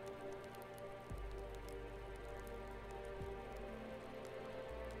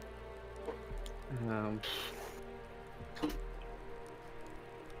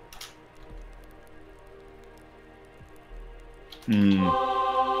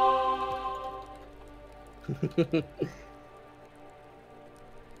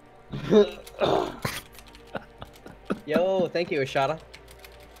 Yo, thank you, Ashada.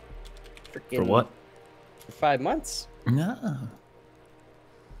 For what? For 5 months. No.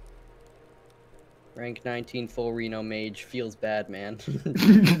 Rank 19 full Reno mage. Feels bad, man.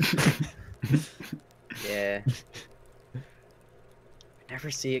 Yeah. I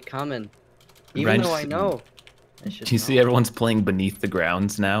never see it coming. Even though I know. Do you see everyone's playing Beneath the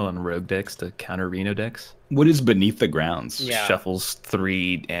Grounds now on rogue decks to counter Reno decks? What is Beneath the Grounds? Yeah. Shuffles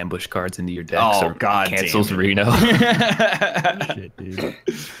 3 ambush cards into your deck, Oh, so God cancels damn it. Reno. Shit, dude.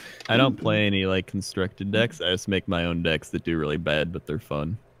 I don't play any like constructed decks. I just make my own decks that do really bad, but they're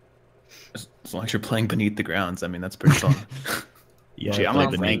fun. As long as you're playing Beneath the Grounds, I mean, that's pretty fun. Yeah, Gee, I I'm play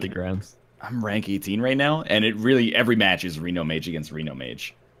on Beneath rank. the Grounds. I'm rank 18 right now, and it really every match is Reno Mage against Reno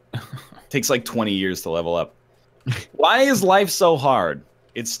Mage. Takes like 20 years to level up. Why is life so hard?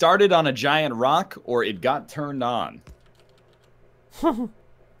 It started on a giant rock, or it got turned on.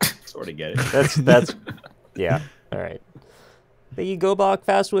 Sort of get it. That's yeah. All right. Thank you, Gobok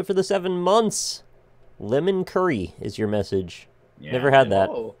Fastwit, for the 7 months. Lemon curry is your message. Yeah. Never had that.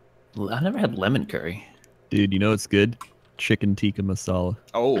 Oh. I never had lemon curry. Dude, you know what's good? Chicken tikka masala.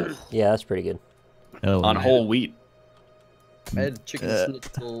 Oh, Yeah, that's pretty good. Hell on yeah. whole wheat. I had chicken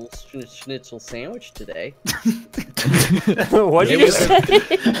schnitzel sandwich today. What did you say?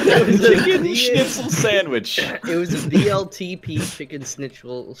 Chicken schnitzel sandwich. It was a BLTP chicken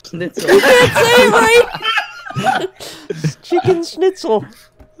schnitzel. Say it right. Chicken schnitzel.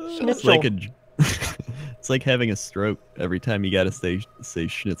 It's like it's like having a stroke every time you gotta say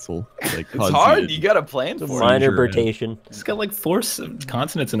schnitzel. Like It's hard. You got to plan for it. Minor bertation. It's got like 4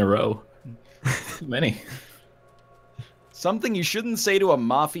 consonants in a row. Too many. Something you shouldn't say to a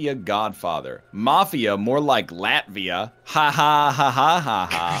mafia godfather. Mafia, more like Latvia. Ha ha ha ha ha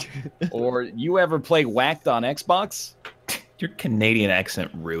ha. Or you ever play Whacked on Xbox? Your Canadian accent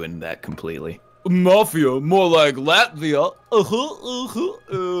ruined that completely. Mafia, more like Latvia.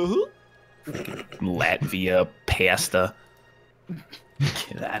 Latvia pasta.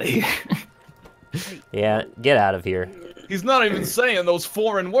 Get out of here. Yeah, get out of here. He's not even saying those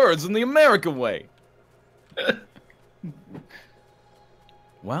foreign words in the American way.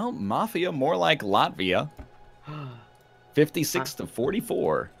 Well, Mafia, more like Latvia. 56 to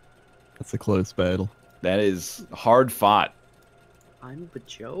 44. That's a close battle. That is hard fought. I'm but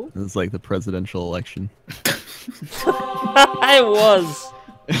Joe. This is like the presidential election. I was.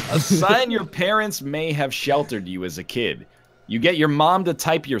 A sign your parents may have sheltered you as a kid. You get your mom to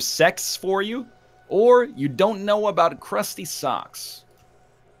type your sex for you, or you don't know about crusty socks.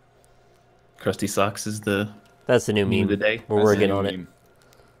 Crusty socks is the. That's the new meme today. We're working on it.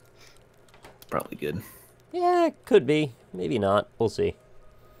 Probably good. Yeah, it could be. Maybe not. We'll see.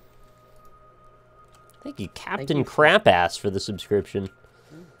 Thank you, Captain Crapass, for the subscription.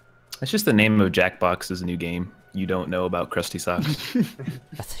 That's just the name of Jackbox's new game. You don't know about crusty socks. I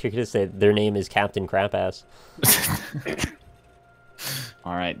thought you were going to say their name is Captain Crapass.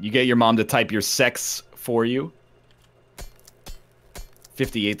 All right, you get your mom to type your sex for you.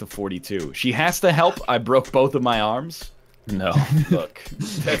 58 to 42. She has to help. I broke both of my arms. No. Look,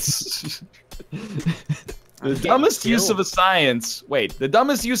 that's... The dumbest use of a science... Wait, the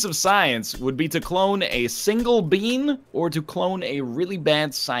dumbest use of science would be to clone a single bean or to clone a really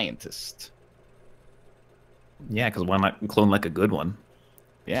bad scientist. Yeah, because why not clone like a good one?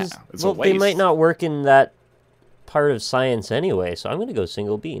 Yeah, it's well, a waste. they might not work in that part of science anyway, so I'm going to go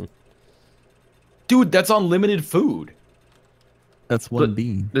single bean. Dude, that's unlimited food. That's one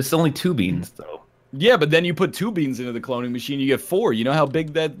bean. There's only 2 beans, though. Yeah, but then you put 2 beans into the cloning machine, you get 4. You know how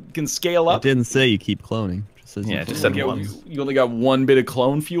big that can scale up? It didn't say you keep cloning. It just says Yeah, it just said one. You only got 1 bit of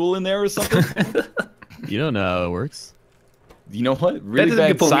clone fuel in there or something? You don't know how it works. You know what? Really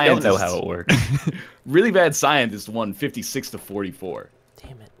bad scientists don't know how it works. Really bad scientists won 56 to 44.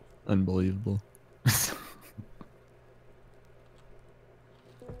 Damn it. Unbelievable.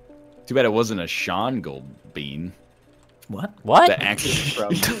 Too bad it wasn't a Sean Goldbean. What? What? The actor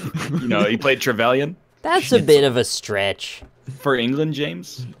from, you know, he played Trevelyan. That's a bit of a stretch. For England,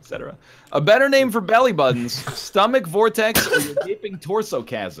 James, etc. A better name for belly buttons, stomach vortex, or your gaping torso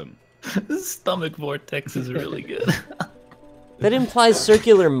chasm. This stomach vortex is really good. That implies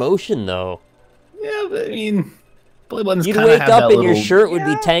circular motion, though. Yeah, but I mean, belly buttons You'd kinda wake have up that and your little- shirt would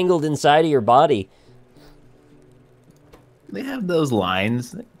be tangled inside of your body. They have those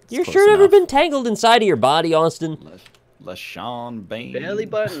lines. It's Your close shirt ever enough. been tangled inside of your body, Austin? LaShawn Bain. Belly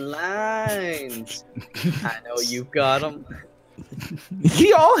button lines. I know you've got them.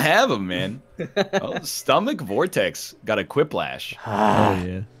 You all have them, man. Oh, stomach vortex got a quiplash. Oh,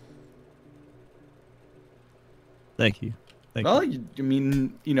 yeah. Thank you. Thank Well, you. I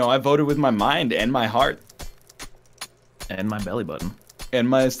mean, you know, I voted with my mind and my heart. And my belly button. And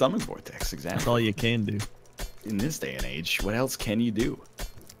my stomach vortex, That's exactly. all you can do. In this day and age, what else can you do?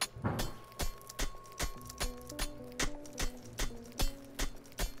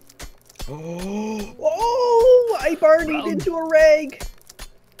 Oh, I barneyed into a rag.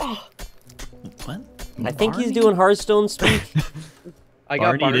 Oh, What? I think he's doing Hearthstone speak. I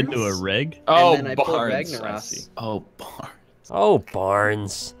got Barneyed into a Barnes. reg? Oh, then I pulled Barnes. I Ragnaros. see. Oh, Barnes. Oh,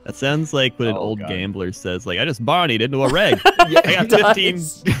 Barnes. That sounds like what an Oh, old God. gambler says. Like, I just barneyed into a reg. I got 15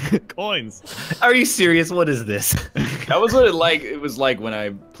 does. coins. Are you serious? What is this? That was what it was like when I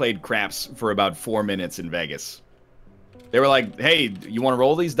played craps for about 4 minutes in Vegas. They were like, "Hey, you want to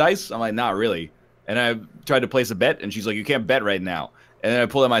roll these dice?" I'm like, "Not really." And I tried to place a bet, and she's like, "You can't bet right now." And then I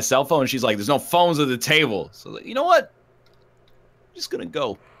pulled out my cell phone, and she's like, "There's no phones at the table." So you know what? I'm just gonna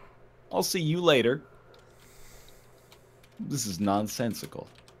go. I'll see you later. This is nonsensical.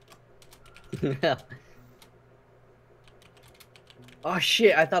 Oh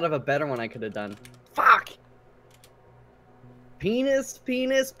shit! I thought of a better one I could have done. Fuck. Penis,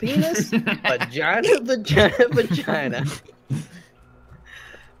 penis, penis, vagina, vagina, vagina.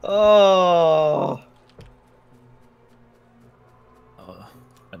 Oh.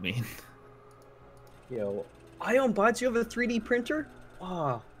 I mean, Yo, Ion Bots, you have a 3D printer?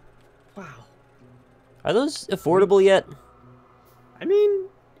 Oh, wow. Are those affordable yet? I mean,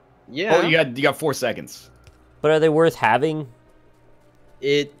 yeah. Oh, you got 4 seconds. But are they worth having?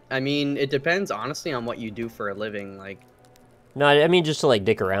 I mean, it depends honestly on what you do for a living. Like, No, I mean just to like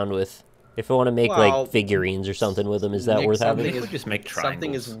dick around with. If I want to make Well, like figurines or something with them, is that Nick, worth having? something we just make triangles.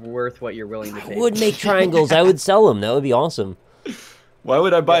 something is worth what you're willing to I pay. would make triangles. I would sell them. That would be awesome. Why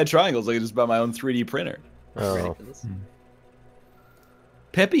would I buy triangles? I could just buy my own 3D printer. Oh. Ridiculous.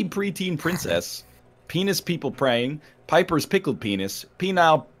 Peppy preteen princess, penis people praying, Piper's pickled penis,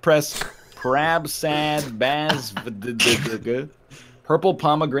 penile press, crab sad baz, purple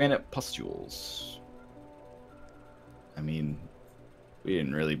pomegranate pustules. I mean, we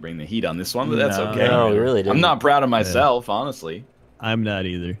didn't really bring the heat on this one, but that's No. okay. No, we really didn't. I'm not proud of myself, honestly. I'm not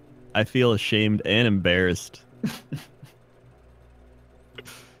either. I feel ashamed and embarrassed.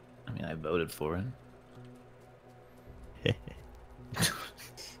 I mean, I voted for it.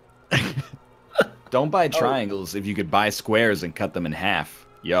 Don't buy triangles if you could buy squares and cut them in half.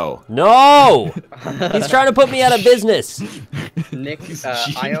 Yo. No! He's trying to put me out of business. Nick,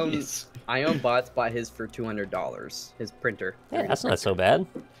 Ion Bots bought his for $200. His printer. Yeah, that's not so bad.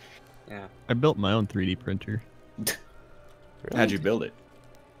 Yeah. I built my own 3D printer. How'd you build it?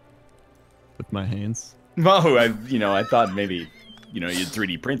 With my hands. Oh, I thought maybe, you'd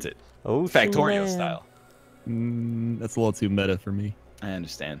 3D print it. Oh, Factorio style. That's a little too meta for me. I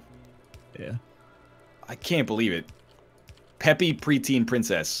understand. Yeah. I can't believe it. Peppy preteen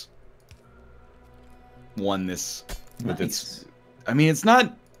princess won this with its. I mean, it's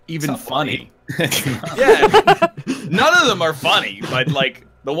not even funny. Yeah, none of them are funny, but like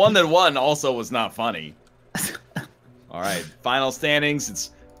the one that won also was not funny. All right, final standings.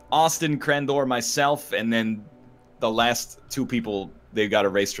 It's Austin, Crendor, myself, and then the last two people. They got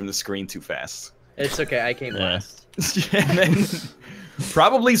erased from the screen too fast. It's okay. I came last. And then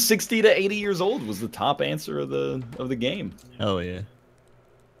probably 60 to 80 years old was the top answer of the game. Hell yeah.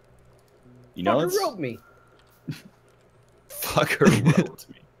 You know, Fucker wrote me. Fucker wrote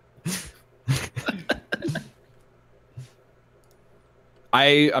me.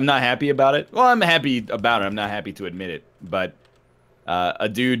 I'm not happy about it. Well, I'm happy about it. I'm not happy to admit it. But a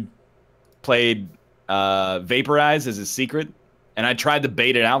dude played Vaporize as his secret, and I tried to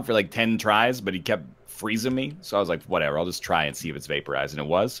bait it out for like 10 tries, but he kept freezing me. So I was like, whatever, I'll just try and see if it's Vaporize, and it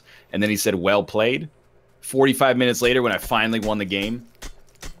was. And then he said, well played. 45 minutes later, when I finally won the game,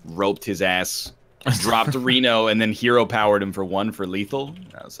 roped his ass, dropped Reno, and then hero powered him for 1 for lethal.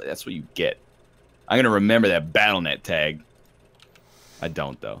 I was like, that's what you get. I'm going to remember that BattleNet tag. I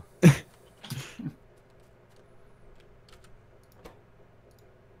don't, though.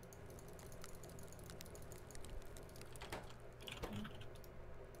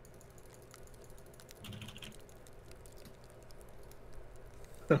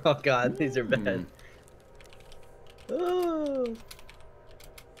 Oh god, these are bad. Oh.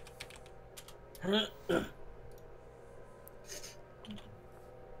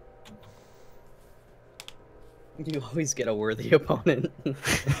 You always get a worthy opponent.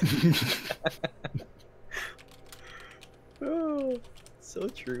 Oh, so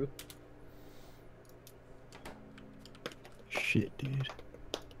true. Shit, dude.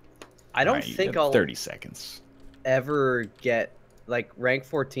 I don't Right, you think have I'll 30 seconds. ever get like rank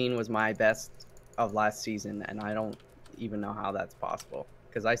 14 was my best of last season, and I don't even know how that's possible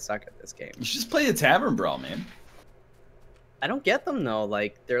because I suck at this game. You should just play the Tavern Brawl, man. I don't get them though.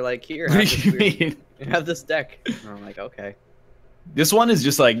 Like they're like, here, What have do this, you weird- mean? have this deck. And I'm like, okay. This one is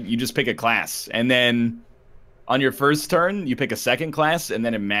just like, you just pick a class, and then on your first turn, you pick a second class, and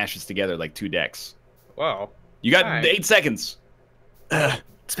then it mashes together like 2 decks. Wow. You got Alright. 8 seconds.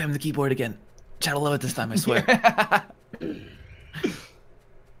 Spam the keyboard again. Chat will love it this time, I swear.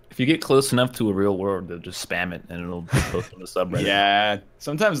 If you get close enough to a real world, they'll just spam it and it'll post on the subreddit. Yeah,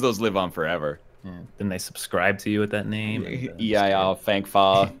 sometimes those live on forever. Yeah. Then they subscribe to you with that name. EIL,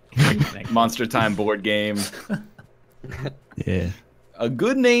 Fankfa, Monster Time board game. Yeah. A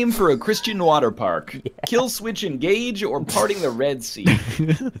good name for a Christian water park. Yeah. Kill Switch Engage or Parting the Red Sea.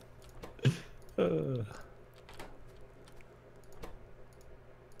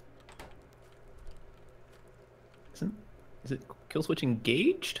 Is it kill switch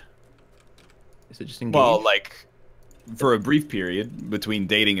engaged? Is it just engaged? Well, like, for a brief period between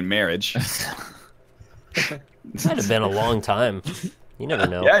dating and marriage. Might have been a long time. You never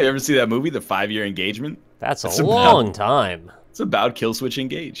know. Yeah, you ever see that movie, The 5-Year Engagement? That's a long time. It's about Kill Switch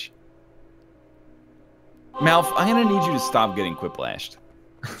Engage. Malf, I'm gonna need you to stop getting quiplashed.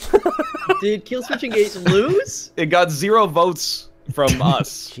 Did Kill Switch Engage lose? It got 0 votes from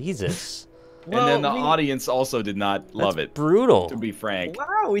us. Jesus. And then the audience also did not love it. Brutal. To be frank.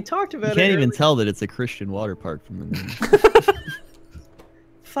 Wow, we talked about You it. can't even earlier. tell that it's a Christian water park from the name.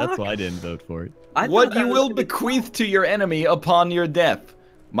 Fuck. That's why I didn't vote for it. I What thought that you was will gonna be- bequeath to your enemy upon your death.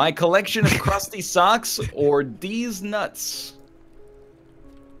 My collection of crusty socks or D's nuts.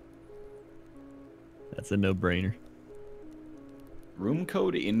 That's a no-brainer. Room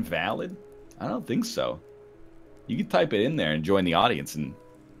code invalid? I don't think so. You can type it in there and join the audience and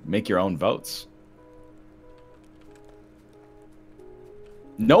make your own votes.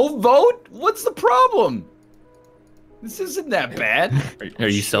 No vote? What's the problem? This isn't that bad. Are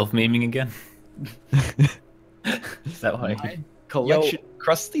you self-memeing again? Is that why? My collection of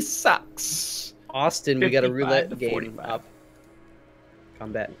crusty socks. Austin, we got a 55 roulette to game 45. up.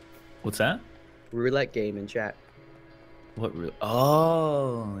 Combat. What's that? Roulette game in chat. What?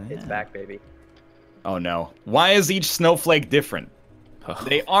 Oh, yeah. It's back, baby. Oh no. Why is each snowflake different?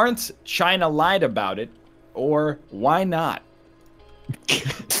 They aren't. China lied about it. Or why not?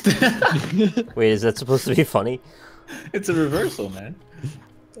 Wait, is that supposed to be funny? It's a reversal, man.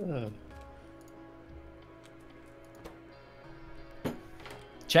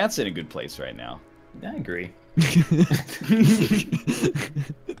 Chat's in a good place right now. I agree. This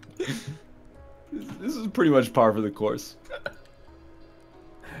is pretty much par for the course.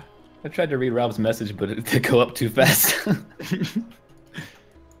 I tried to read Rob's message, but it did go up too fast.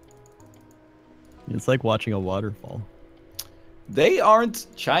 It's like watching a waterfall. They aren't.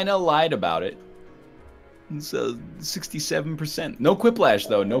 China lied about it. It's 67%. No Quiplash,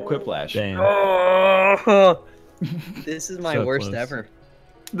 though. No Quiplash. Damn. Oh, this is my So worst close. ever.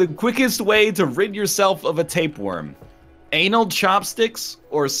 The quickest way to rid yourself of a tapeworm. Anal chopsticks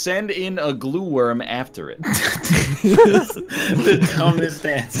or send in a glue worm after it. The dumbest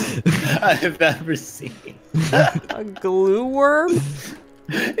answer I've ever seen. A glue worm?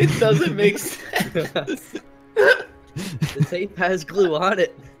 It doesn't make sense. The tape has glue on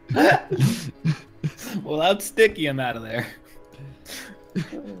it. Without sticky, I'm out of there.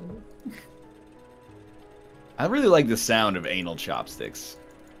 I really like the sound of anal chopsticks.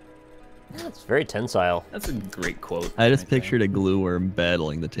 It's very tensile. That's a great quote. I just pictured a glue worm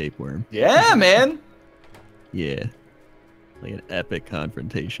battling the tapeworm. Yeah, man. Yeah. Like an epic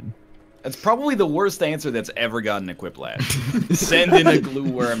confrontation. That's probably the worst answer that's ever gotten a Quiplash. Send in a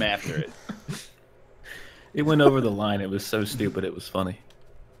glue worm after it. It went over the line. It was so stupid. It was funny.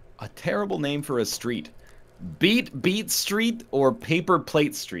 A terrible name for a street. Beat Street or Paper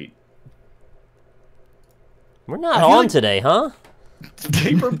Plate Street? We're not on today, huh?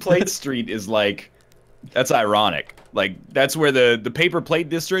 Paper Plate Street is like, that's ironic. Like, that's where the paper plate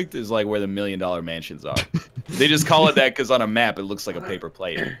district is, like where the $1 million mansions are. They just call it that because on a map it looks like a paper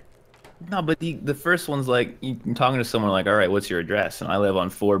plate. No, but the first one's like, you're talking to someone like, all right, what's your address? And I live on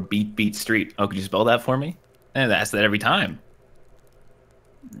 4 Beat Street. Oh, could you spell that for me? And that's that every time.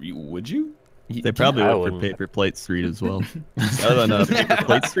 Would you? They probably went for Paper Plate Street as well. Other than Paper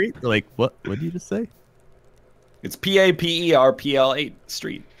Plate Street? They're like, what? What did you just say? It's PAPERPL8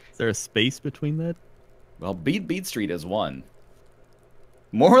 Street. Is there a space between that? Well, Beat Street is one.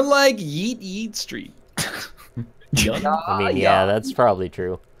 More like Yeet Street. I mean, yeah, that's probably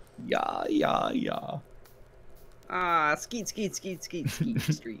true. Yeah. Ah, Skeet Street.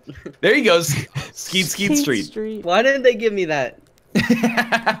 There you go. Skeet Street. Why didn't they give me that?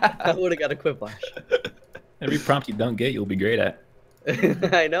 I would have got a Quiplash. Every prompt you don't get, you'll be great at.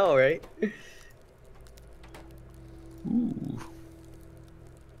 I know, right? Ooh.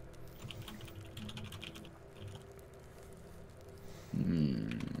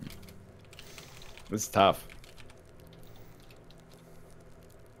 This is tough.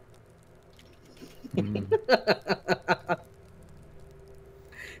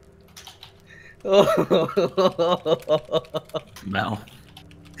 Mal.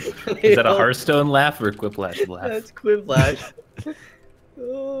 Is that a Hearthstone laugh or a Quiplash laugh? That's Quiplash.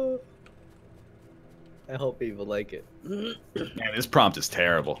 Oh. I hope people like it. Man, this prompt is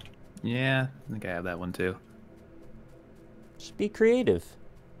terrible. Yeah, I think I have that one too. Just be creative.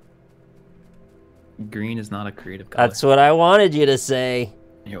 Green is not a creative color. That's what I wanted you to say.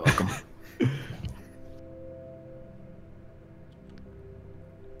 You're welcome.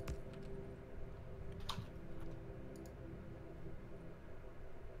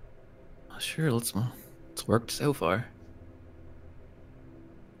 Sure, it's worked so far.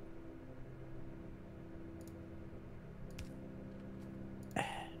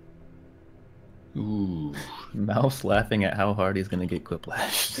 Ooh. Mouse laughing at how hard he's gonna get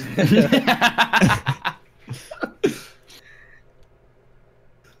Quiplashed.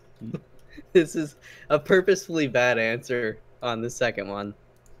 This is a purposefully bad answer on the second one,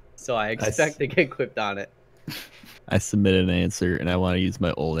 so I expect to get quipped on it. I submitted an answer, and I want to use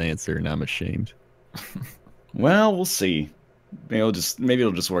my old answer, and I'm ashamed. Well, we'll see. Maybe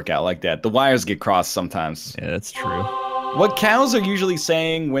it'll just work out like that. The wires get crossed sometimes. Yeah, that's true. What cows are usually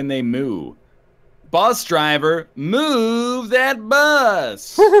saying when they moo? Bus driver, move that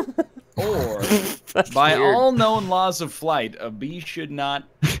bus. Or, by weird. all known laws of flight, a bee should not.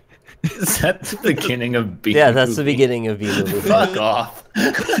 Is that the beginning of B? Yeah, that's the beginning of Bee Movie. Fuck off.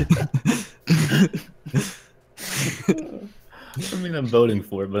 I mean, I'm voting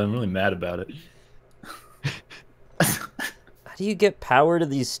for it, but I'm really mad about it. How do you get power to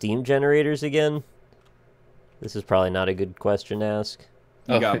these steam generators again? This is probably not a good question to ask.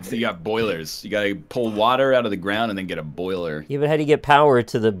 You got boilers. You gotta pull water out of the ground and then get a boiler. Yeah, but how do you get power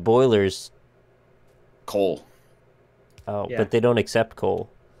to the boilers? Coal. Oh, Yeah. but they don't accept coal.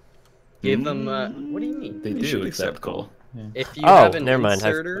 Give them. What do you mean? They should do accept accept coal. If you Oh, have an never mind. I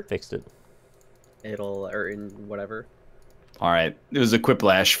inserter, fixed it. it'll or in whatever. All right. It was a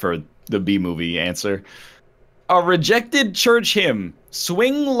quiplash for the B-movie answer. A rejected church hymn.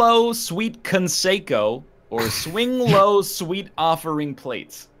 Swing low, sweet Conseco, or swing low, sweet offering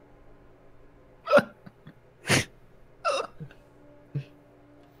plates.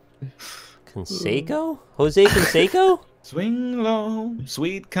 Conseco? Jose Canseco? Swing low,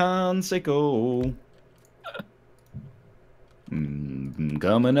 sweet Conseco.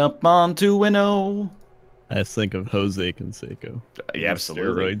 Coming up on 2-0. I just think of Jose Canseco. Yeah,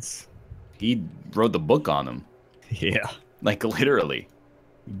 absolutely. Steroids. He wrote the book on him. Yeah. Like, literally.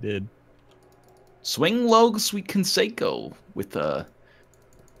 He did. Swing low, sweet Conseco with a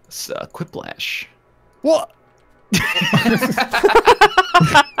quiplash. What?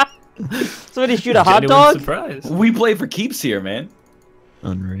 Somebody shoot a hot dog? Surprise. We play for keeps here, man.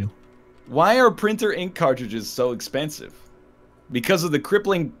 Unreal. Why are printer ink cartridges so expensive? Because of the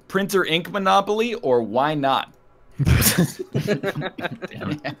crippling printer ink monopoly, or why not?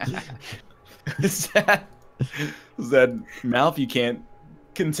 Damn. Is that mouth you can't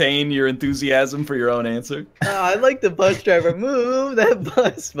contain your enthusiasm for your own answer? I like the bus driver. Move that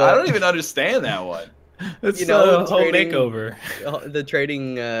bus. I don't even understand that one. It's You know, a home trading- makeover. The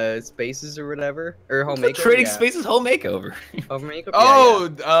trading spaces or whatever, or home makeover. Trading yeah. spaces home makeover. Home makeover. Oh,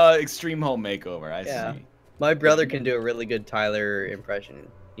 yeah. extreme home makeover. I Yeah. see. My brother can do a really good Tyler impression.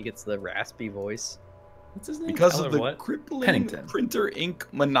 He gets the raspy voice. What's his name? Because Tyler of the what? crippling Pennington. printer ink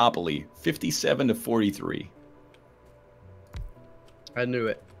monopoly, 57-43. I knew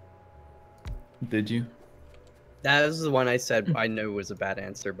it. Did you? That was the one I said I knew was a bad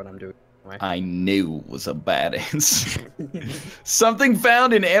answer, but I'm doing it anyway. I knew was a bad answer. Something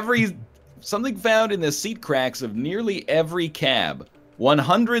found in the seat cracks of nearly every cab.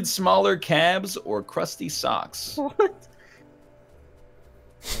 100 smaller cabs or crusty socks. What?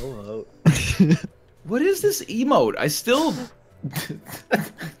 Hello. What is this emote? I still.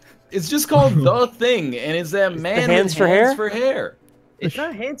 It's just called The Thing, and it's that man hands with for hair? hands for hair. It's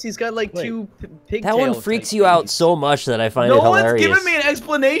not hands. He's got like two pigtails. That one freaks you out so much that I find No it one's hilarious. giving me an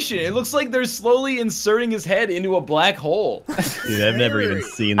explanation. It looks like they're slowly inserting his head into a black hole. Dude, I've never even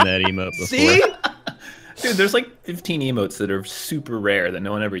seen that emote before. See? Dude, there's like 15 emotes that are super rare that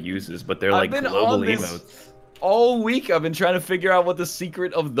no one ever uses, but they're I've like been global on this emotes. all week. I've been trying to figure out what the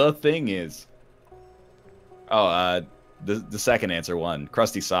secret of The Thing is. Oh, the second answer one.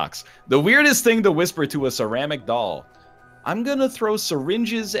 Crusty socks. The weirdest thing to whisper to a ceramic doll. I'm gonna throw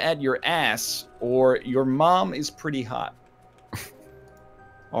syringes at your ass, or your mom is pretty hot.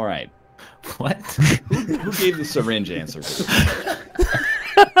 All right. What? Who gave the syringe answer?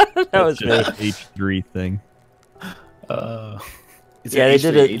 That was me. H3 thing. Is Yeah, it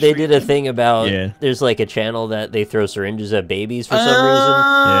they did a H3? thing about Yeah. there's like a channel that they throw syringes at babies for some reason,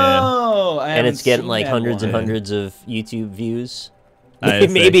 Oh, I and haven't it's getting seen like that hundreds and one. hundreds of YouTube views, I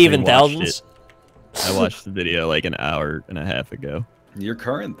just maybe actually even watched thousands. it. I watched the video like an hour and a half ago. You're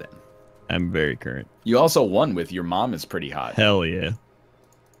current then. I'm very current. You also won with your mom is pretty hot. Hell yeah.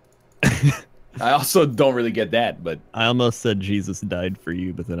 I also don't really get that, but I almost said Jesus died for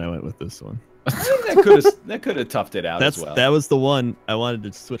you, but then I went with this one. I think that could have toughed it out as well. That was the one I wanted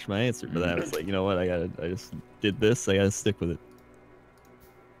to switch my answer, but I was like, you know what? I just did this. I gotta stick with it.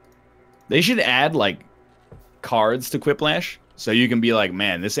 They should add like cards to Quiplash, so you can be like,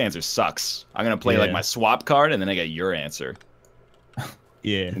 man, this answer sucks. I'm gonna play like Yeah. my swap card, and then I get your answer.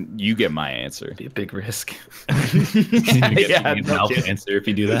 Yeah. And you get my answer. Be a big risk. Yeah, You no no kidding. answer if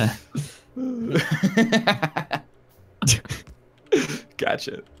you do that.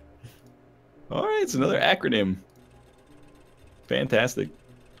 Gotcha. All right, it's another acronym. Fantastic.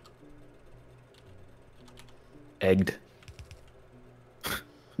 Egged.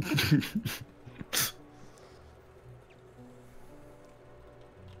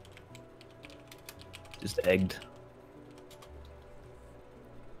 Just egged.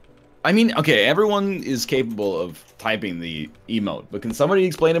 I mean, okay, everyone is capable of typing the emote, but can somebody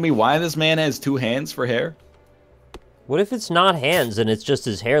explain to me why this man has two hands for hair? What if it's not hands and it's just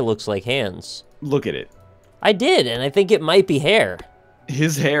his hair looks like hands? Look at it. I did, and I think it might be hair.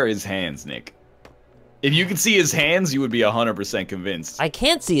 His hair is hands, Nick. If you could see his hands, you would be 100% convinced. I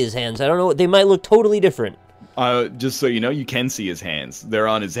can't see his hands. I don't know. They might look totally different. Just so you know, you can see his hands. They're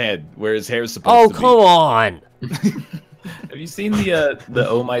on his head, where his hair is supposed to be. Oh, come on. Have you seen the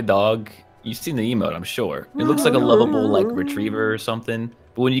Oh My Dog? You've seen the emote, I'm sure. It looks like a lovable like retriever or something.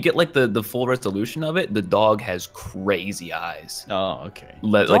 But when you get like the full resolution of it, the dog has crazy eyes. Oh, okay.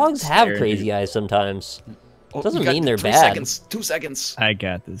 Dogs have crazy eyes sometimes. Doesn't you got mean they're 2 bad. Seconds. 2 seconds. I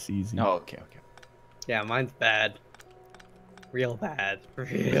got this easy. Oh, okay. Yeah, mine's bad. Real bad.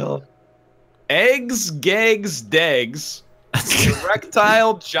 Real. Eggs, gags, degs.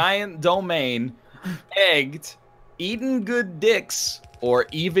 Erectile giant domain, egged, eaten good dicks, or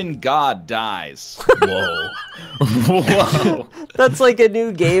even God dies. Whoa. Whoa. That's like a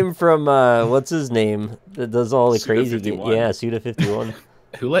new game from what's his name that does all the crazy games. Yeah, Suda51.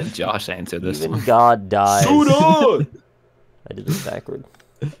 Who let Josh answer this Even one? God dies. Suda! I did this backward.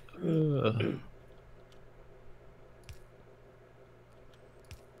 You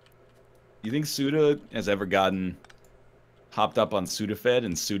think Suda has ever gotten hopped up on Sudafed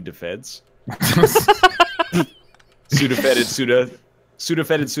and sued the feds? Sudafed and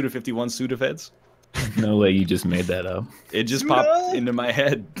Suda51 Sudafeds? No way you just made that up. It just popped into my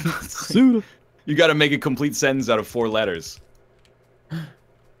head. Suda. You gotta make a complete sentence out of 4 letters. Oh,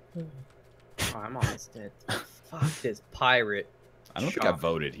 I'm almost dead. Fuck this pirate. I don't think I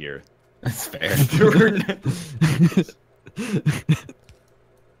voted here. That's fair.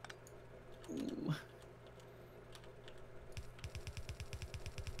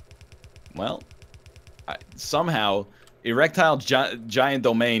 Well, somehow, erectile giant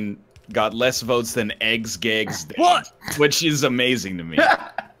domain got less votes than eggs, gags, What? Which is amazing to me.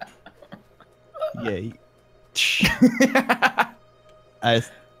 Yeah.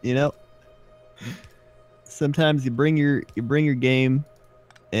 You know, sometimes you bring your game,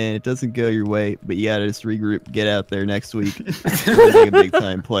 and it doesn't go your way, but you gotta just regroup, get out there next week, make a big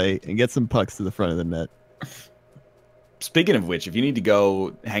time play, and get some pucks to the front of the net. Speaking of which, if you need to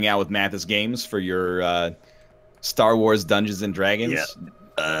go hang out with Mathis Games for your Star Wars Dungeons and Dragons,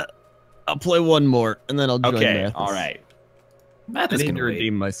 I'll play one more, and then I'll join okay, Mathis. all right. Mathis I need can to wait.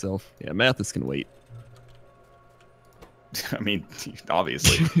 redeem myself. Yeah, Mathis can wait. I mean,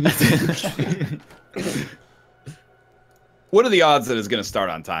 obviously. What are the odds that it's going to start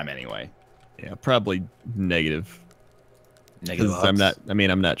on time anyway? Yeah, probably negative. Negative I'm odds. not.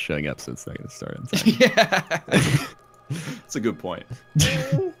 I'm not showing up, so it's not going to start on time. Yeah. That's a good point.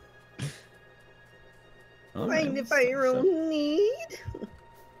 All right, Magnify your own need.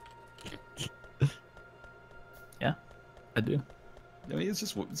 Yeah, I do. I mean, it's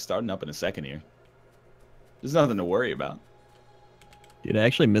just starting up in a second here. There's nothing to worry about. Dude, I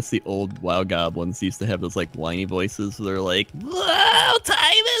actually miss the old WoW goblins. They used to have those like whiny voices. Where they're like, "Whoa,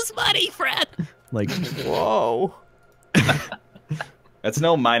 time is money, friend." Like, Whoa. That's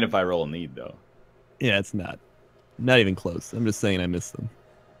no mind if I roll a need, though. yeah, it's not even close. I'm just saying I miss them.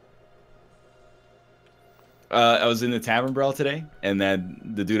 I was in the Tavern Brawl today, and then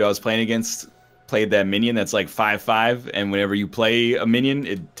the dude I was playing against played that minion that's like 5/5, and whenever you play a minion,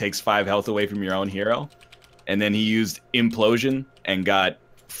 it takes 5 health away from your own hero. And then he used Implosion and got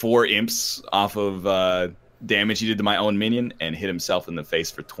 4 imps off of damage he did to my own minion and hit himself in the face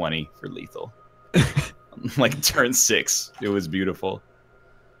for 20 for lethal. Like turn 6. It was beautiful.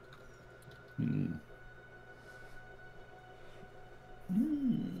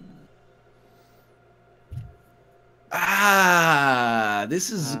 Ah, this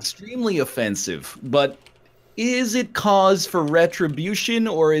is extremely offensive, but is it cause for retribution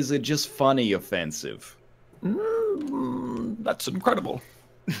or is it just funny offensive? That's incredible.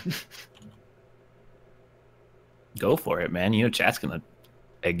 Go for it, man. You know chat's gonna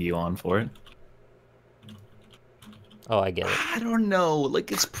egg you on for it. Oh, I get it. I don't know.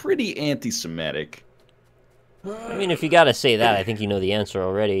 Like, it's pretty anti-Semitic. I mean, if you gotta say that, I think you know the answer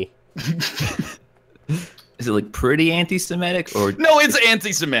already. Is it like pretty anti-Semitic or No, it's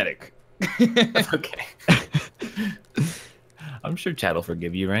anti-Semitic. okay? I'm sure chat will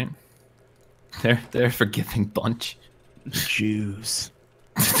forgive you, right? They're a forgiving bunch. Jews.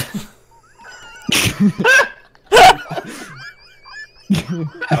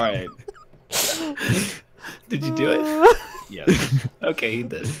 All right. Did you do it? Yes. Okay, he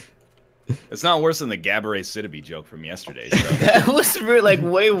did. It's not worse than the Gabourey Citaby joke from yesterday. So. That was like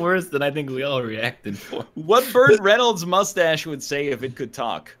way worse than I think we all reacted for. What Burt Reynolds' mustache would say if it could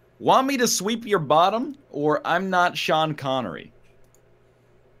talk? Want me to sweep your bottom, or I'm not Sean Connery?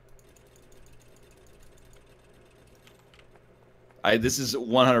 This is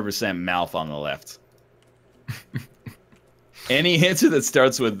 100% mouth on the left. Any answer that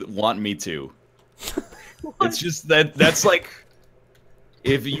starts with "want me to," it's just that's like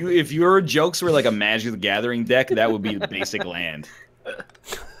if your jokes were like a Magic the Gathering deck, that would be the basic land.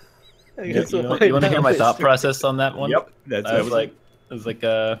 You want to hear my thought process on that one? Yep, I was like,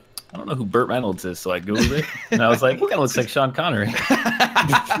 I don't know who Burt Reynolds is, so I googled it, and I was like, he kind of looks like Sean Connery.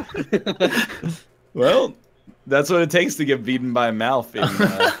 Well, that's what it takes to get beaten by mouth in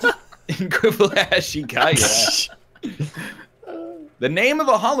Quiplash. You got ya. The name of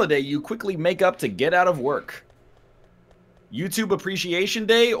a holiday you quickly make up to get out of work. YouTube Appreciation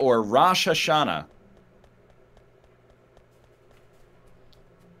Day or Rosh Hashanah?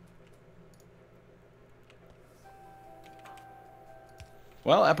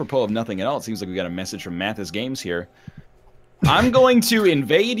 Well, apropos of nothing at all, it seems like we got a message from Mathis Games here. I'm going to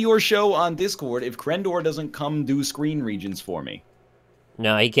invade your show on Discord if Crendor doesn't come do screen regions for me.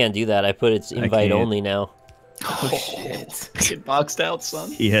 No, he can't do that. I put it's invite only now. Oh, shit. Get boxed out,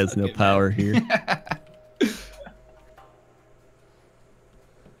 son. He has no power here.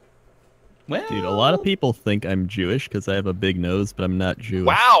 Well, dude, a lot of people think I'm Jewish because I have a big nose, but I'm not Jewish.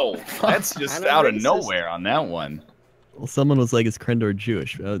 Wow, that's just out of nowhere on that one. Well, someone was like, "Is Crendor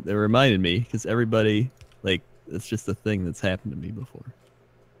Jewish?" It reminded me because everybody, like, it's just a thing that's happened to me before.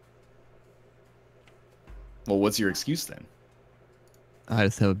 Well, what's your excuse then? I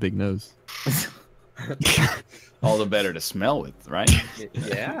just have a big nose. All the better to smell with, right?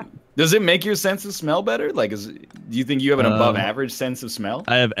 Yeah. Does it make your sense of smell better? Like, do you think you have an above average sense of smell?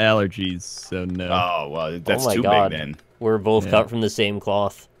 I have allergies, so no. Oh, well, that's too big then. We're both cut from the same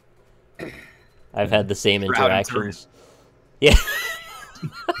cloth. I've had the same interactions. Yeah.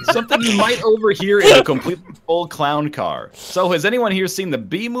 Something you might overhear in a completely full clown car. So, has anyone here seen the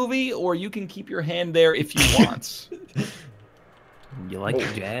Bee movie? Or you can keep your hand there if you want. You like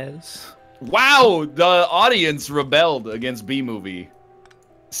jazz? Wow, the audience rebelled against Bee movie.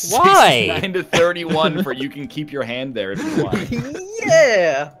 Why? 69 to 31 for you can keep your hand there if you want.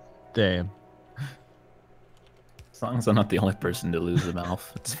 Yeah. Damn. As long as I'm not the only person to lose the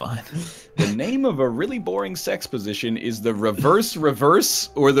mouth, it's fine. The name of a really boring sex position is the reverse reverse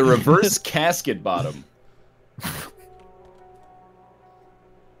or the reverse casket bottom.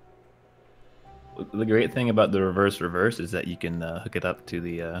 The great thing about the reverse reverse is that you can hook it up to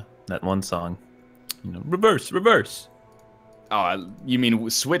the that one song, you know, reverse reverse. Oh, you mean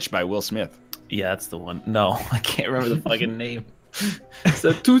Switch by Will Smith? Yeah, that's the one. No, I can't remember the fucking name.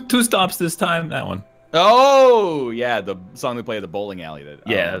 So two stops this time. That one. Oh yeah, the song they play at the bowling alley.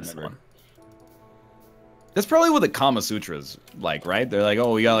 Yeah, that's the one. That's probably what the Kama Sutra's like, right? They're like,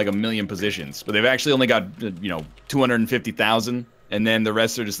 oh, we got like 1 million positions, but they've actually only got 250,000. And then the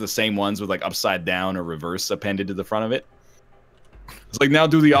rest are just the same ones with like upside down or reverse appended to the front of it. It's like, now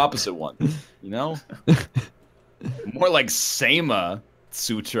do the opposite one, you know? More like Sama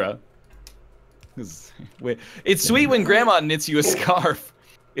Sutra. It's sweet when grandma knits you a scarf.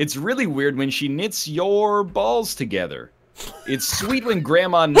 It's really weird when she knits your balls together. It's sweet when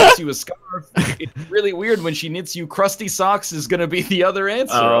grandma knits you a scarf. It's really weird when she knits you crusty socks is going to be the other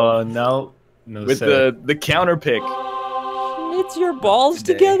answer. Oh, no. No, with sir. the counter pick. Knits your balls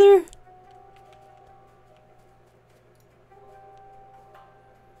together?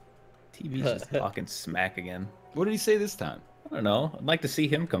 TV's just talking smack again. What did he say this time? I don't know. I'd like to see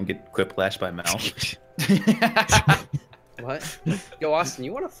him come get Quiplash by mouth. What? Yo, Austin,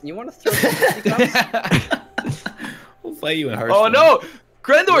 you wanna throw cups? We'll play you in Hearthstone. Oh no!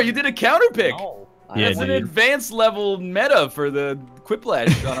 Crendor, you did a counter pick! No. Yeah, That's an advanced level meta for the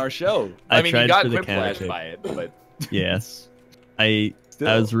Quiplash on our show. I mean, you got Quiplash by it, but... Yes. I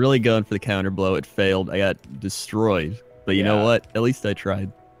was really going for the counter blow. It failed. I got destroyed. But you know what? At least I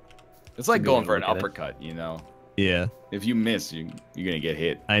tried. It's like going for an uppercut, you know? Yeah. If you miss, you're going to get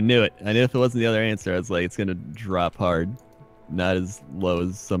hit. I knew it. I knew if it wasn't the other answer, I was like, it's going to drop hard. Not as low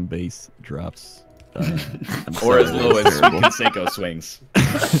as some base drops. Or as low as Conseco swings.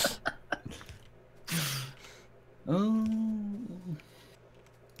 Oh.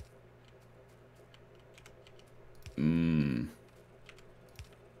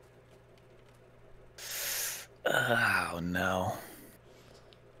 Oh no.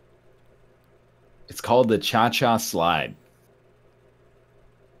 It's called the Cha-Cha Slide.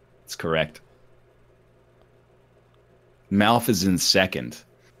 It's correct. Malf is in second.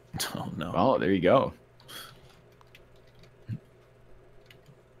 Oh no. Oh, there you go.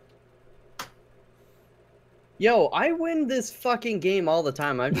 Yo, I win this fucking game all the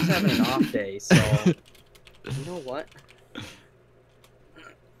time. I'm just having an off day, so you know what?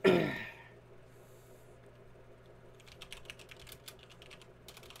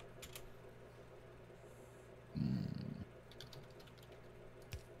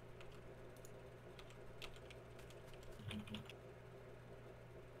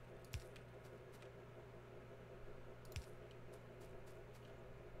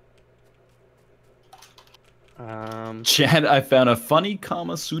 Chad, I found a funny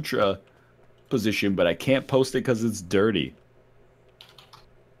Kama Sutra position, but I can't post it because it's dirty.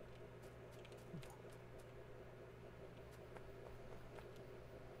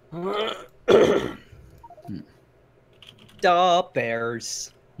 Da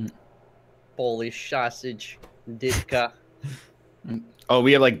bears. Polish sausage. Ditka. Oh,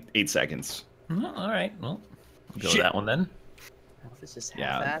 we have like 8 seconds. Oh, all right. Well, we'll go with that one then. Is this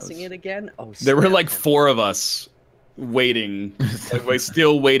Yeah, half-assing it again? Oh, there were snap. like 4 of us waiting, like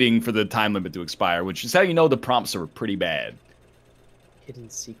still waiting for the time limit to expire, which is how you know the prompts are pretty bad. Hidden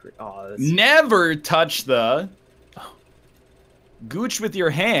secret. Oh, that's... Never touch the gooch with your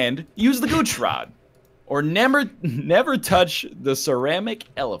hand. Use the gooch rod. Or never touch the ceramic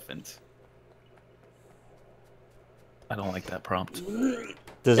elephant. I don't like that prompt.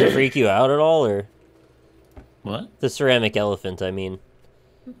 Does it freak you out at all, or What? the ceramic elephant? I mean,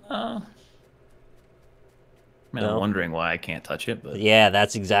 I mean, No? I'm wondering why I can't touch it, but yeah,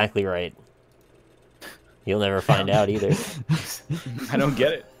 that's exactly right. You'll never find out either. I don't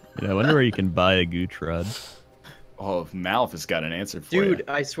get it. Yeah, I wonder where you can buy a gooch rod. Oh, Malf has got an answer for you. Dude,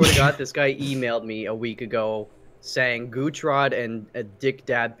 I swear to God, this guy emailed me a week ago saying gooch rod and a dick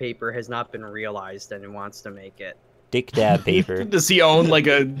dab paper has not been realized and he wants to make it. Dick dab paper. Does he own like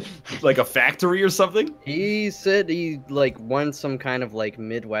a factory or something? He said he like won some kind of like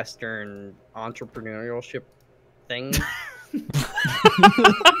Midwestern entrepreneurship thing.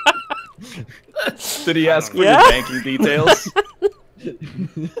 Did he ask for Yeah. the banking details?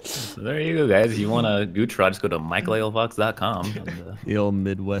 so there you go, guys. If you want a gooch rod, just go to Michaelalfox.com. And, The old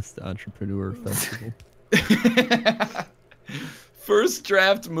Midwest Entrepreneur Festival. First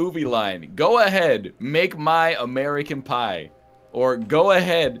draft movie line. Go ahead, make my American pie. Or go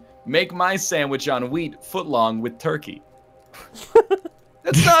ahead, make my sandwich on wheat footlong with turkey.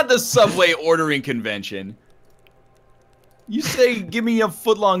 That's not the Subway ordering convention. You say, give me a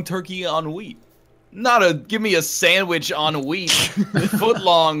footlong turkey on wheat. Not a, give me a sandwich on wheat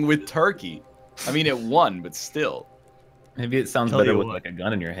footlong with turkey. I mean, it won, but still. maybe it sounds Tell better you with what. like a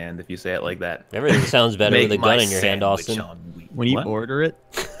gun in your hand if you say it like that. Everything sounds better Make with a my gun in your hand, sandwich Austin. on wheat. When you What? order it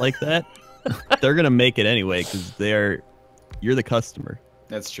like that, they're gonna make it anyway because you're the customer.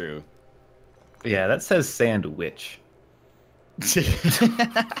 That's true. Yeah, that says sandwich. You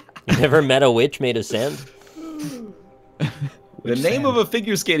never met a witch made of sand? The name of a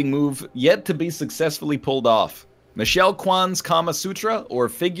figure skating move yet to be successfully pulled off. Michelle Kwan's Kama Sutra or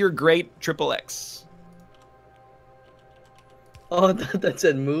Figure Great Triple X? Oh, that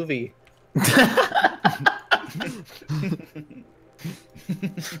said movie.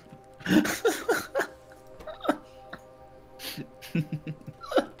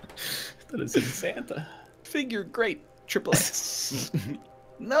 That is in Santa. Figure Great Triple X.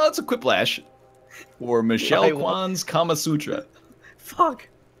 No, it's a Quiplash. Or Michelle Kwan's Kama Sutra. Fuck.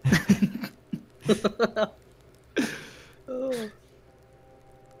 Oh.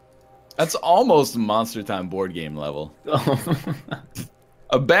 That's almost Monster Time board game level.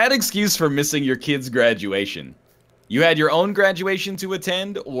 A bad excuse for missing your kid's graduation. You had your own graduation to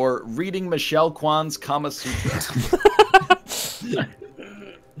attend, or reading Michelle Kwan's Kama Sutra.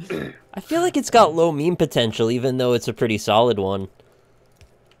 I feel like it's got low meme potential, even though it's a pretty solid one.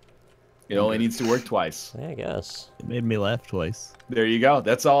 It only needs to work twice. I guess. It made me laugh twice. There you go.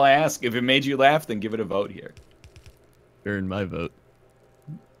 That's all I ask. If it made you laugh, then give it a vote here. Earned my vote.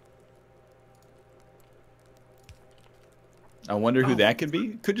 I wonder who that could be.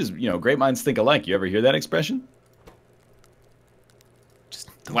 Could just, great minds think alike. You ever hear that expression?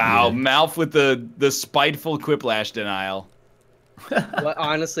 Wow, Malf with the spiteful Quiplash denial. Well,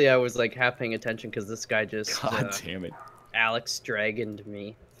 honestly, I was like half paying attention because this guy just God damn it. Alex Dragoned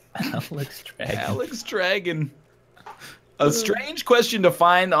me. Alex Dragon. Alex Dragon. A strange question to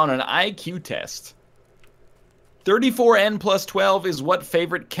find on an IQ test. 34n plus 12 is what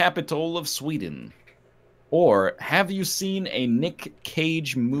favorite capital of Sweden? Or have you seen a Nick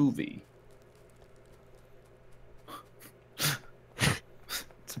Cage movie?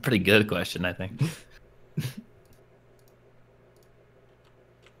 It's a pretty good question, I think.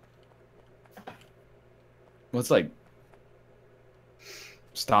 Well, it's like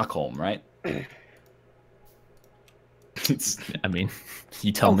Stockholm, right? It's, I mean,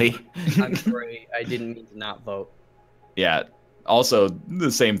 you tell me. I'm sorry, I didn't mean to not vote. yeah. Also,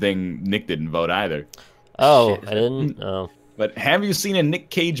 the same thing. Nick didn't vote either. Oh, Shit. I didn't? Oh. But have you seen a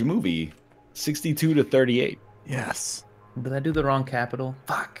Nick Cage movie? 62 to 38. Yes. Did I do the wrong capital?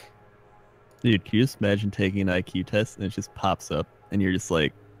 Fuck. Dude, can you just imagine taking an IQ test and it just pops up and you're just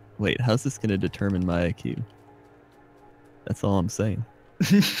like, wait, how's this gonna determine my IQ? That's all I'm saying.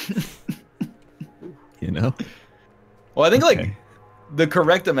 You know? Well, I think like Okay. the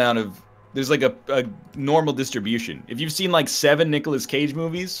correct amount of there's like a normal distribution. If you've seen like 7 Nicolas Cage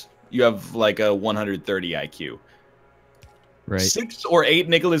movies, you have like a 130 IQ. Right. 6 or 8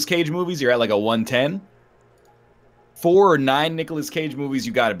 Nicolas Cage movies, you're at like a 110. 4 or 9 Nicolas Cage movies,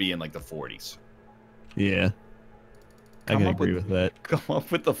 you got to be in like the 40s. Yeah. I Come can up agree with- with that. Come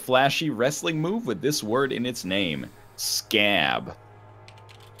up with the flashy wrestling move with this word in its name. Scab.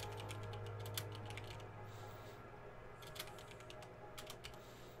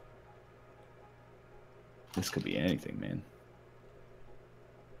 This could be anything, man.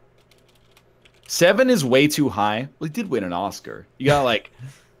 7 is way too high. Well, he did win an Oscar. You got like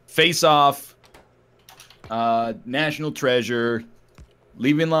Face Off, National Treasure,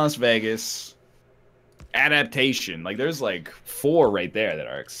 Leaving Las Vegas, Adaptation. Like there's like 4 right there that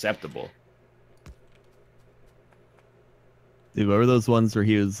are acceptable. Dude, what were those ones where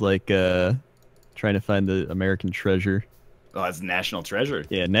he was like trying to find the American treasure? Oh, that's National Treasure.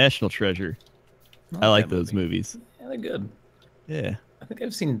 Yeah, National Treasure. I like those movies. Yeah, they're good. Yeah. I think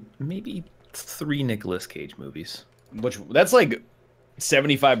I've seen maybe 3 Nicolas Cage movies. That's like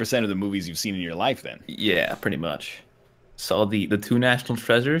 75% of the movies you've seen in your life then. Yeah, pretty much. Saw the 2 National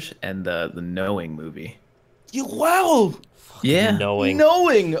Treasures and the Knowing movie. Wow. Yeah.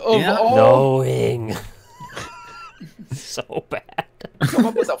 Knowing of all. Knowing. So bad. Come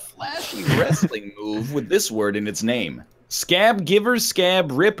up with a flashy wrestling move with this word in its name. Scab Giver,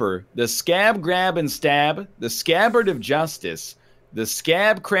 Scab Ripper, the Scab Grab and Stab, the Scabbard of Justice, the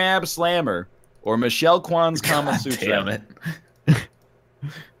Scab Crab Slammer, or Michelle Kwan's Kama Sutra. Damn it. I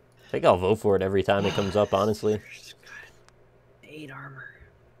think I'll vote for it every time it comes up, honestly. 8 armor.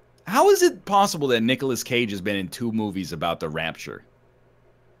 How is it possible that Nicolas Cage has been in 2 movies about the Rapture?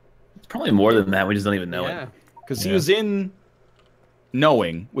 It's probably more than that. We just don't even know it. Because he was in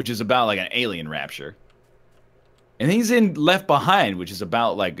Knowing, which is about like an alien rapture. And he's in Left Behind, which is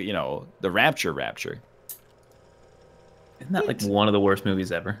about like, you know, the rapture. Isn't that like one of the worst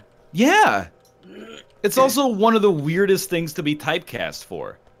movies ever? Yeah. It's also one of the weirdest things to be typecast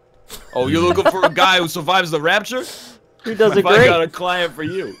for. Oh, you're looking for a guy who survives the rapture? Who does it I great? got a client for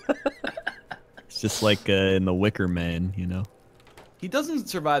you. It's just like in The Wicker Man, you know? He doesn't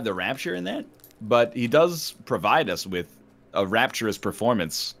survive the rapture in that, but he does provide us with a rapturous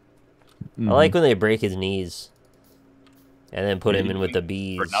performance. I like when they break his knees and then put him in with the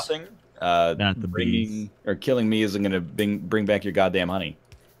bees. For nothing? Not the bees. Or killing me isn't going to bring back your goddamn honey.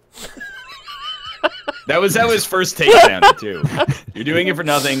 That was how his first take sounded, too. You're doing it for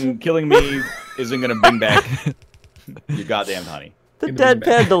nothing. Killing me isn't going to bring back your goddamn honey. The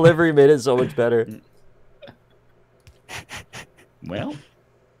deadpan delivery made it so much better. Well,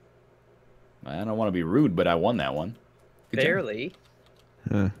 I don't want to be rude, but I won that one. Barely.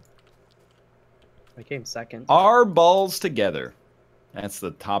 Huh. I came second. Are balls together? That's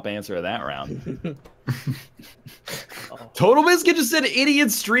the top answer of that round. Total Biscuit just said idiot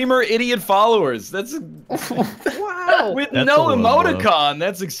streamer, idiot followers. That's wow. With That's no a low emoticon. blow.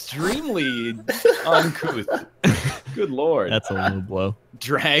 That's extremely uncouth. Good lord. That's a low blow.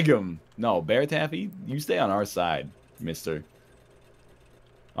 Drag him. No, Bear Taffy, you stay on our side, mister.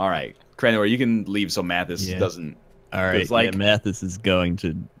 All right. Crendor, you can leave so Mathis doesn't. All right. Like, yeah, Mathis is going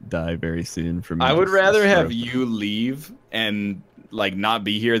to die very soon from. I would rather have you leave and like not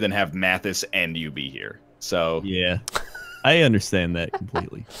be here than have Mathis and you be here. So yeah, I understand that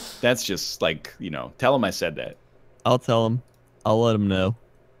completely. That's just like, you know, tell him I said that. I'll tell him. I'll let him know.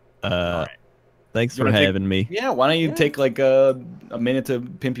 Right. Thanks for having me. Yeah, why don't you take like a minute to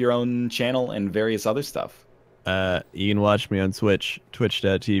pimp your own channel and various other stuff? You can watch me on Twitch,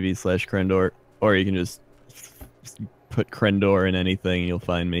 twitch.tv/Crendor, or you can just put Crendor in anything, you'll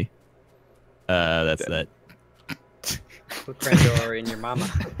find me. That's that. Put Crendor in your mama.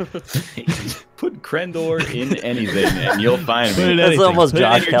 Put Crendor in anything, and you'll find me. That's almost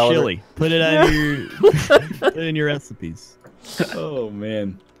Josh Keller. Chili. Put it on your. Put it in your recipes. Oh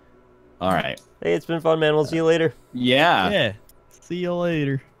man. All right. Hey, it's been fun, man. We'll see you later. Yeah. Yeah. See you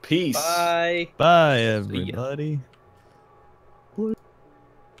later. Peace. Bye. Bye, everybody. You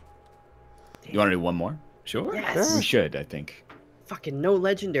want to do one more? Sure. Yes. We should, I think. Fucking no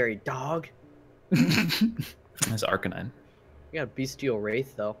legendary, dog. That's Arcanine. You got a Bestial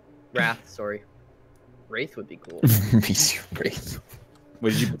Wraith, though. Wrath, sorry. Wraith would be cool. Bestial Wraith.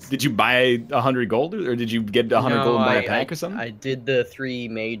 Did you buy 100 gold, or did you get 100 gold and buy a pack or something? I did the 3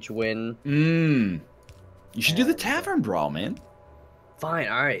 mage win. You should do the Tavern Brawl, man. Fine,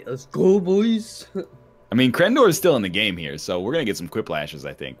 alright, let's go, boys. I mean, Crendor is still in the game here, so we're going to get some Quiplashes,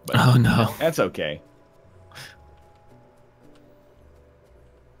 I think. But oh, no. That's okay.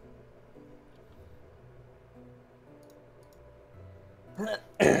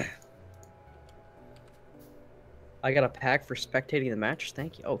 I got a pack for spectating the match.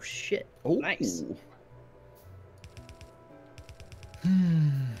 Thank you. Oh, shit. Oh, nice.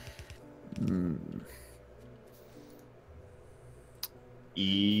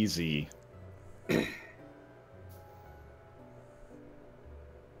 Easy.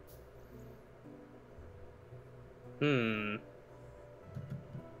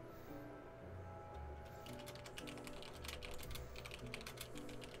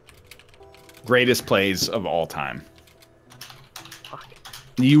 Greatest plays of all time.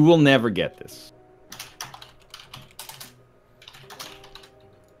 You will never get this.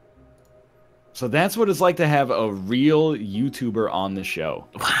 So that's what it's like to have a real YouTuber on the show.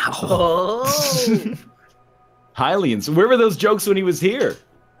 Wow. Oh. Hylian, so where were those jokes when he was here?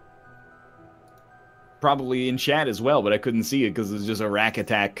 Probably in chat as well, but I couldn't see it because it was just a rack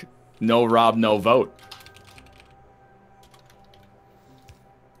attack. No Rob, no vote.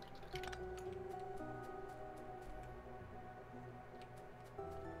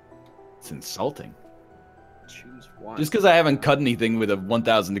 It's insulting. Choose one. Just because I haven't cut anything with a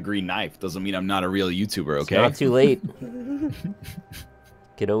 1,000 degree knife doesn't mean I'm not a real YouTuber, okay? It's not too late.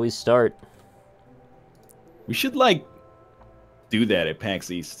 Could always start. We should, like, do that at PAX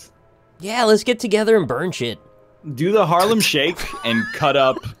East. Yeah, let's get together and burn shit. Do the Harlem Shake and cut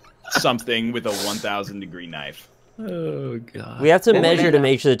up something with a 1,000 degree knife. Oh god. We have to measure to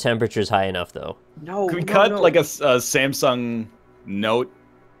make sure the temperature's high enough, though. No. Can we cut like a Samsung Note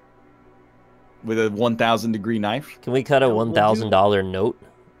with a 1,000 degree knife? Can we cut a $1,000 note?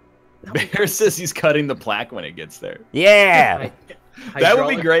 Bear says he's cutting the plaque when it gets there. Yeah! That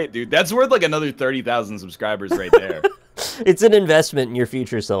would be great, dude. That's worth like another 30,000 subscribers right there. It's an investment in your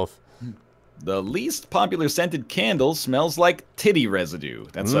future self. The least popular scented candle smells like titty residue.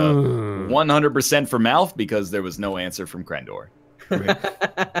 That's a 100% for Mouth because there was no answer from Crendor.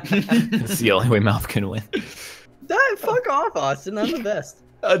 It's the only way Mouth can win. Fuck off, Austin. I'm the best.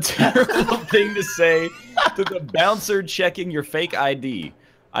 A terrible thing to say to the bouncer checking your fake ID.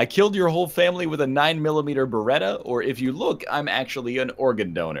 I killed your whole family with a 9mm Beretta, or if you look, I'm actually an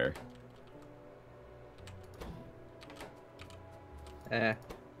organ donor. Eh.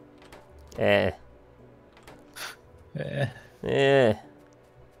 Eh. Eh. Eh.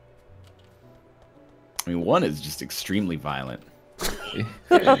 I mean, one is just extremely violent.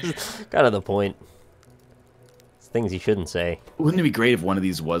 Kind of the point. It's things you shouldn't say. Wouldn't it be great if one of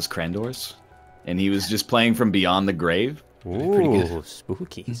these was Crendor's? And he was just playing from beyond the grave? Ooh,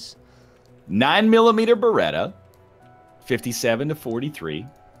 spookies. 9mm Beretta, 57-43.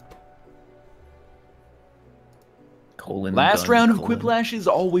 Last round of Quiplashes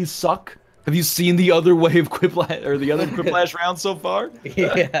always suck. Have you seen the other way of Quiplash or the other Quiplash round so far?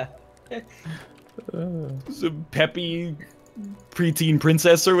 Yeah. Some peppy preteen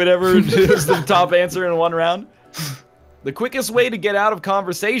princess or whatever is the top answer in one round. The quickest way to get out of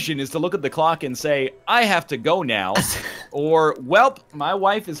conversation is to look at the clock and say, I have to go now. Or, welp, my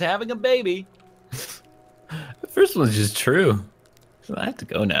wife is having a baby. The first one's just true. I have to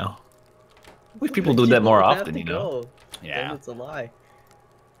go now. I wish people do that more often, you know? Yeah. Then it's a lie.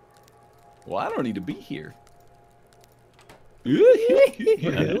 Well, I don't need to be here.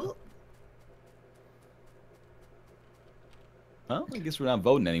 Well, I guess we're not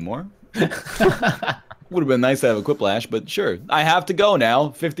voting anymore. Would have been nice to have a Quiplash, but sure. I have to go now.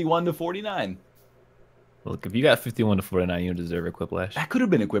 51-49. Look, if you got 51-49, you don't deserve a Quiplash. That could have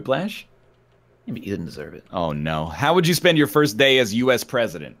been a Quiplash. Maybe you didn't deserve it. Oh no. How would you spend your first day as U.S.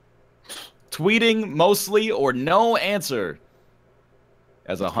 president? Tweeting mostly or no answer?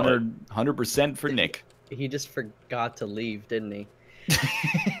 As 100% for Nick. He just forgot to leave, didn't he?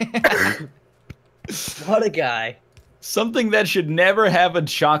 What a guy. Something that should never have a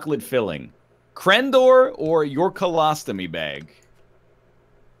chocolate filling. Crendor or your colostomy bag?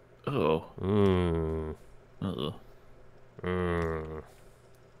 Oh.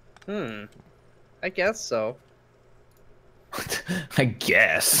 I guess so. I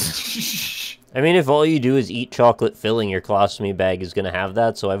guess. I mean, if all you do is eat chocolate filling, your colostomy bag is going to have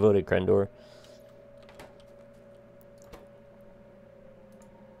that, so I voted Crendor.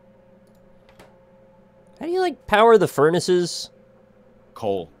 How do you, like, power the furnaces?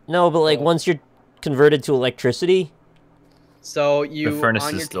 Coal. No, but, like, once you're converted to electricity? So you... The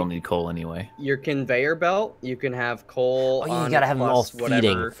furnaces still need coal anyway. Your conveyor belt, you can have coal Oh, you gotta have them all plus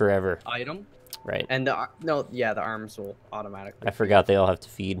feeding whatever forever. item. Right. And the the arms will automatically. I forgot they all have to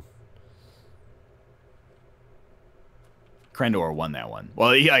feed. Crendor won that one.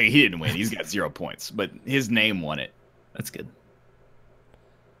 Well, he didn't win. He's got 0 points, but his name won it. That's good.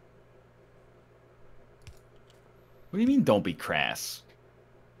 What do you mean, don't be crass?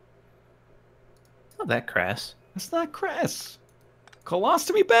 It's not that crass. That's not crass.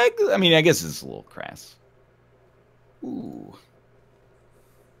 Colostomy bag? I mean, I guess it's a little crass. Ooh.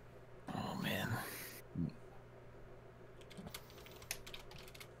 Oh, man.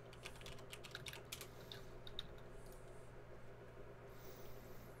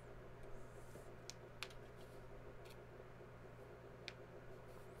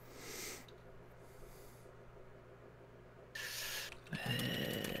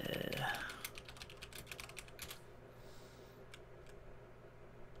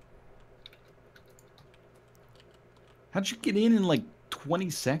 How'd you get in like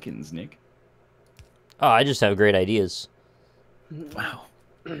 20 seconds, Nick? Oh, I just have great ideas. Wow.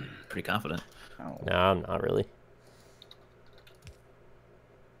 Pretty confident. Oh. No, I'm not really.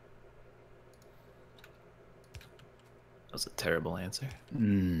 That was a terrible answer.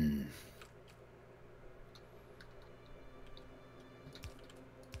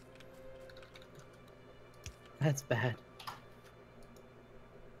 That's bad.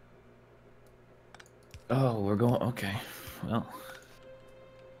 Oh, we're going. Okay. Well,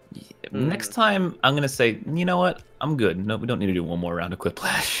 yeah, next time I'm gonna say, you know what? I'm good. No, we don't need to do one more round of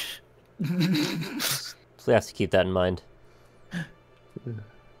Quiplash. So we have to keep that in mind.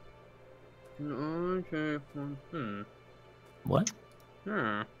 What?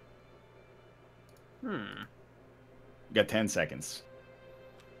 You got 10 seconds.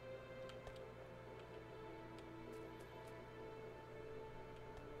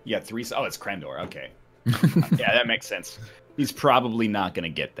 You got 3. Oh, it's Crendor. Okay. Yeah, that makes sense. He's probably not going to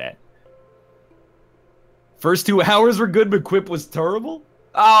get that. First 2 hours were good, but Quip was terrible?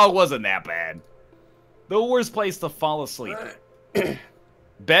 Oh, it wasn't that bad. The worst place to fall asleep.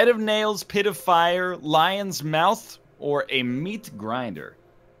 Bed of nails, pit of fire, lion's mouth, or a meat grinder?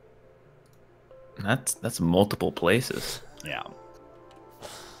 That's multiple places. Yeah.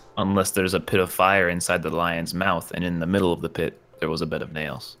 Unless there's a pit of fire inside the lion's mouth, and in the middle of the pit, there was a bed of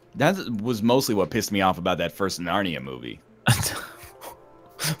nails. That was mostly what pissed me off about that first Narnia movie.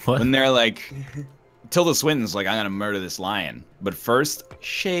 What? When they're like, Tilda Swinton's like, I'm gonna murder this lion, but first,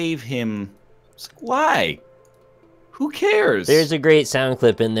 shave him. Why? Who cares? There's a great sound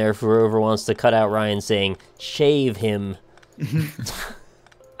clip in there for whoever wants to cut out Ryan saying, shave him.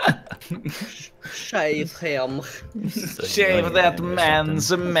 Shave him. Shave that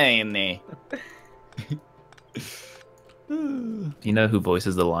man's mane. Do you know who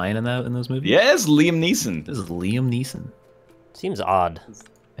voices the lion in those movies? Yes, Liam Neeson. This is Liam Neeson. Seems odd.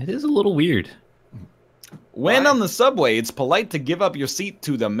 It is a little weird. When on the subway, it's polite to give up your seat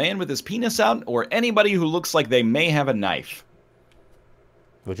to the man with his penis out or anybody who looks like they may have a knife.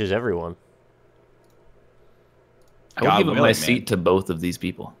 Which is everyone. I would give up my seat to both of these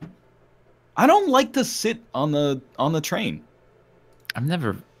people. I don't like to sit on the train. I've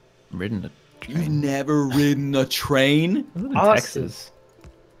never ridden a train. You've never ridden a train? I live in Texas.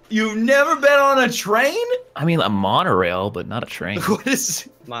 You've never been on a train? I mean, a monorail, but not a train. What is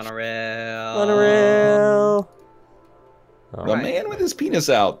Monorail. Monorail. The man with his penis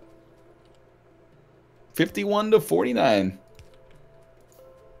out. 51 to 49.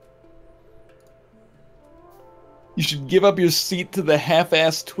 You should give up your seat to the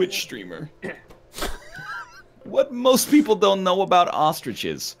half-assed Twitch streamer. What most people don't know about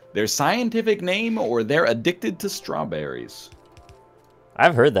ostriches. Their scientific name or they're addicted to strawberries.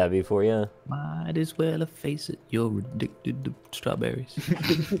 I've heard that before, yeah. Might as well face it, you're addicted to strawberries.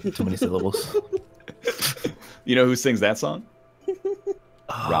 Too many syllables. You know who sings that song?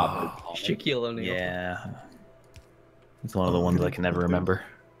 Robert. Shaquille O'Neal. Yeah. It's one of the ones I can never remember.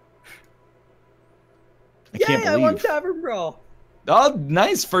 I can't believe. I won Tavern Brawl. Oh,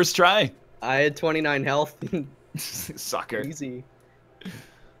 nice. First try. I had 29 health. Sucker. Easy.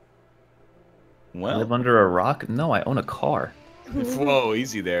 Well, I live under a rock? No, I own a car. Whoa,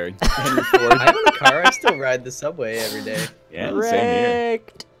 easy there. I own a car. I still ride the subway every day. Yeah, same here.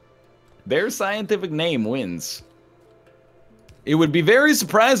 Their scientific name wins. It would be very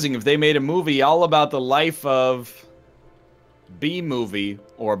surprising if they made a movie all about the life of B movie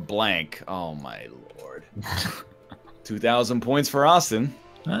or blank. Oh my lord. 2,000 points for Austin.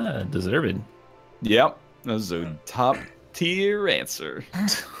 Ah, deserved. Yep, that was a top tier answer.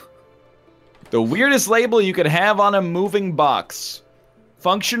 The weirdest label you could have on a moving box.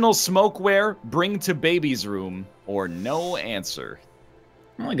 Functional smokeware, bring to baby's room, or no answer.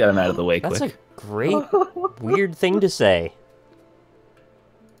 Well, I got him out of the way quick. That's a great, weird thing to say.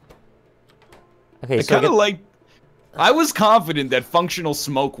 Okay, I kind of like... I was confident that functional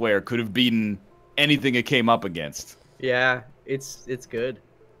smokeware could have beaten anything it came up against. Yeah, it's good.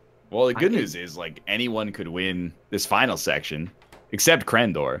 Well, the good news is, like, anyone could win this final section, except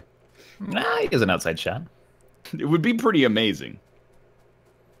Crendor. Nah, he has an outside shot. It would be pretty amazing.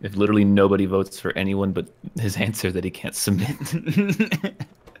 If literally nobody votes for anyone but his answer that he can't submit.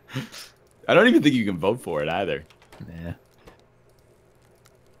 I don't even think you can vote for it either. Yeah.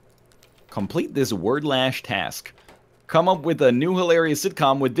 Complete this word-lash task. Come up with a new hilarious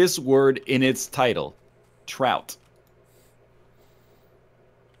sitcom with this word in its title. Trout.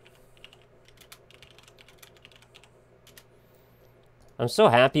 I'm so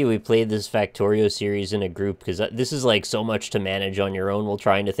happy we played this Factorio series in a group, because this is like so much to manage on your own while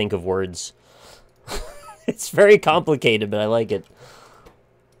trying to think of words. It's very complicated, but I like it.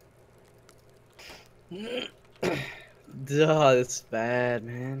 Duh, it's bad,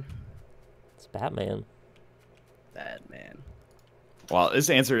 man. It's Batman. Bad, man. Well, this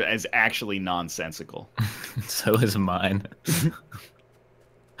answer is actually nonsensical. So is mine.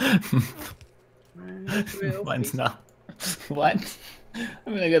 Mine's not. What? I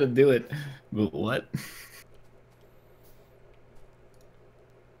mean, I gotta do it. But what?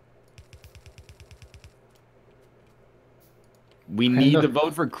 We need to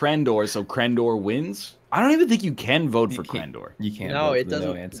vote for Crendor, so Crendor wins. I don't even think you can vote for Crendor. You can't. No, vote it for the doesn't.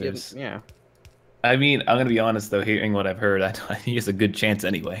 No answers. Yeah. I mean, I'm gonna be honest though. Hearing what I've heard, I think he has a good chance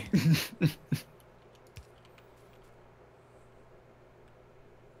anyway.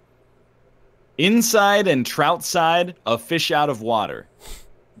 Inside and trout side, a fish out of water.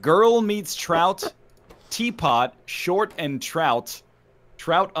 Girl meets trout, teapot, short and trout,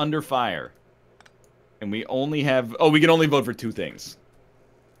 trout under fire. And we only have... Oh, we can only vote for 2 things.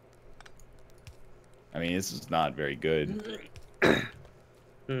 I mean, this is not very good.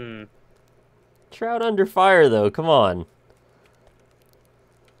 Trout under fire, though. Come on.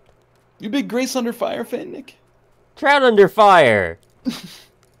 You big Grace under fire fan, Nick? Trout under fire.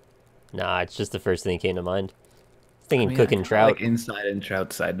 Nah, it's just the first thing that came to mind. Thinking cooking trout. I like inside and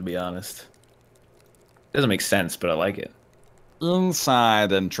trout side, to be honest. Doesn't make sense, but I like it.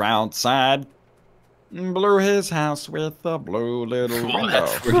 Inside and trout side. Blew his house with a blue little window.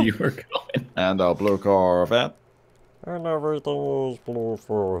 That's where you were going. And a blue Corvette. And everything was blue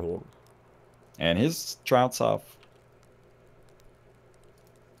for him. And his trout's off.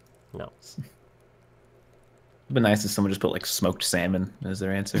 No. It'd be nice if someone just put like smoked salmon as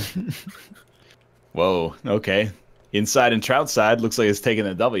their answer. Whoa, okay. Inside and trout side looks like it's taking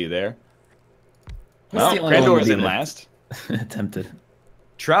a W there. Well, Crendor's in last. Attempted.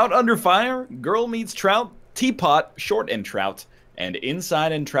 Trout under fire, girl meets trout, teapot, short and trout, and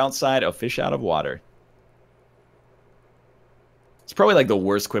inside and trout side, a fish out of water. It's probably like the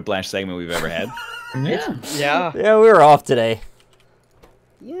worst Quiplash segment we've ever had. Yeah. Yeah, we were off today.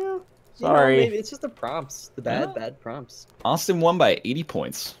 Yeah. Sorry. You know, maybe it's just the prompts. The bad prompts. Austin won by 80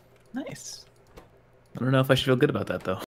 points. Nice. I don't know if I should feel good about that, though.